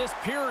stages of this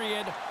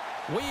period.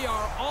 We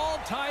are all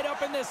tied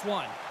up in this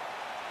one.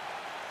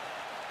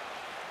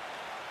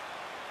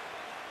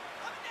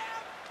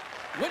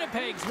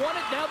 Winnipeg's won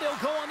it. Now they'll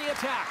go on the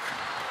attack.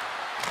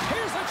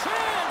 Here's a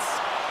chance.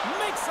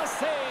 Makes a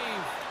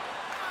save.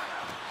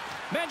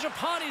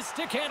 Mangiapane's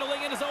stick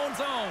handling in his own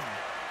zone.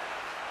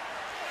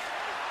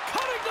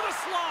 Cutting to the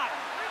slot.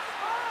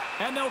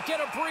 And they'll get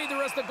a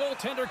breather as the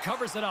goaltender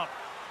covers it up.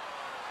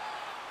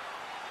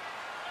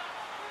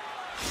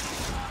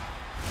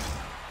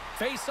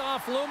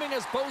 Face-off looming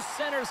as both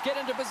centers get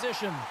into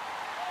position.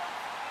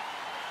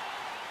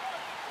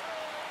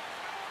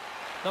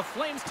 The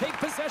Flames take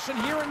possession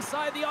here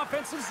inside the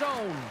offensive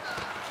zone.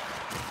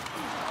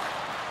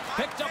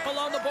 Picked up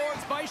along the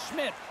boards by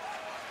Schmidt.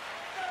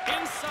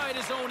 Inside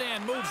his own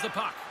end, moves the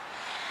puck.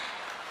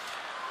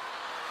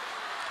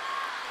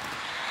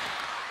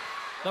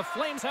 The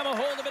Flames have a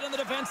hold of it in the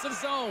defensive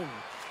zone.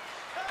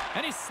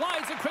 And he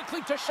slides it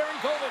quickly to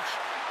Sharangovich.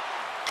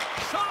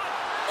 Shot!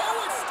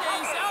 Oh, it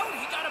stays out!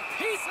 He got a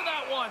piece of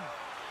that one!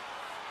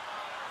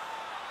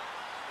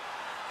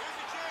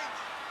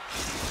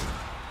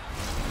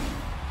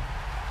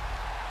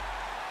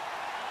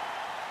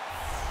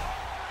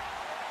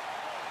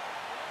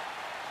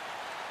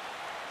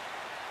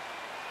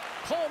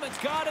 Coleman's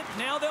got it.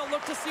 Now they'll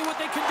look to see what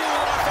they can do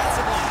with it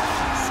offensively.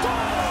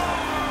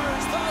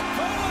 Scores! The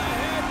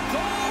go-ahead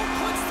goal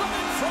puts them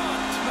in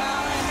front.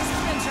 Well, and this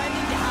has been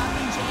trending to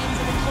happen, James.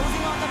 They've been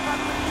closing on the puck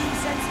with lead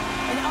sets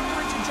an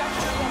upward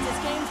trajectory as this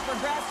game's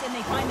progressed, and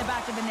they find the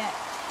back of the net.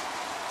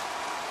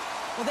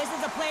 Well, this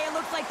is a play it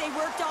looks like they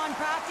worked on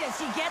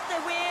practice. You get the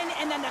win,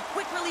 and then the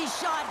quick release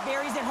shot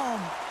buries it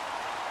home.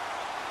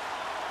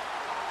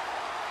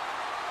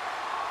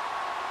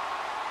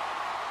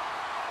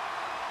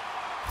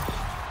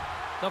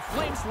 The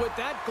Flames, with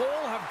that goal,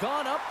 have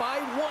gone up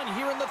by 1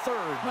 here in the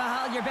third.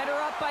 Well, you're better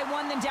up by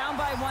 1 than down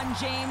by 1,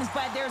 James,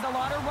 but there's a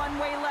lot of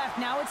runway left.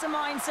 Now it's a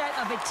mindset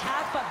of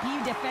attack, but be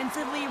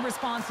defensively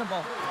responsible.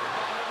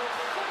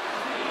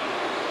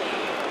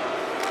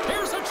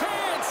 Here's a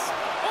chance.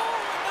 Oh,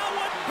 and that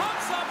one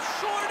pops up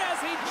short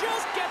as he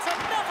just gets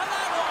enough of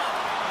that one.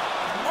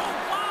 Oh,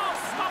 wow,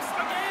 stops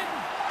again.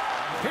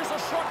 Here's a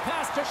short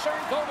pass to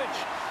Sharangovich.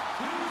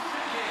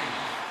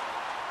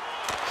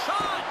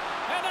 Shot.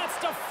 And that's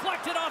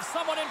deflected off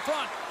someone in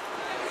front.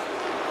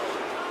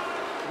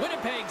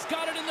 Winnipeg's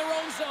got it in their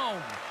own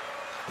zone.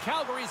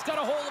 Calgary's got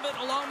a hold of it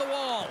along the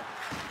wall.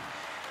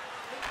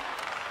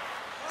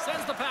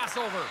 Sends the pass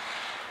over.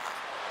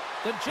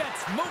 The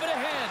Jets move it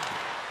ahead.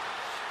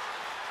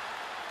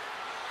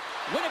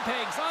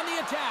 Winnipeg's on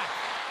the attack.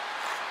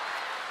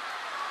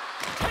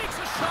 Takes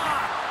a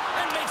shot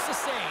and makes the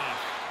save.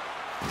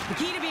 The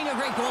key to being a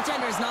great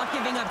goaltender is not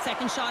giving up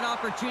second shot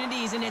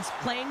opportunities, and it's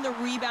playing the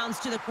rebounds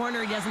to the corner.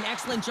 He does an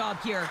excellent job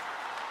here.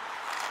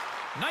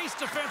 Nice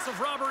defensive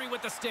robbery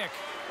with the stick.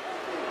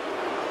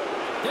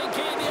 They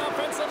gain the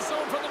offensive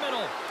zone from the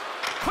middle.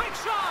 Quick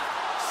shot!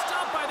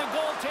 Stopped by the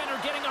goaltender,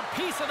 getting a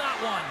piece of that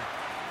one.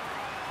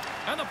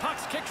 And the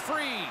puck's kicked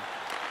free.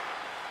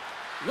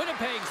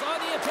 Winnipeg's on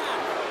the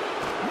attack.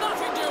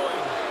 Nothing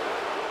doing.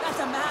 That's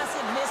a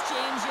massive miss,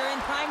 James. You're in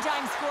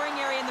primetime scoring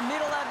area in the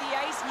middle of the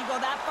ice, and you go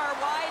that far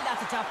wide,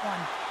 that's a tough one.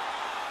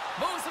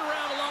 Moves it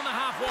around along the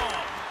half wall.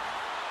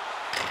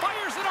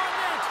 Fires it on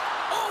net.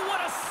 Oh,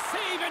 what a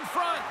save in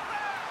front.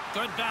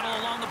 Good battle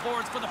along the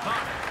boards for the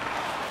puck.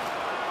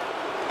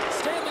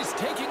 Stanley's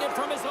taking it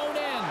from his own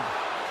end.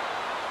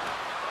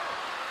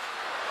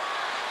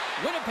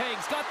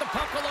 Winnipeg's got the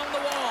puck along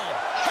the wall.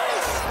 He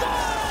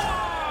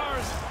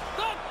scores!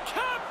 The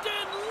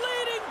captain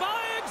leading by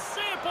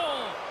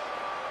example.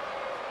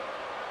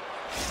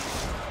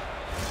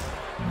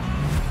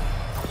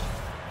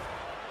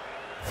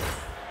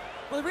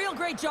 Well, a real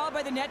great job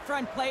by the net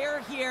front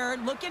player here,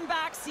 looking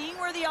back, seeing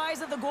where the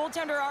eyes of the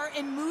goaltender are,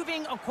 and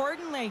moving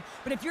accordingly.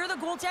 But if you're the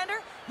goaltender,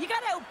 you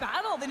got to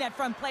outbattle the net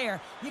front player.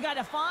 You got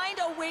to find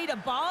a way to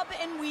bob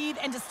and weave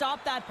and to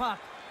stop that puck.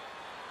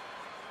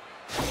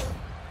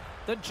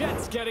 The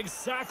Jets get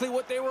exactly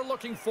what they were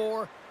looking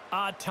for.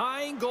 A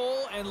tying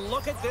goal, and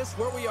look at this,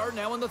 where we are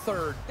now in the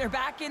third. They're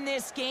back in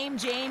this game,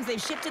 James.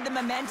 They've shifted the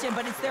momentum,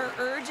 but it's their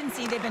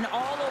urgency. They've been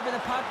all over the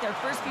puck. Their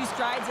first few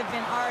strides have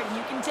been hard, and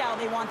you can tell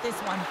they want this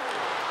one.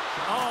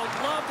 Oh,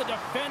 love the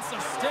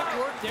defensive stick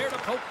work there to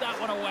poke that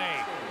one away.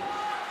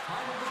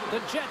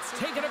 The Jets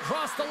take it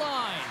across the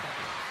line.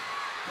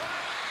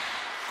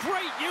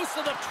 Great use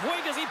of the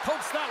twig as he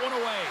pokes that one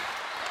away.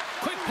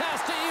 Quick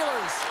pass to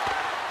Ehlers,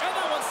 and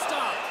that one's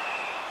stopped.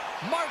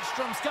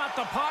 Markstrom's got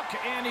the puck,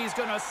 and he's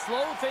going to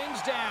slow things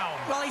down.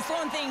 Well, he's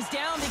slowing things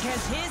down because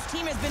his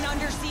team has been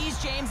under siege,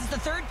 James. It's the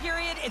third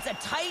period. It's a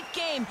tight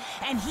game,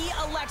 and he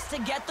elects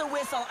to get the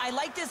whistle. I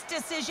like this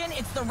decision.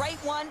 It's the right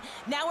one.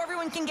 Now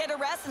everyone can get a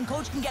rest, and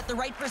coach can get the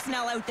right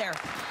personnel out there.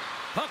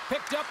 Puck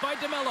picked up by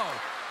DeMello.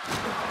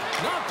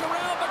 Knocked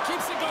around, but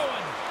keeps it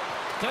going.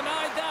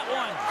 Denied that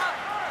one.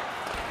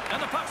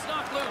 And the puck's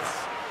knocked loose.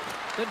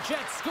 The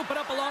Jets scoop it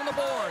up along the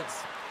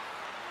boards.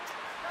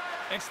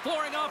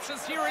 Exploring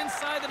options here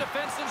inside the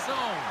defensive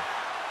zone.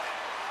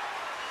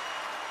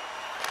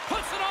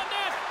 Puts it on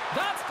net.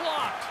 That's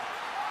blocked.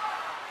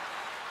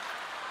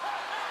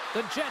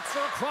 The Jets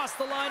are across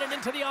the line and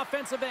into the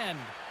offensive end.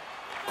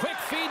 Quick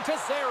feed to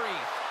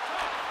Zary.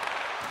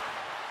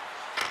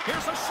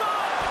 Here's a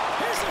shot.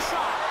 Here's a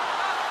shot.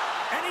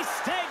 And he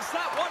stags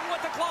that one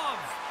with the glove.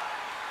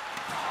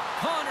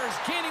 Connors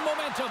gaining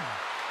momentum.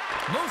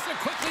 Moves it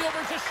quickly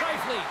over to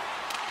Scheifele.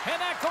 And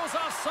that goes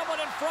off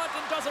someone in front and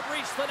doesn't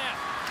reach the net.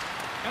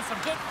 And some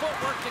good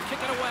footwork to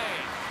kick it away.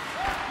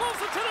 Moves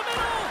it to the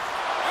middle.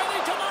 And he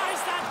denies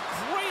that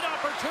great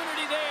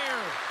opportunity there.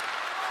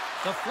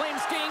 The Flames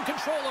gain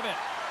control of it.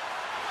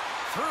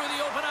 Through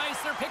the open ice,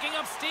 they're picking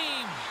up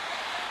steam.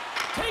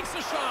 Takes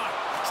a shot.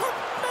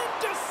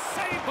 Tremendous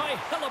save by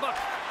Hellebuyck.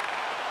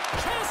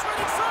 Chance right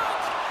in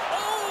front.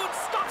 Oh, it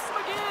stops him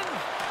again.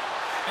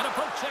 And a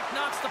poke check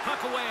knocks the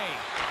puck away.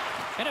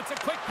 And it's a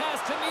quick pass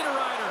to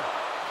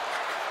Niederreiter.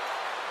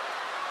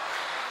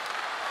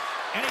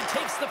 And he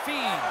takes the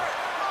feed.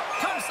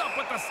 Comes up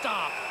with the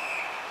stop.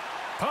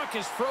 Puck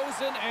is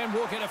frozen, and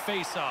we'll get a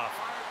face-off.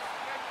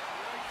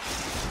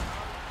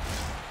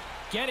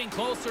 Getting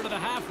closer to the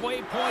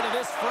halfway point of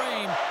this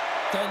frame.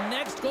 The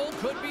next goal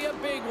could be a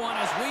big one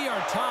as we are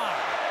tied.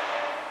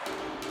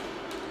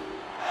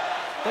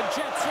 The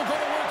Jets will go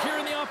to work here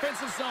in the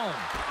offensive zone.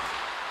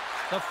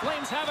 The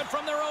Flames have it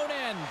from their own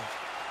end.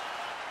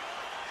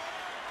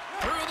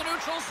 Through the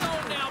neutral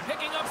zone now,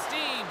 picking up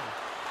steam.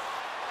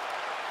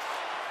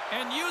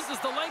 And uses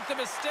the length of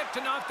his stick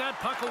to knock that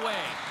puck away.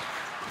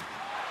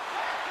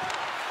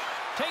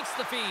 Takes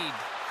the feed.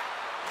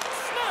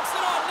 Snaps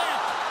it on net.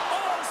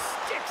 Oh,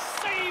 Stick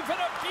save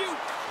and a beaut.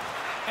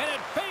 And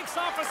it banks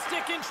off a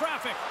stick in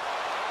traffic.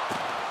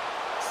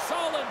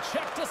 Solid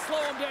check to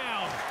slow him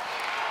down.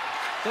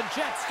 The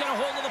Jets get a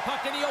hold of the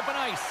puck in the open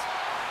ice.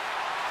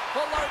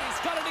 Velarde's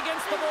got it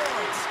against the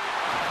boards.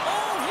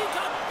 Oh, he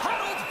got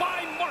paddled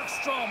by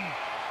Markstrom.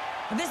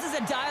 This is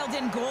a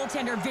dialed-in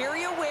goaltender,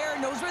 very aware,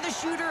 knows where the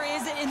shooter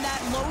is in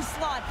that low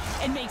slot,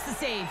 and makes the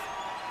save.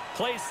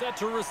 Play set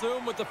to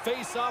resume with the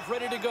face-off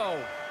ready to go.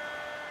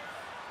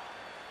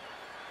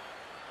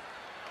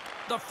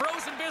 The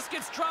frozen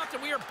biscuits dropped,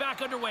 and we are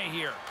back underway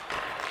here.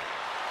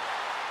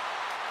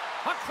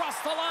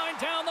 Across the line,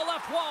 down the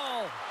left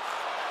wall.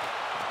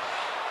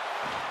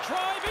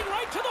 Driving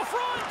right to the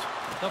front.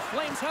 The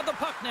Flames have the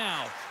puck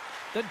now.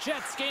 The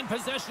Jets gain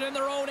possession in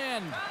their own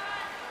end.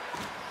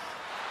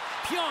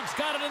 Pionk's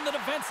got it in the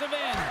defensive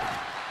end.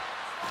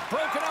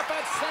 Broken up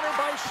at center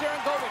by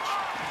Sharangovich.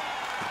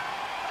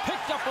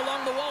 Picked up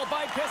along the wall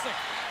by Pysyk.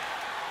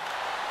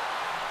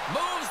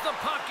 Moves the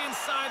puck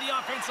inside the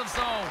offensive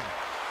zone.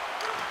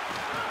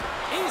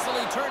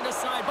 Easily turned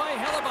aside by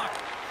Hellebuck.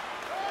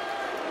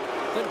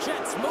 The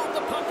Jets move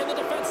the puck in the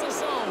defensive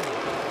zone.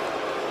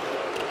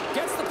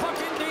 Gets the puck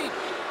in deep.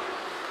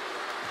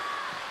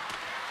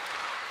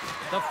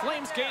 The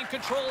Flames gain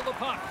control of the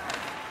puck.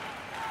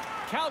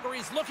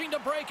 Calgary's looking to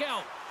break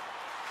out.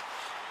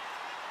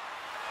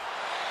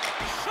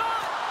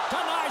 Shot!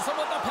 Denies him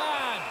with the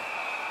pad.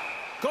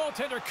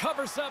 Goaltender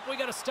covers up. We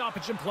got a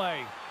stoppage in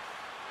play.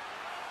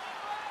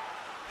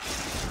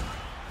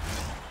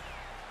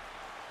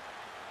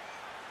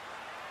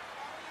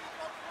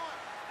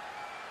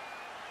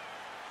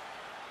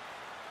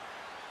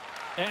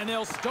 And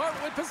they'll start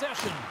with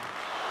possession.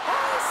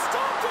 Oh,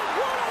 stopped it!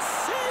 What a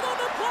save on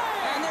the play!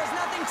 And there's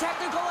nothing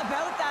technical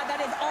about that.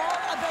 That is all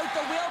about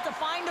the will to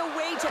find a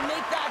way to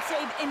make that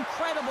save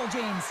incredible,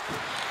 James.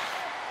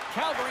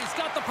 Calgary's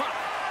got the puck.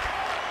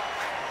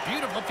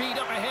 Beautiful feed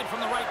up ahead from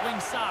the right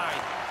wing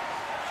side.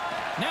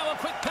 Now a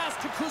quick pass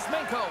to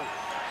Kuzmenko.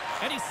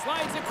 And he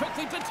slides it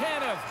quickly to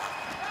Tanev.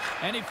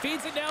 And he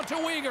feeds it down to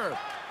Uyghur.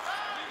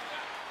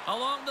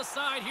 Along the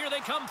side, here they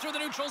come through the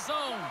neutral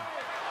zone.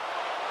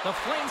 The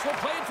Flames will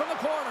play it from the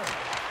corner.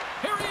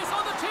 Here he is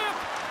on the tip.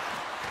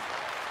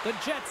 The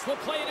Jets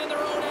will play it in their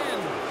own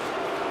end.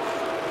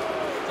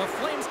 The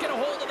Flames get a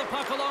hold of the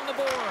puck along the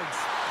boards.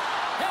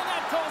 And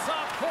that goes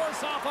off, pours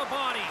off a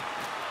body.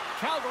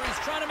 Calgary's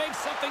trying to make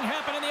something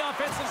happen in the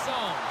offensive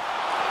zone.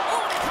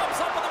 Oh, and he comes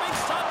up with a big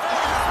stop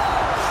there.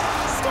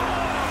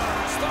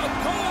 Scores! The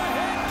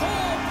go-ahead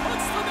goal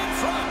puts them in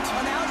front.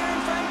 Well, now they're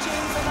in front,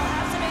 James, so they'll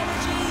have some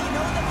energy. You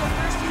know that their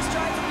first few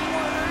strides will be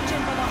more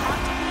urgent, but they'll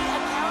have to be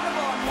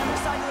accountable on the other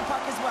side of the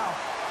puck as well.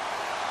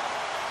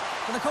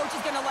 Well, the coach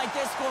is going to like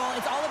this goal.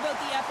 It's all about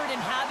the effort and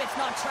habits,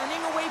 not turning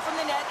away from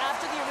the net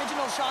after the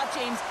original shot,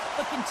 James,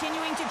 but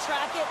continuing to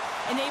track it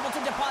and able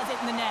to deposit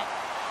in the net.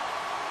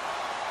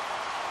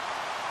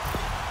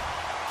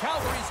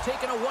 Calgary's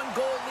taken a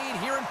one-goal lead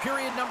here in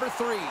period number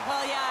 3.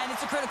 Well, yeah, and it's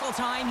a critical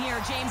time here,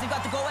 James. They've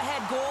got the go-ahead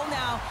goal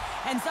now.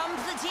 And some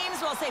of the teams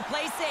will say,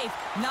 play safe.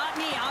 Not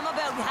me. I'm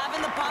about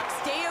having the puck,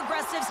 stay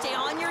aggressive, stay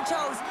on your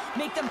toes,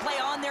 make them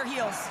play on their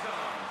heels.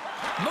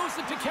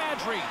 Moves it to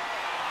Kadri.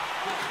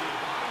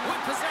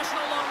 With possession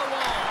along the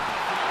wall.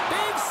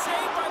 Big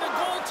save by the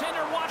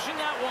goaltender watching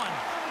that one.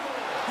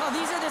 Well,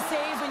 these are the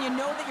saves when you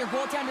know that your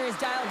goaltender is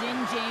dialed in,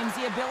 James.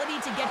 The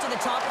ability to get to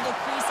the top of the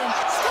crease and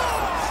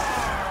scores!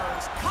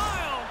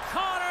 Kyle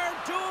Connor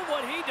doing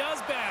what he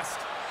does best.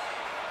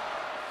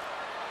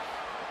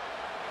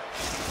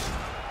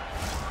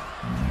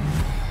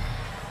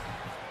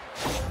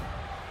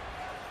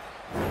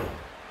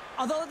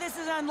 Although this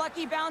is an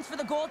unlucky bounce for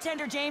the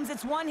goaltender, James,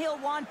 it's one he'll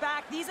want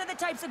back. These are the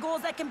types of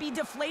goals that can be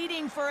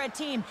deflating for a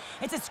team.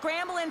 It's a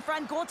scramble in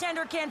front.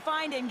 Goaltender can't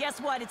find it, and guess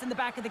what? It's in the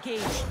back of the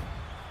cage.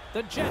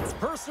 The Jets'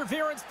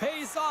 perseverance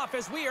pays off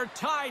as we are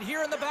tied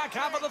here in the back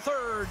half of the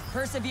third.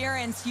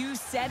 Perseverance, you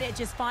said it.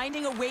 Just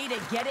finding a way to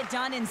get it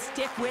done and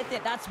stick with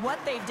it. That's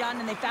what they've done,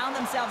 and they found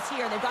themselves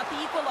here. They've got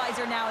the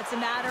equalizer now. It's a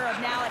matter of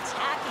now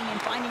attacking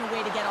and finding a way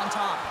to get on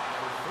top.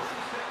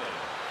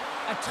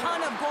 A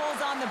ton of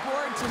goals on the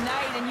board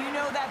tonight, and you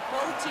know that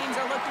both teams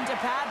are looking to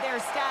pad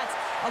their stats.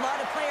 A lot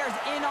of players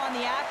in on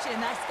the action.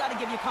 That's got to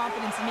give you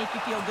confidence and make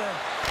you feel good.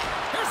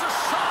 Here's a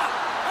shot,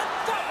 and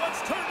that one's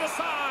turned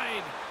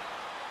aside.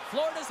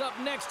 Florida's up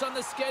next on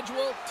the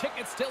schedule.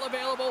 Tickets still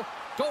available.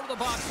 Go to the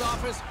box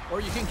office,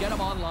 or you can get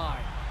them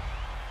online.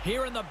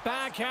 Here in the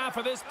back half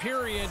of this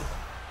period,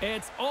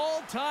 it's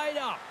all tied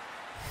up.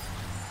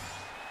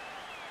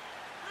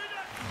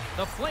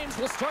 The Flames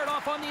will start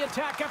off on the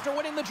attack after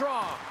winning the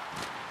draw.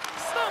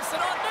 Snaps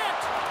it on net.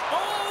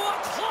 Oh, a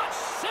clutch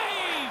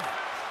save!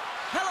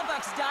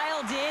 Hellebuck's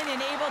dialed in and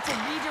able to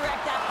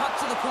redirect that puck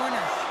to the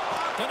corner.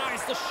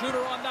 Denies the shooter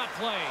on that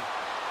play.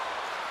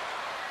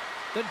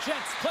 The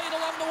Jets played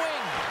along the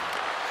wing.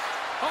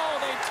 Oh,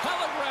 they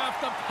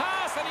telegraphed the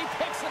pass, and he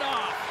picks it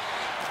off.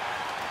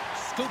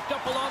 Scooped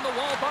up along the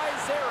wall by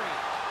Zary.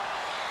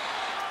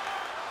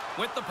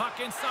 With the puck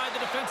inside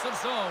the defensive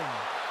zone.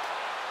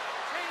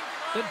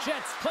 The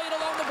Jets played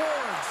along the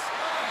boards.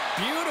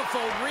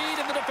 Beautiful read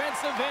in the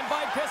defensive end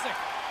by Pissick.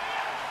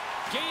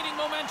 Gaining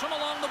momentum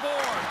along the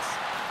boards.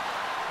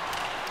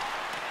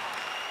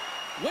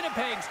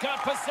 Winnipeg's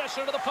got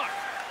possession of the puck.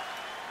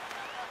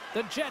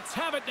 The Jets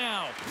have it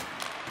now.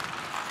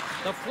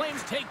 The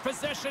Flames take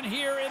possession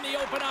here in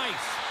the open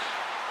ice.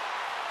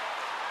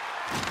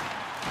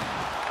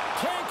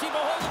 Can't keep a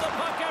hold of the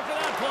puck after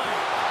that play.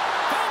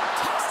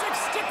 Fantastic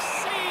stick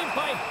save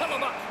by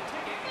Hellebuck.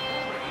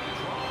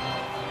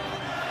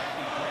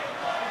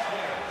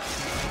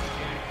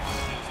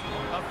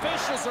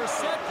 Officials are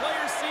set.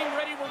 Players seem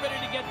ready. We're ready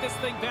to get this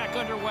thing back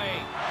underway.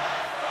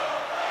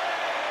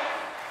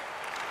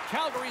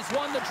 Calgary's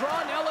won the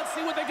draw. Now let's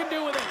see what they can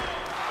do with it.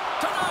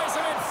 Denies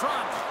him in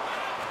front.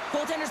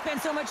 Goaltender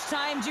spends so much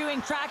time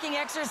doing tracking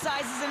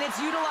exercises, and it's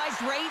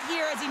utilized right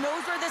here as he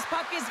knows where this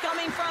puck is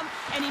coming from,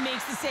 and he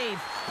makes the save.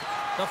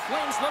 The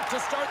Flames look to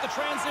start the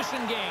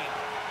transition game.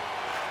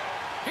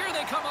 Here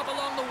they come up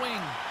along the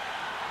wing.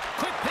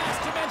 Quick pass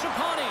to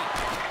Mangiapane.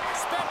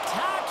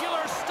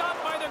 Spectacular stop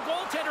by the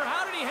goaltender.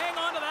 How did he hang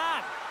on to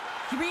that?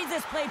 He reads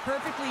this play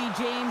perfectly,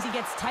 James. He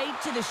gets tight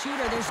to the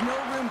shooter. There's no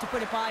room to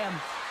put it by him.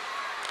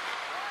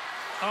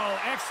 Oh,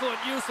 excellent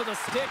use of the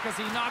stick as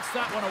he knocks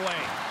that one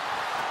away.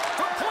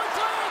 For point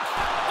blank!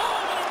 Oh,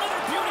 and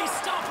another beauty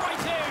stop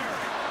right there!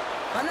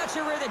 I'm not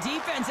sure where the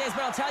defense is,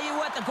 but I'll tell you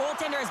what, the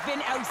goaltender has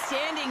been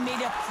outstanding.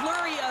 Made a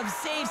flurry of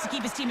saves to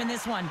keep his team in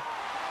this one.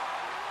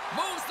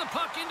 Moves the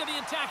puck into the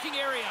attacking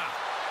area.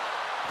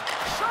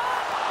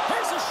 Shot!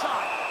 Here's a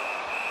shot.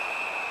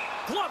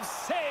 Glove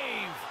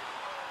save.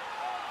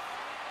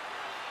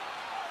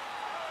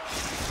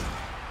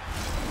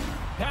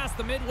 Past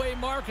the midway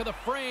mark of the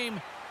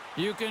frame,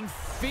 you can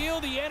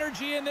feel the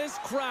energy in this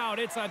crowd.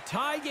 It's a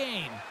tie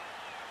game.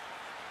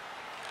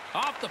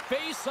 Off the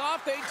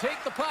face-off, they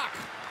take the puck.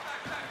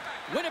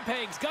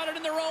 Winnipeg's got it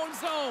in their own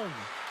zone.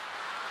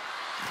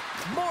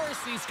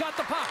 Morrissey's got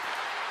the puck.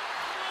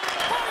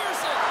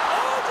 Fires it!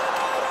 Oh,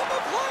 denied on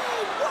the play!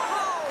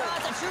 Wow!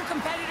 That's a true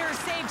competitor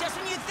save. Just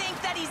when you think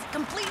that he's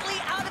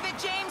completely out of it,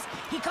 James,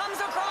 he comes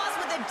across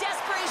with a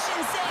desperation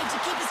save to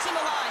keep his team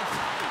alive.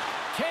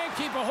 Can't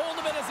keep a hold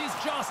of it as he's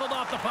jostled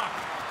off the puck.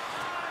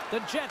 The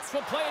Jets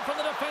will play it from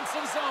the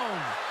defensive zone.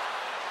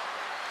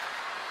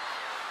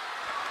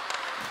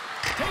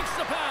 Takes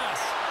the pass.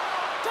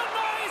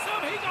 Denies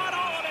him. He got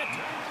all of it.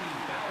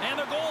 And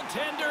the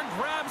goaltender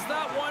grabs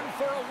that one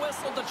for a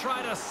whistle to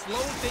try to slow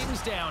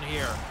things down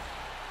here.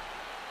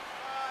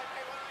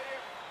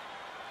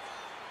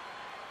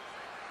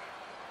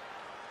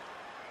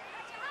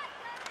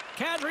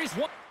 Kadri's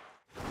won.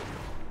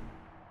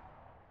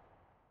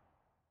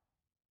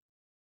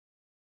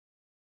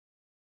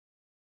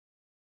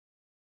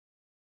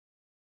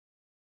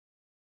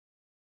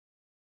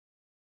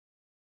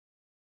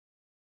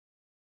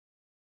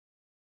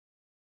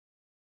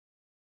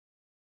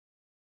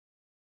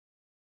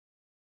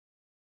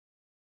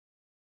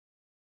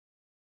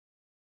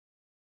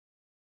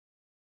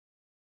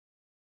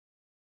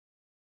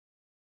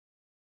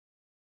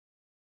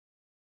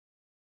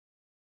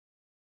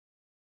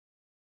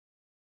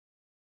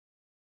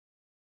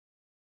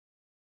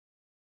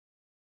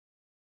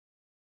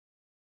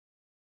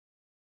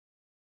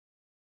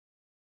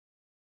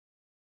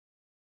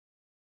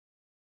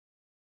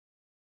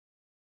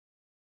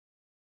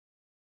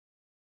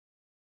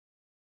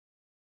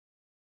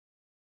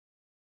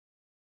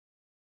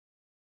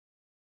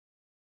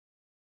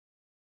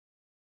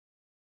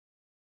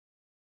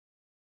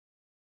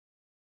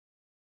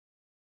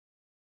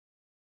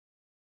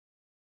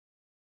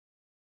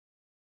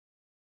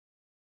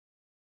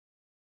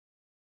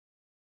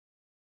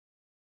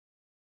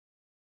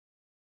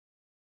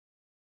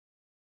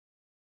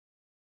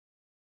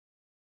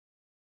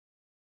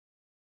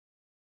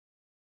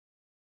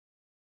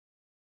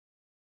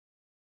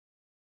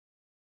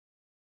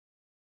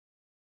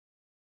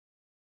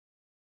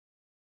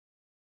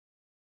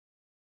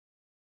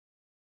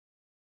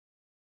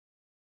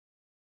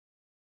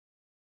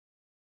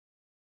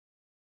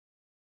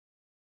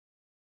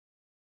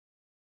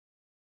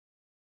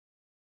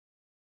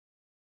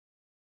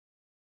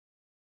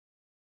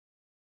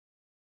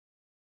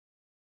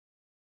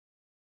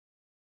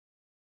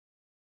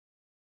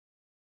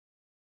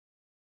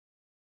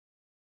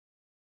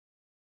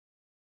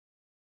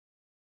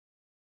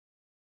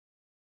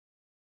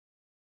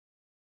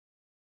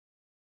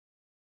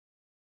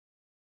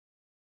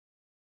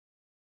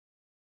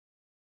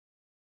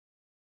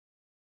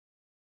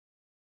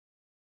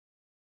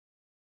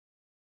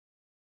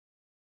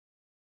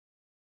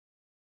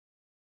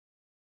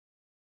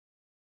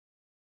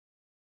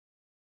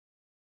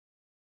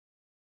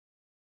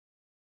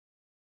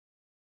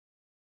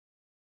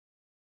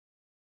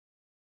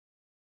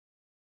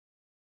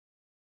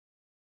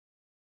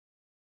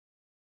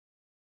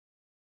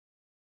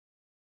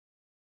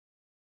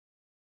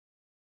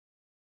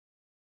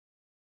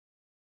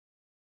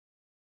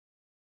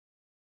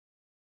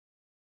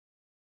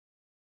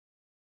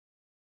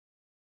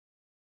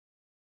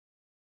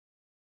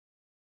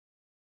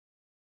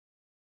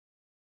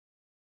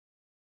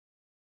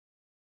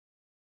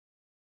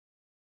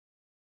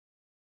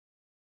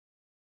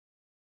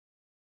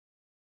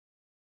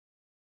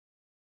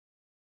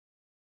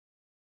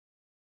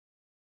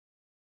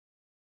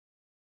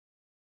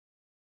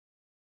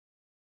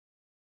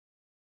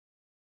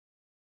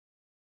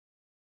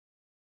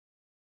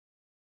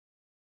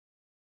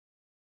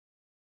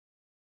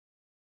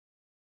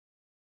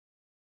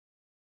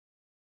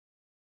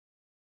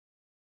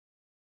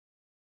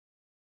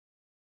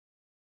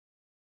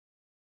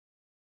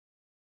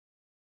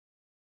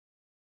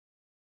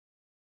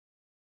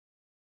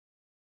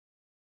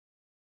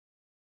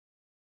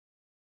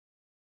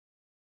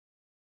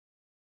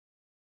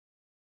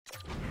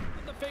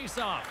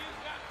 faceoff.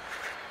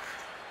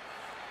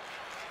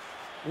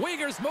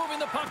 Uyghur's moving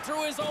the puck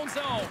through his own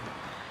zone.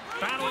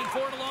 Battling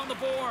for it along the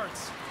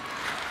boards.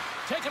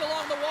 Taken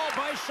along the wall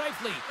by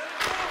Scheifele.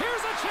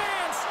 Here's a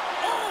chance.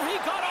 Oh, he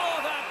got all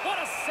of that. What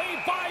a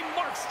save by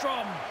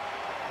Markstrom.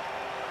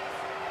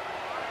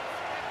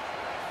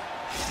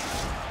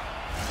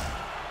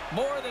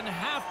 More than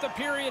half the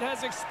period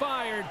has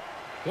expired.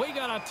 We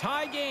got a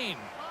tie game.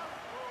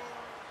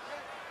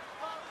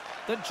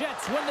 The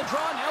Jets win the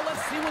draw. Now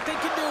let's see what they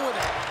can do with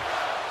it.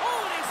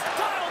 Oh, and he's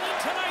dialed in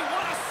tonight.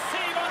 What a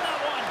save on that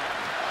one.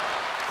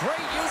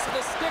 Great use of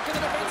the stick in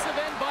the defensive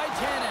end by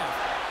Tanev.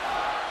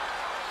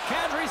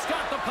 Kadri's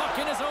got the puck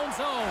in his own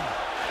zone.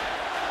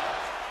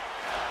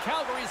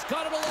 Calgary's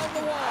got it along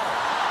the wall.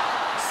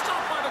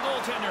 Stopped by the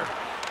goaltender.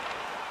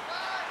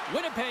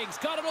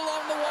 Winnipeg's got it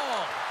along the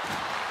wall.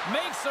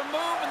 Makes a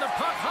move, and the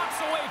puck hops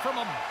away from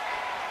him.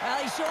 Well,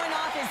 he's showing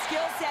off his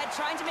skill set,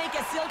 trying to make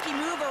a silky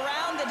move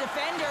around the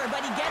defender,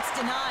 but he gets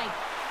denied.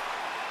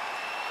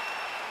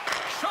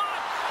 Shot!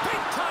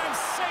 Big-time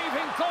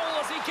saving goal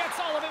as he gets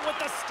all of it with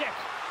the stick.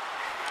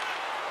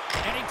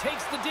 And he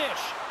takes the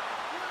dish.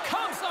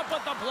 Comes up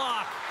with the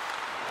block.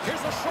 Here's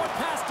a short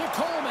pass to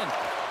Coleman.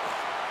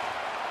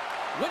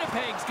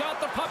 Winnipeg's got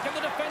the puck in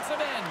the defensive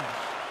end.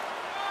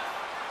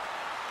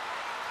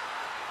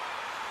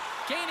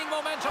 Gaining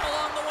momentum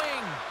along the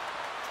wing.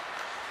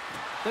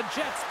 The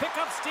Jets pick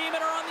up steam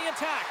and are on the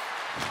attack.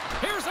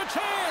 Here's a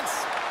chance.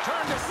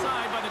 Turned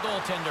aside by the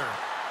goaltender.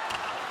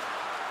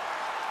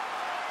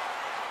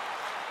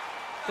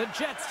 The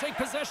Jets take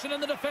possession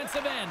in the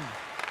defensive end.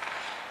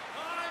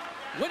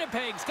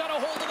 Winnipeg's got a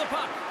hold of the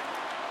puck.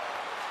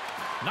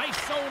 Nice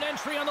zone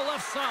entry on the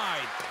left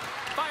side.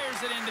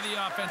 Fires it into the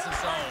offensive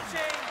zone.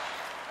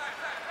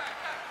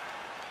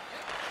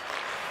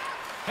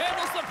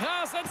 Handles the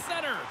pass at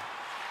center.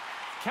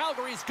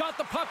 Calgary's got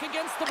the puck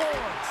against the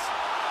boards.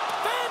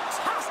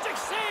 Fantastic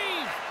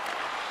save!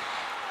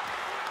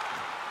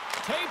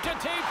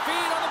 Tape-to-tape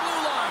feed on the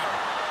blue line.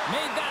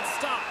 Made that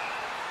stop.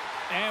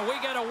 And we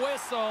get a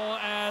whistle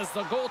as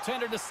the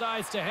goaltender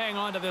decides to hang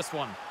on to this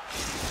one.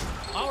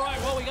 All right,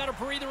 well, we got a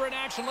breather in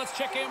action. Let's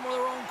check in with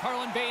our own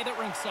Carlin Bay at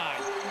ringside.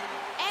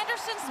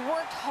 Anderson's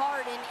worked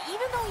hard, and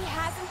even though he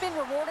hasn't been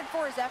rewarded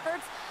for his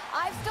efforts,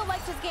 I've still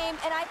liked his game,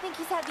 and I think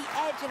he's had the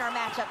edge in our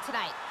matchup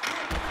tonight.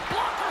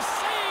 Blocker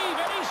save,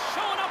 and he's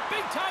showing up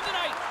big time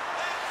tonight.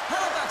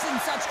 Hellebuyck's in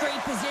such great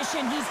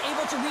position. He's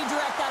able to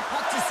redirect that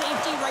puck to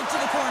safety right to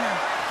the corner.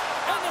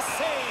 And the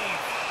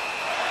save.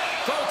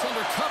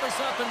 Goaltender covers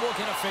up and will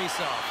get a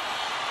face-off.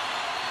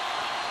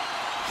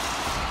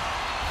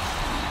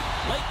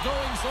 Late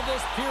goings of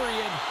this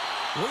period.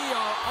 We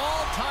are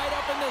all tied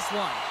up in this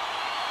one.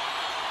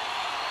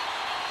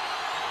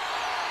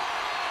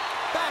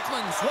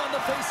 Backlund's won the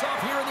face-off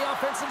here in the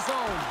offensive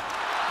zone.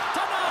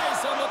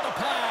 Denies him with the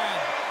pad.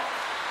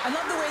 I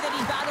love the way that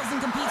he battles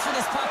and competes for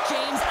this puck,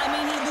 James. I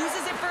mean, he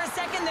loses it for a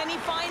second, then he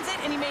finds it,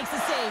 and he makes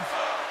the save.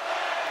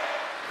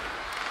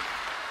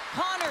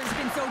 Connor's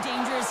been so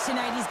dangerous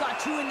tonight. He's got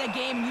 2 in the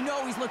game. You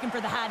know he's looking for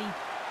the Hattie.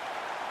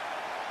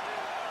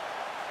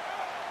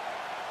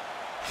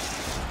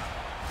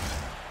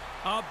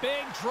 A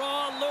big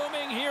draw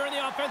looming here in the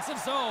offensive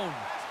zone.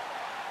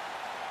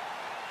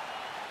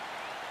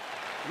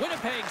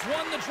 Winnipeg's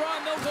won the draw,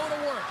 and they'll go to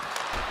work.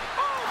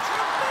 Oh,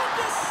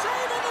 tremendous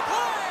save in the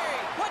play!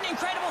 What an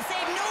incredible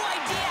save. No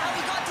idea how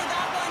he got to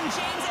that one,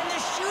 James, and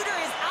the shooter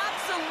is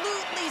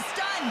absolutely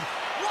stunned.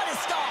 What a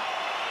stop.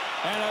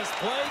 And as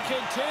play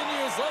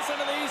continues, listen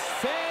to these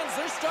fans.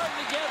 They're starting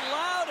to get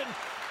loud and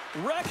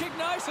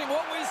recognizing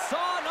what we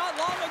saw not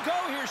long ago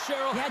here,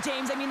 Cheryl. Yeah,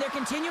 James, I mean, they're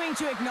continuing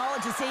to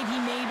acknowledge the save he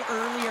made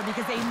earlier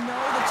because they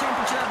know the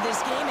temperature of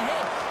this game. And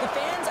hey, the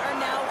fans are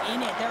now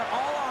in it. They're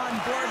all on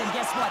board, and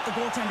guess what? The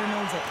goaltender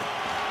knows it.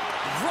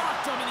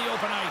 Rocked him in the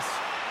open ice.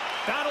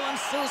 Battle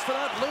ensues for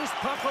that loose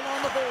puck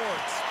along the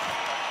boards.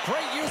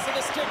 Great use of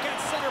the stick at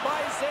center by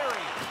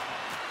Zary.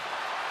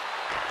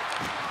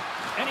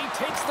 And he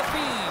takes the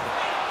feed.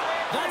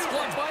 That's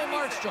blocked by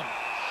Markstrom.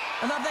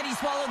 I love that he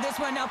swallowed this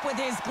one up with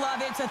his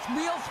glove. It's a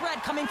real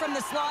threat coming from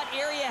the slot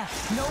area.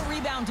 No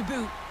rebound to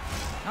boot.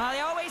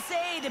 They always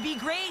say to be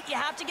great, you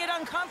have to get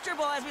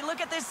uncomfortable. As we look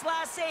at this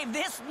last save,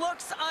 this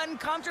looks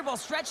uncomfortable.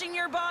 Stretching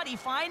your body,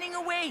 finding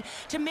a way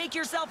to make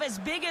yourself as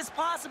big as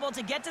possible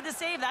to get to the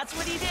save. That's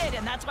what he did,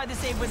 and that's why the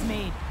save was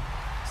made.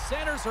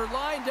 Centers are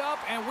lined up,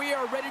 and we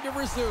are ready to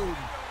resume.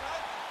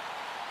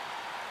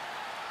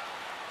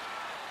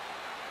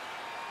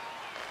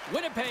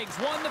 Winnipeg's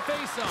won the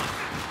faceoff.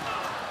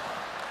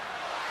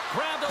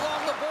 Grabbed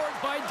along the boards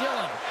by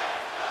Dillon.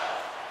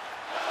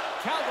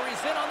 Calgary's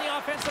in on the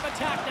offensive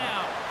attack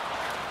now.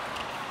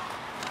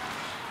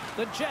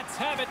 The Jets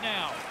have it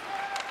now.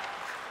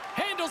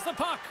 Handles the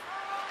puck.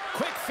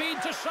 Quick feed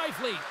to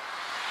Scheifele.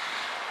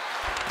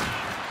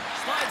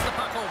 Slides the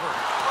puck over.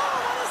 Oh,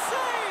 what a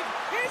save!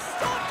 He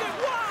stopped it!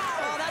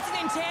 Wow! Oh, that's an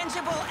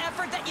intangible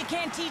effort that you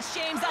can't teach,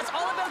 James. That's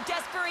all about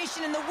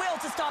desperation and the will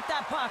to stop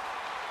that puck.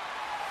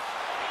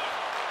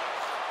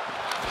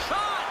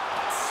 Shot!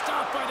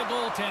 Stopped by the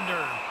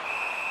goaltender.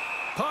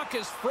 Puck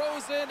is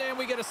frozen, and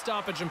we get a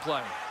stoppage in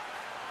play.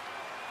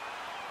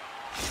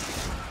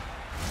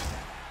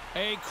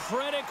 A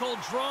critical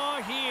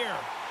draw here.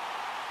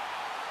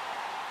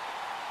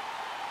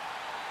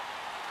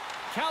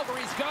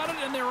 Calgary's got it,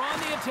 and they're on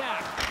the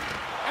attack.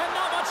 And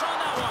not much on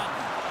that one.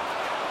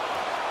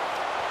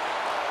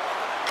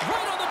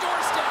 Right on the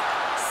doorstep.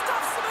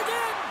 Stuffs him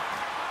again.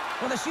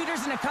 Well, the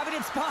shooter's in a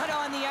coveted spot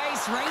on the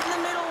ice, right in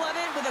the middle of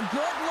it with a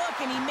good look,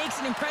 and he makes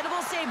an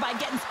incredible save by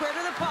getting square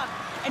to the puck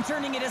and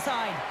turning it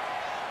aside.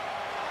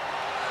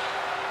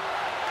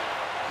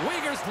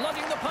 Uyghur's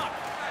lugging the puck.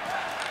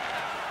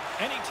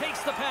 And he takes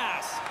the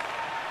pass.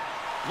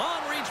 Long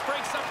reach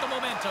breaks up the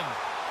momentum.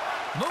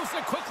 Moves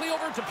it quickly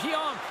over to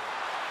Pionk.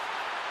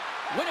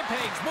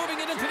 Winnipeg's moving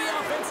it into the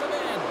offensive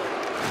end.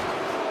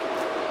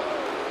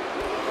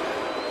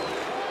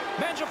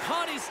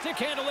 Mangiapane's stick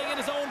handling in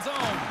his own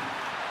zone.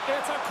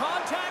 It's a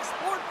contact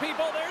sport,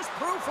 people. There's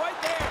proof right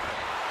there.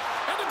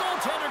 And the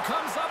goaltender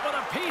comes up with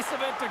a piece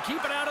of it to keep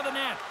it out of the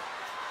net.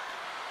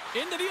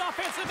 Into the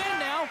offensive end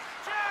now.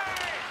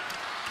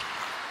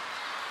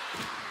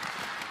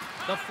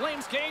 The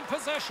Flames gain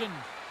possession.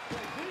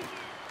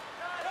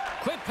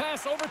 Quick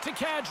pass over to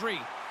Kadri.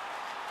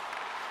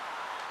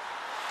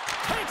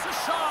 Takes a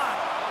shot.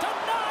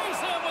 Denies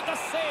him with the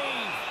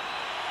save.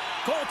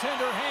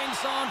 Goaltender hangs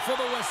on for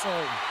the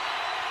whistle.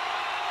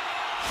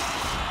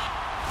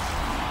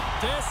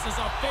 This is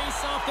a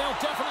face-off they'll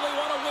definitely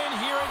want to win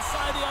here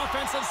inside the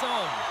offensive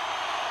zone.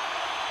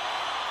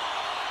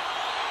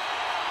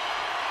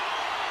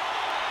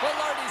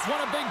 Velarde's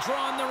won a big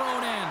draw on their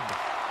own end.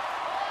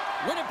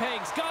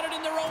 Winnipeg's got it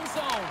in their own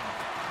zone.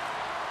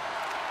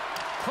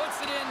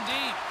 Puts it in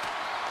deep.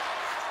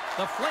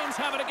 The Flames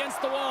have it against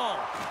the wall.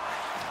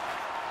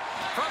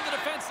 From the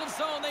defensive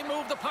zone, they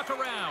move the puck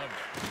around.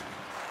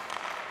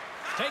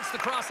 Takes the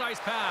cross-ice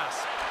pass.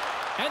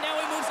 And now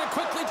he moves it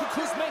quickly to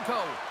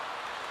Kuzmenko.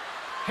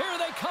 Here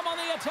they come on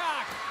the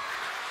attack.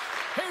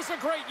 Here's a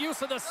great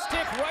use of the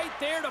stick right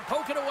there to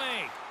poke it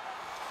away.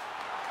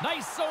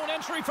 Nice zone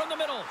entry from the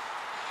middle.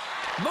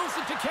 Moves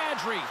it to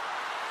Kadri.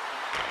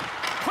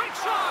 Quick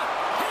shot!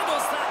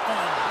 Handles that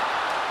one.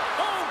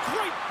 Oh,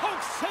 great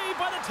poke save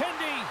by the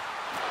Tendy.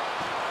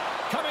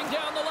 Coming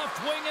down the left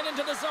wing and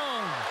into the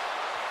zone.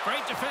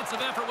 Great defensive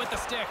effort with the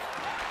stick.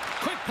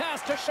 Quick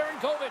pass to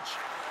Sharangovich.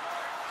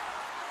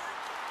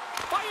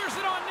 Fires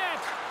it on net.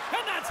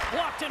 And that's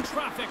blocked in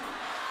traffic.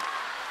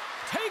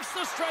 Takes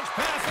the stretch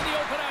pass in the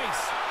open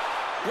ice.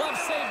 Glove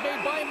save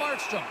made by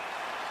Markstrom.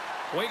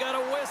 We got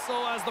a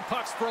whistle as the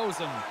puck's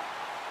frozen.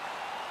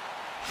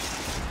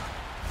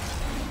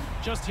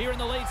 Just here in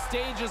the late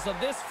stages of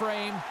this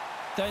frame,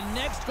 the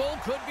next goal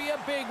could be a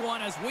big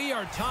one as we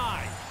are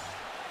tied.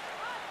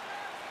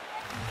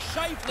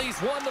 Scheifele's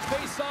won the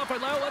face-off,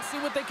 and now let's see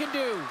what they can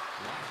do.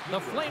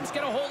 The Flames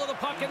get a hold of the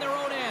puck in their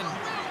own end.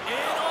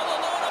 And all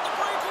alone on the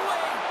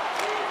breakaway.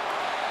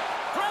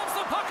 Grabs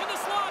the puck in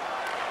the slot.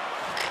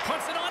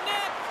 Puts it on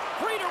net.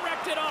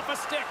 Redirected off a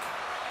stick.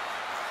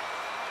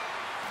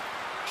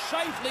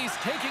 Scheifele's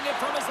taking it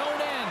from his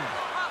own end.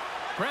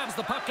 Grabs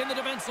the puck in the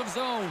defensive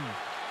zone.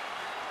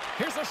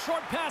 Here's a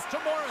short pass to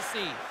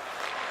Morrissey.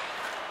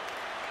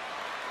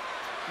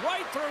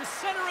 Right through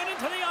center and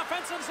into the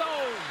offensive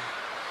zone.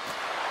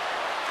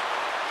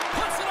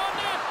 Puts it on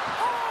net.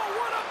 Oh,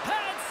 what a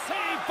pad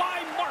save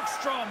by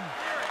Markstrom.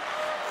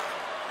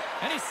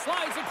 And he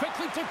slides it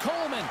quickly to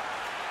Coleman.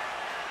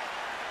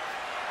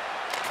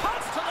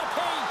 Cuts to the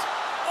paint.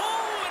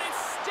 Oh, and it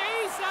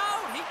stays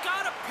out. He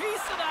got a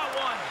piece of that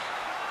one.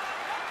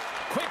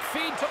 Quick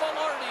feed to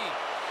Velarde.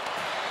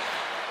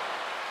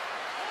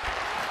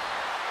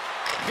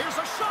 Here's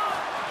a shot.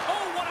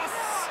 Oh, what a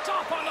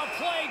stop on the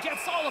play.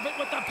 Gets all of it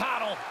with the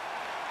paddle.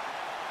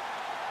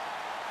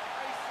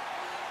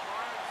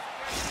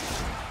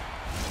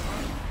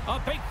 A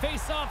big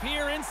face-off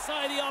here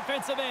inside the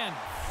offensive end.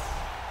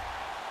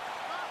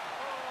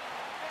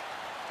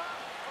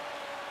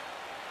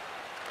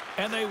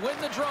 And they win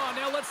the draw.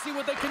 Now let's see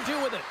what they can do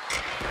with it.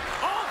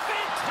 Oh,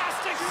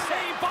 fantastic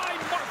save by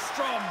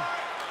Markstrom.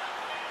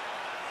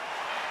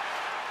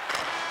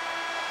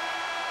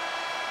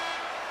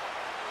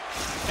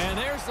 And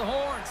there's the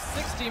horn.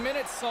 60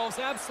 minutes solves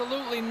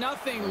absolutely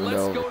nothing.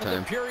 Let's go to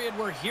the period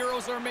where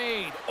heroes are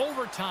made.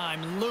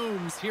 Overtime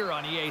looms here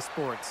on EA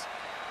Sports.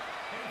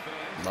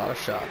 A lot of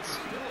shots.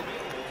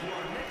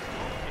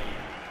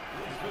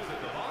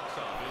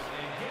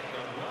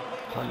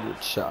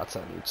 100 shots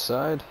on each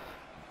side.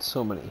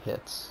 So many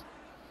hits.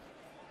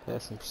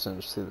 Passing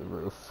percentage through the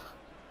roof.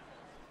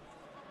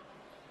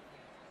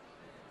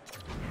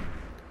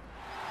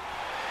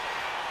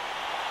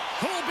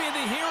 Who'll be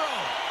the hero?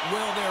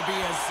 Will there be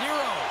a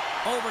zero?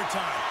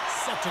 Overtime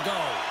set to go.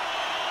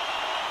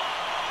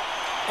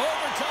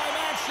 Overtime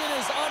action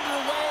is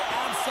underway.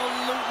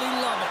 Absolutely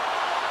love it.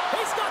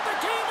 He's got the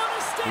game on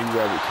his stick. And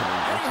he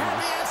had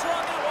the answer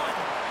on that one.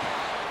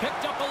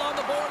 Picked up along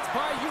the boards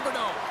by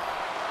Huberdeau.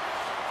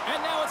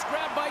 And now it's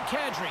grabbed by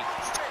Kadri.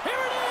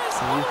 Here it is.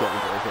 He's got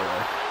to go there.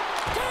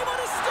 Game on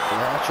his stick.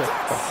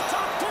 That's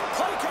stopped and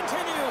play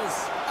continues.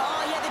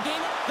 Oh, yeah, the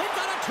game. They've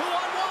got a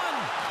 2-on-1.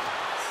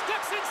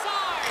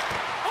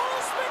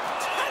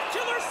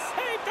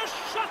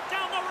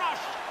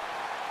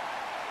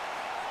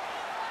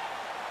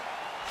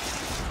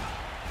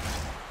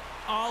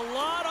 A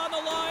lot on the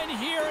line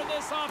here in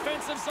this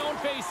offensive zone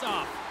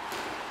faceoff.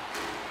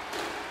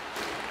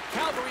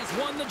 Calgary's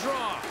won the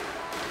draw.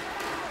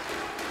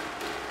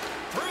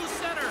 Through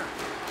center.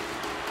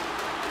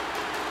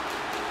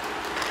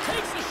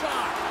 Takes the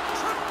shot.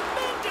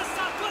 Tremendous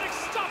athletic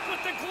stop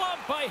with the glove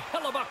by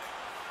Hellebuck.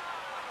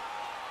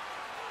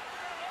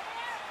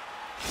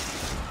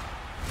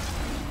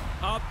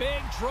 A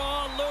big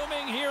draw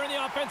looming here in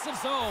the offensive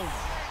zone.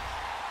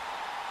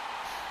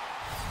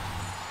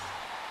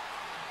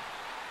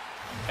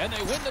 And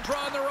they win the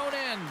draw on their own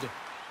end.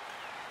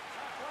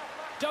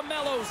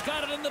 DeMello's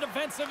got it in the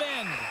defensive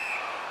end.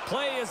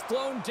 Play is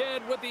blown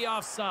dead with the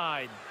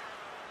offside.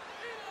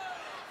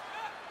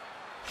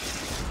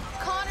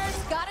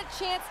 Connor's got a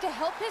chance to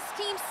help his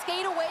team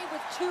skate away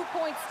with 2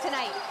 points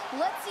tonight.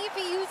 Let's see if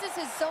he uses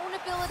his zone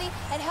ability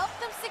and help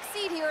them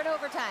succeed here in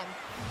overtime.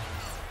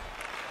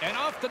 And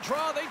off the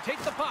draw, they take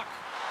the puck.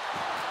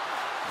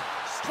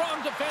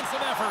 Strong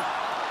defensive effort.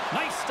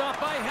 Nice stop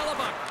by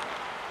Hellebuck.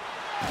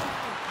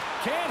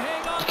 Can't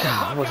hang on to the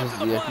puck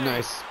after the play.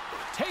 Nice.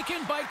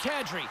 Taken by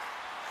Kadri.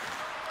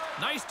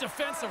 Nice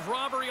defensive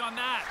robbery on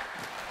that.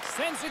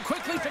 Sends it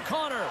quickly to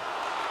Connor.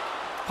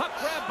 Puck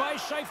grab by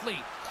Scheifele.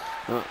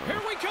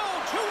 Here we go,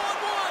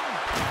 2-on-1.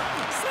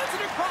 Sends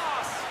it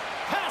across.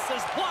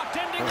 Passes blocked,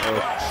 ending the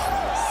rush.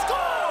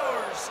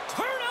 Scores!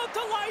 Turn out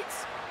the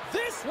lights.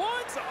 This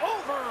one's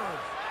over.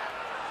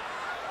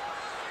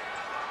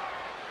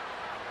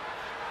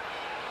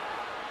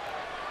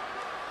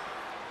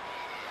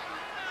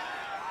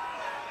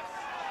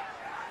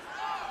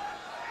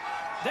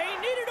 They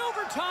needed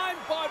overtime,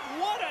 but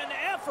what an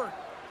effort.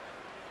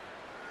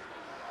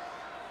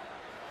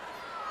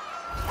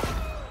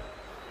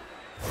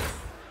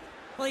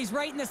 Well, he's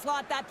right in the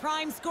slot, that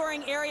prime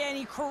scoring area, and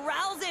he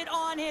corrals it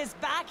on his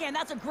backhand.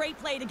 That's a great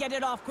play to get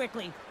it off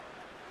quickly.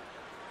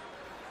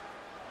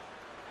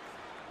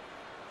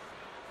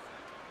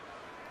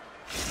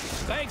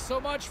 Thanks so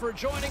much for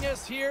joining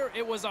us here.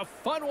 It was a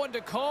fun one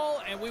to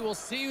call, and we will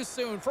see you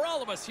soon. For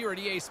all of us here at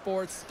EA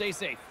Sports, stay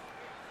safe.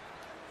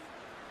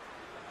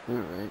 All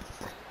right.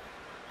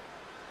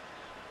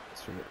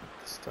 Let's get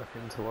stuck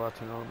into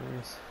watching all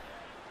these.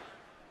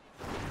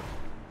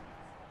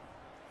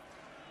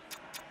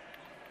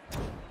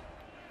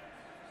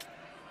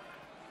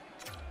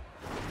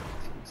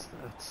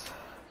 That's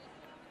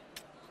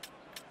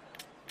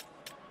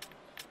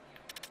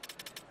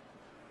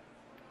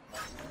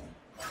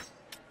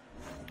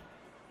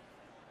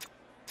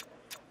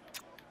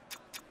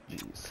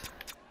jeez.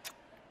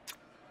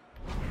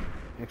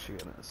 Actually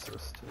got an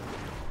assist too.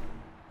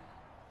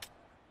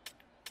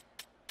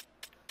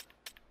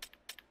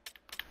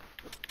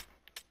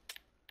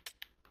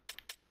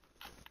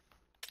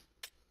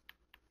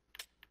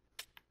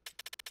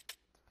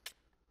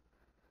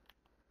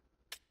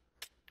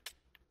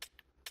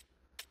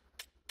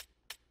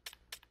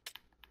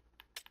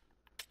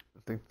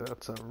 I think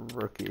that's a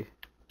rookie.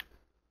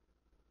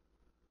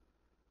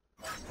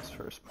 His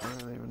first point, I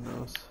don't even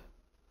knows.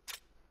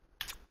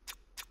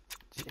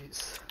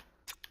 Jeez.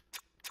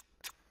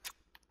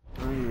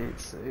 98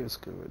 saves,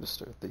 good way to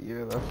start the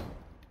year though.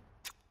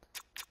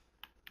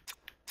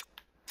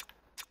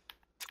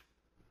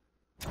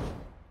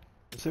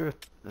 Is there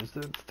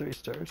 3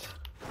 stars?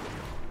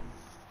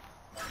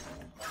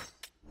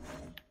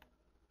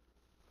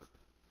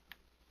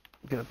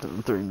 Got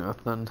them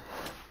 3-0.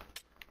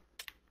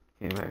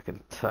 Came back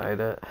and tied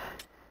it.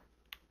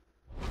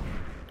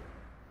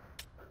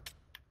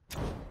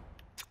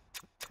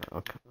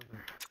 Kyle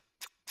Connor.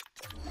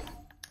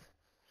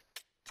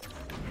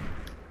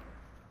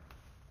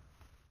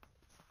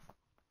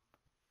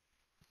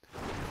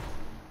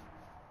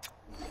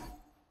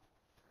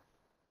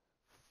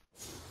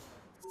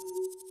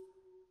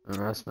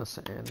 Rasmus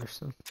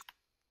Anderson.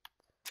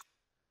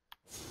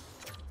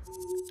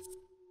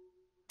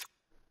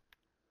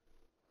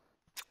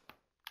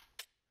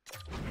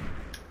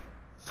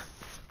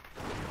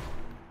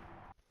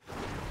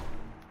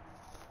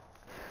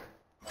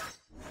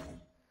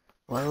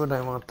 Why would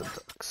I want the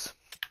Ducks?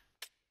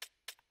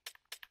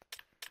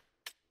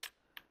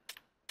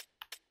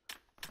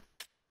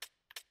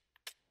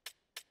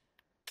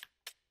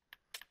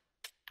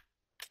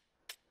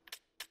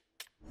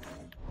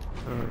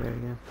 Oh, there you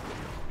go.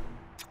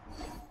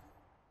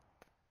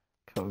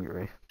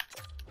 Calgary.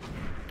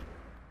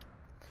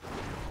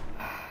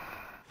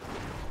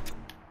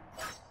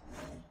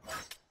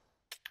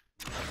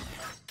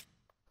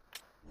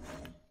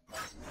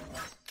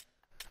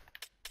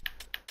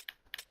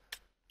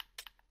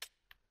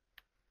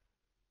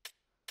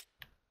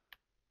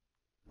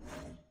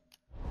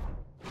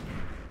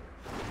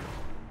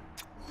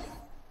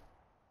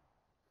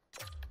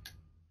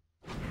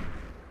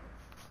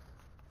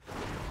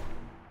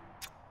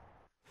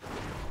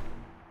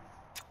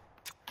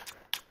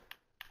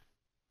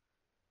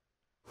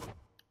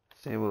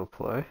 Able to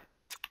play.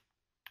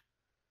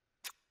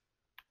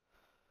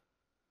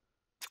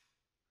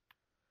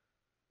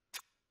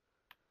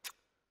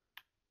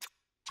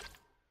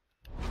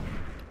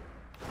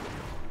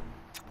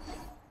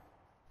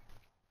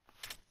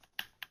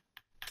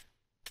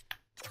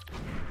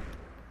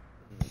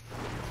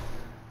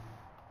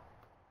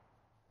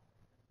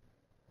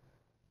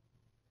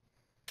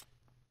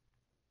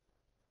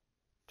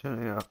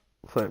 Turning out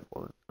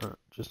playable,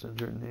 just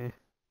injured knee.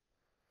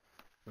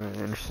 Ryan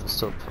Anderson's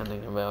still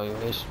pending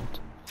evaluation.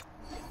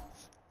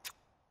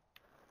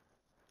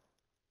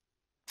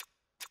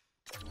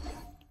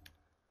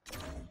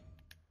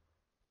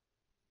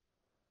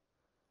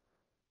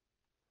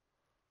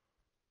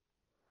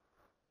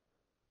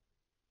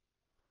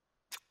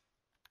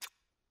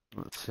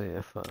 Let's see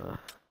if alright,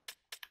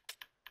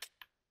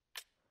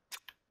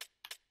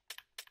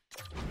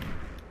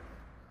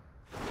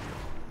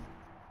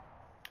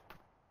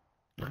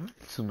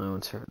 so now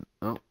it's hurt.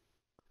 Oh,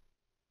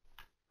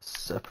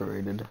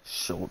 separated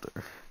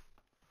shoulder.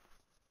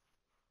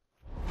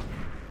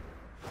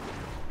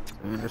 So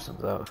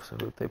Anderson's out, so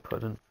who'd they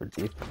put in for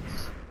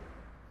defense?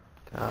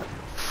 God.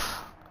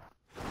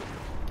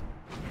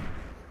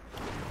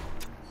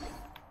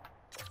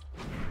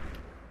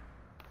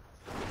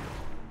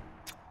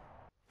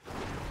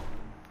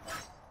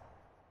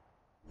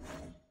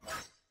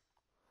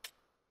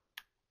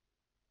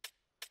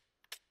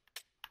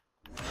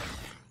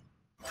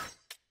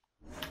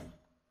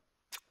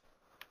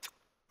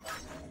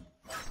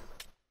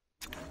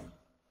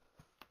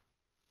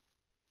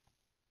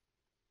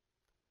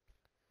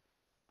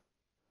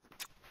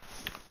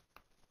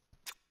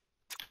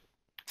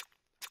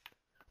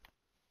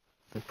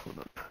 They put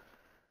up.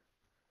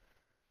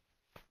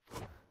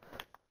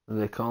 Did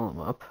they call him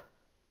up?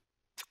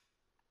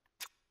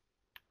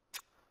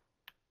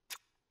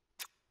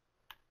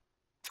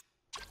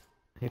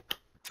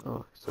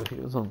 Oh, so he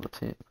was on the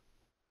team.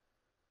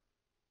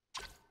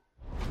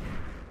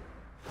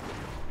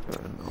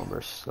 Jordan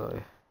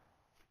Oberstoy.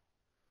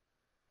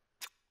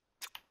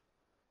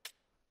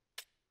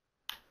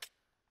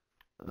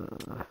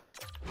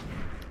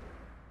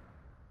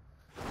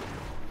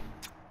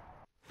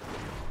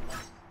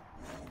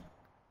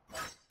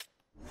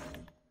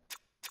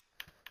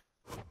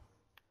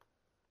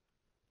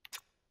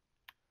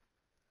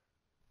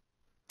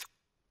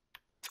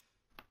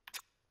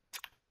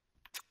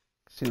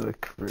 See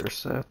like career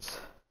stats.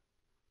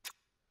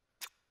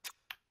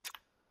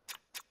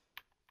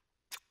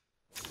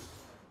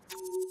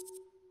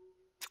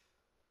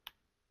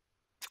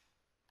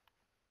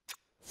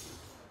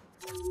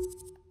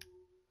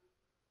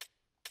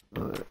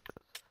 Oh, there it is.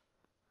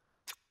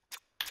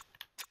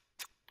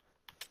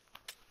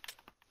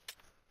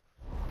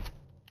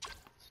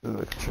 See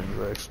like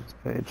transactions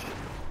page.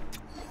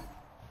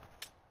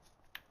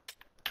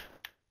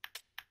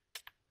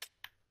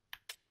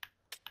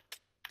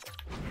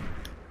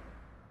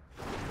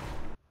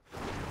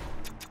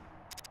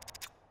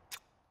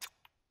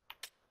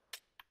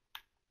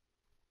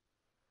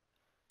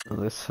 And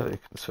this is how you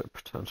can set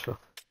potential.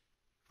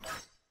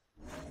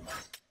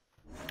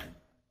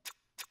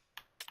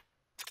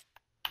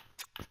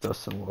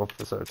 Dustin Wolf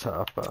is our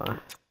top guy.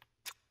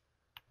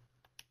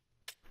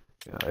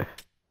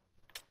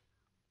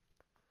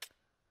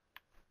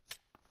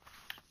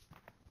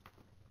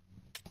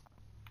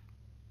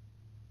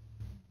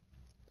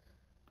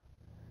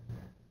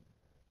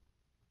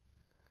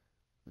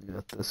 You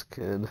got this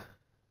kid.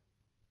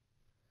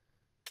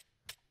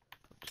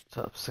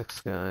 Top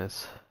 6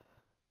 guys.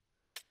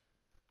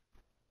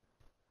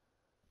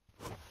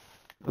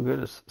 How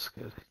good is this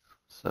kid?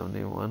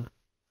 71. Is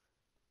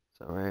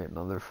that right?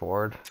 Another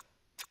forward.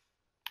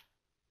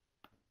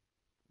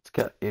 It's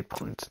got 8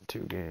 points in 2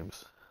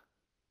 games.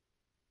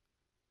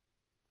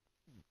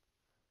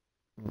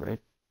 Right?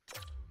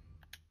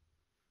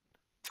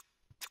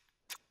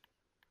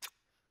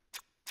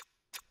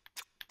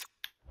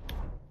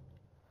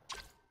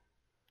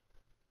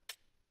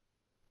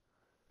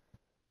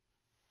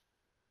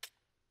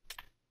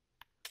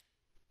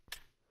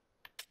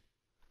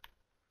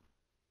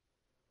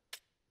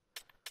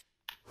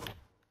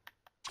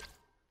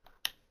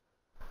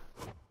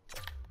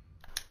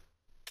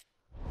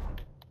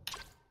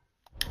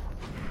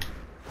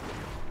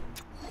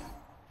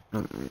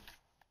 Alright.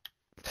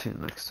 See you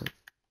next time.